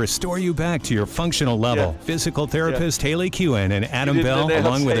patient to restore you back to your functional level. Physical therapist Haley Kewen and Adam Bell,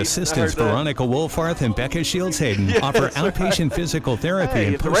 along with assistants Veronica Wolfarth and Becca Shields Hayden, offer outpatient physical therapy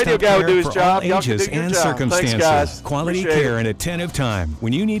and post-op care for all ages and circumstances. Quality care and attentive time.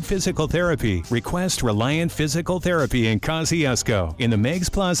 When you need physical therapy, request Reliant Physical Therapy in Kosciusko in the Meigs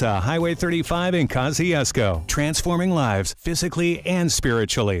Plaza, Highway 35 in Kosciusko. Transforming lives physically and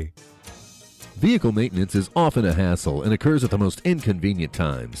spiritually. Vehicle maintenance is often a hassle and occurs at the most inconvenient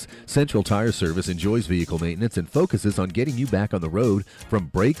times. Central Tire Service enjoys vehicle maintenance and focuses on getting you back on the road, from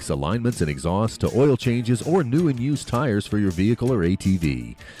brakes, alignments, and exhaust to oil changes or new and used tires for your vehicle or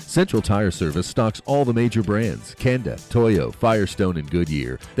ATV. Central Tire Service stocks all the major brands: Kenda, Toyo, Firestone, and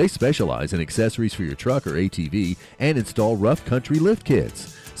Goodyear. They specialize in accessories for your truck or ATV and install rough country lift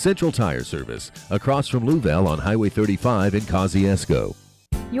kits. Central Tire Service, across from Louvel on Highway 35 in Kosciusko.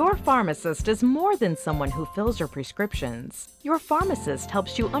 Your pharmacist is more than someone who fills your prescriptions. Your pharmacist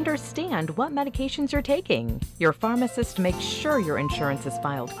helps you understand what medications you're taking. Your pharmacist makes sure your insurance is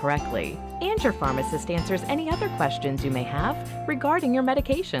filed correctly. And your pharmacist answers any other questions you may have regarding your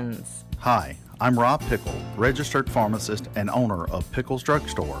medications. Hi, I'm Rob Pickle, registered pharmacist and owner of Pickle's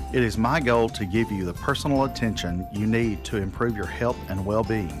Drugstore. It is my goal to give you the personal attention you need to improve your health and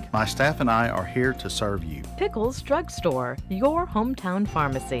well-being. My staff and I are here to serve you. Pickle's Drugstore, your hometown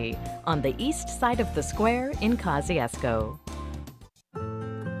pharmacy, on the east side of the square in Kosciusko.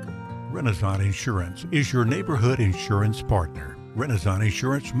 Renaissance Insurance is your neighborhood insurance partner. Renaissance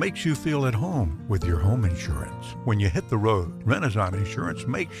Insurance makes you feel at home with your home insurance. When you hit the road, Renaissance Insurance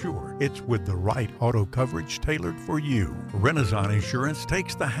makes sure it's with the right auto coverage tailored for you. Renaissance Insurance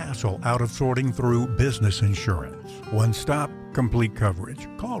takes the hassle out of sorting through business insurance. One stop, complete coverage.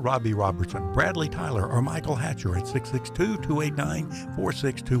 Call Robbie Robertson, Bradley Tyler, or Michael Hatcher at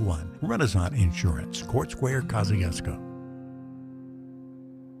 662-289-4621. Renaissance Insurance, Court Square, Kosciusko.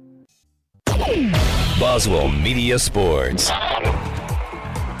 Boswell Media Sports.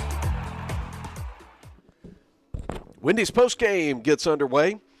 Wendy's postgame gets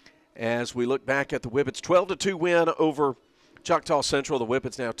underway as we look back at the Whippets' 12-2 win over Choctaw Central. The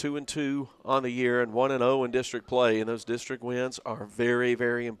Whippets now 2-2 on the year and 1-0 in district play, and those district wins are very,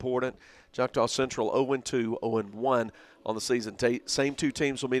 very important. Choctaw Central 0-2, 0-1 on the season. Same 2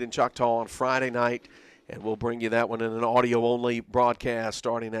 teams will meet in Choctaw on Friday night, and we'll bring you that one in an audio-only broadcast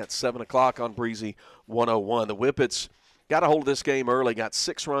starting at 7 o'clock on Breezy 101. The Whippets got a hold of this game early, got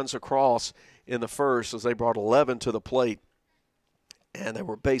 6 runs across in the first as they brought 11 to the plate. And there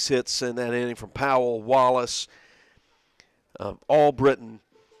were base hits in that inning from Powell, Wallace, Albritton.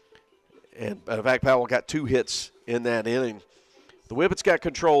 And in fact, Powell got 2 hits in that inning. The Whippets got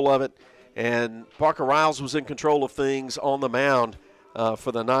control of it, and Parker Riles was in control of things on the mound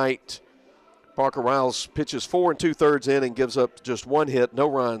for the night. Parker Riles pitches 4 2/3 inning, gives up just 1 hit, no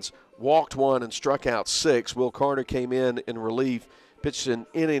runs, walked 1 and struck out 6. Will Carter came in relief, pitched an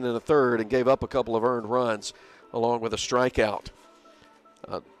inning and a third and gave up a couple of earned runs along with a strikeout.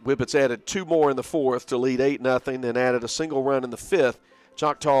 Whippets added 2 more in the 4th to lead 8-0, then added a single run in the 5th.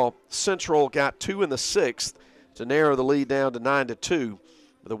 Choctaw Central got 2 in the 6th to narrow the lead down to 9-2.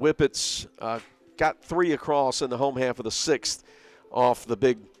 The Whippets got 3 across in the home half of the 6th off the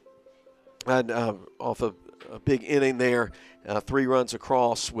big off a big inning there, 3 runs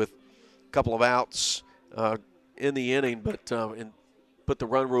across with a couple of outs in the inning, but put the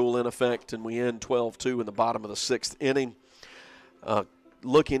run rule in effect, and we end 12-2 in the bottom of the 6th inning.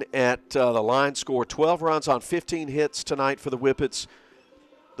 Looking at the line score, 12 runs on 15 hits tonight for the Whippets.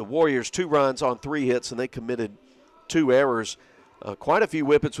 The Warriors 2 runs on 3 hits, and they committed 2 errors. Quite a few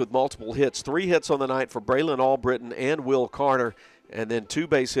Whippets with multiple hits. 3 hits on the night for Braylon Albritton and Will Carter, and then 2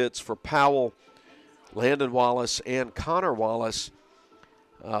 base hits for Powell, Landon Wallace, and Connor Wallace.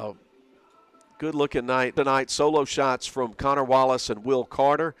 Good-looking night tonight. Solo shots from Connor Wallace and Will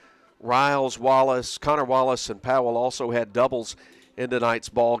Carter. Riles, Wallace, Connor Wallace, and Powell also had doubles in tonight's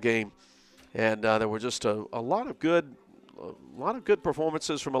ball game. And there were just a lot of good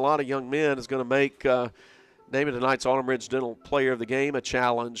performances from a lot of young men. Is going to make naming tonight's Autumn Ridge Dental Player of the Game a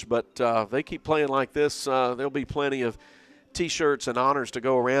challenge. But they keep playing like this, there'll be plenty of T-shirts and honors to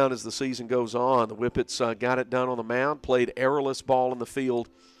go around as the season goes on. The Whippets got it done on the mound, played errorless ball in the field,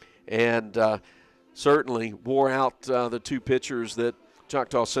 and certainly wore out the 2 pitchers that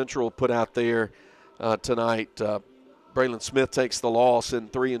Choctaw Central put out there tonight. Braylon Smith takes the loss in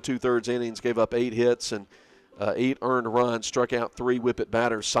 3 2/3 innings, gave up 8 hits and 8 earned runs, struck out 3 Whippet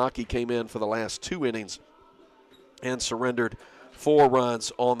batters. Saki came in for the last 2 innings and surrendered 4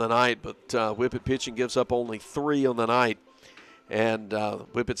 runs on the night, but Whippet pitching gives up only 3 on the night, and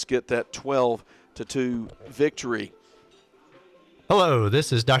Whippets get that 12-2 victory. Hello,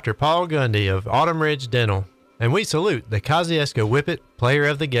 this is Dr. Paul Gundy of Autumn Ridge Dental, and we salute the Kosciusko Whippet Player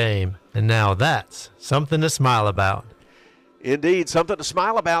of the Game. And now that's something to smile about. Indeed, something to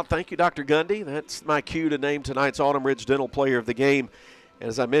smile about. Thank you, Dr. Gundy. That's my cue to name tonight's Autumn Ridge Dental Player of the Game.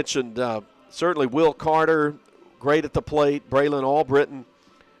 As I mentioned, certainly Will Carter, great at the plate. Braylon Albritton,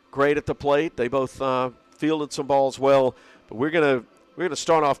 great at the plate. They both fielded some balls well. But we're gonna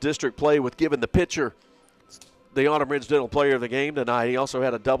start off district play with giving the pitcher the Autumn Ridge Dental Player of the Game tonight. He also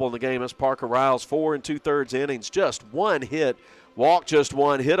had a double in the game as Parker Riles, 4 2/3 innings, just 1 hit, walked just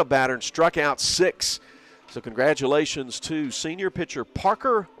 1, hit a batter, and struck out 6. So congratulations to senior pitcher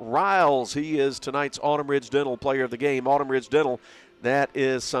Parker Riles. He is tonight's Autumn Ridge Dental Player of the Game. Autumn Ridge Dental, that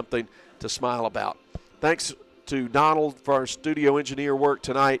is something to smile about. Thanks to Donald for our studio engineer work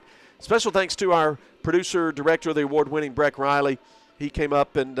tonight. Special thanks to our producer, director of the award-winning Breck Riley. He came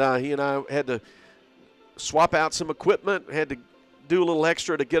up and he and I had to swap out some equipment, had to do a little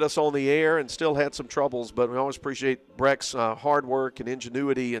extra to get us on the air, and still had some troubles, but we always appreciate Breck's hard work and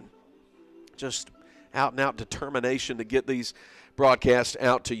ingenuity and just out-and-out determination to get these broadcasts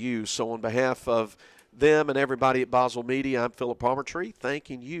out to you. So on behalf of them and everybody at Boswell Media, I'm Philip Palmertree,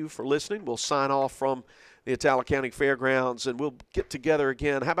 thanking you for listening. We'll sign off from the Attala County Fairgrounds, and we'll get together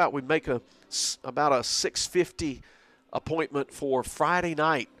again. How about we make about a 6:50 appointment for Friday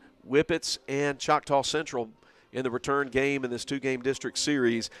night, Whippets and Choctaw Central in the return game in this 2-game district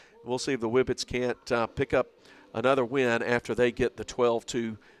series. We'll see if the Whippets can't pick up another win after they get the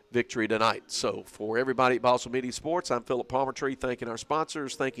 12-2 victory tonight. So for everybody at Boswell Media Sports, I'm Philip Palmertree, thanking our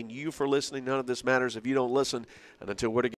sponsors, thanking you for listening. None of this matters if you don't listen. And until we're together.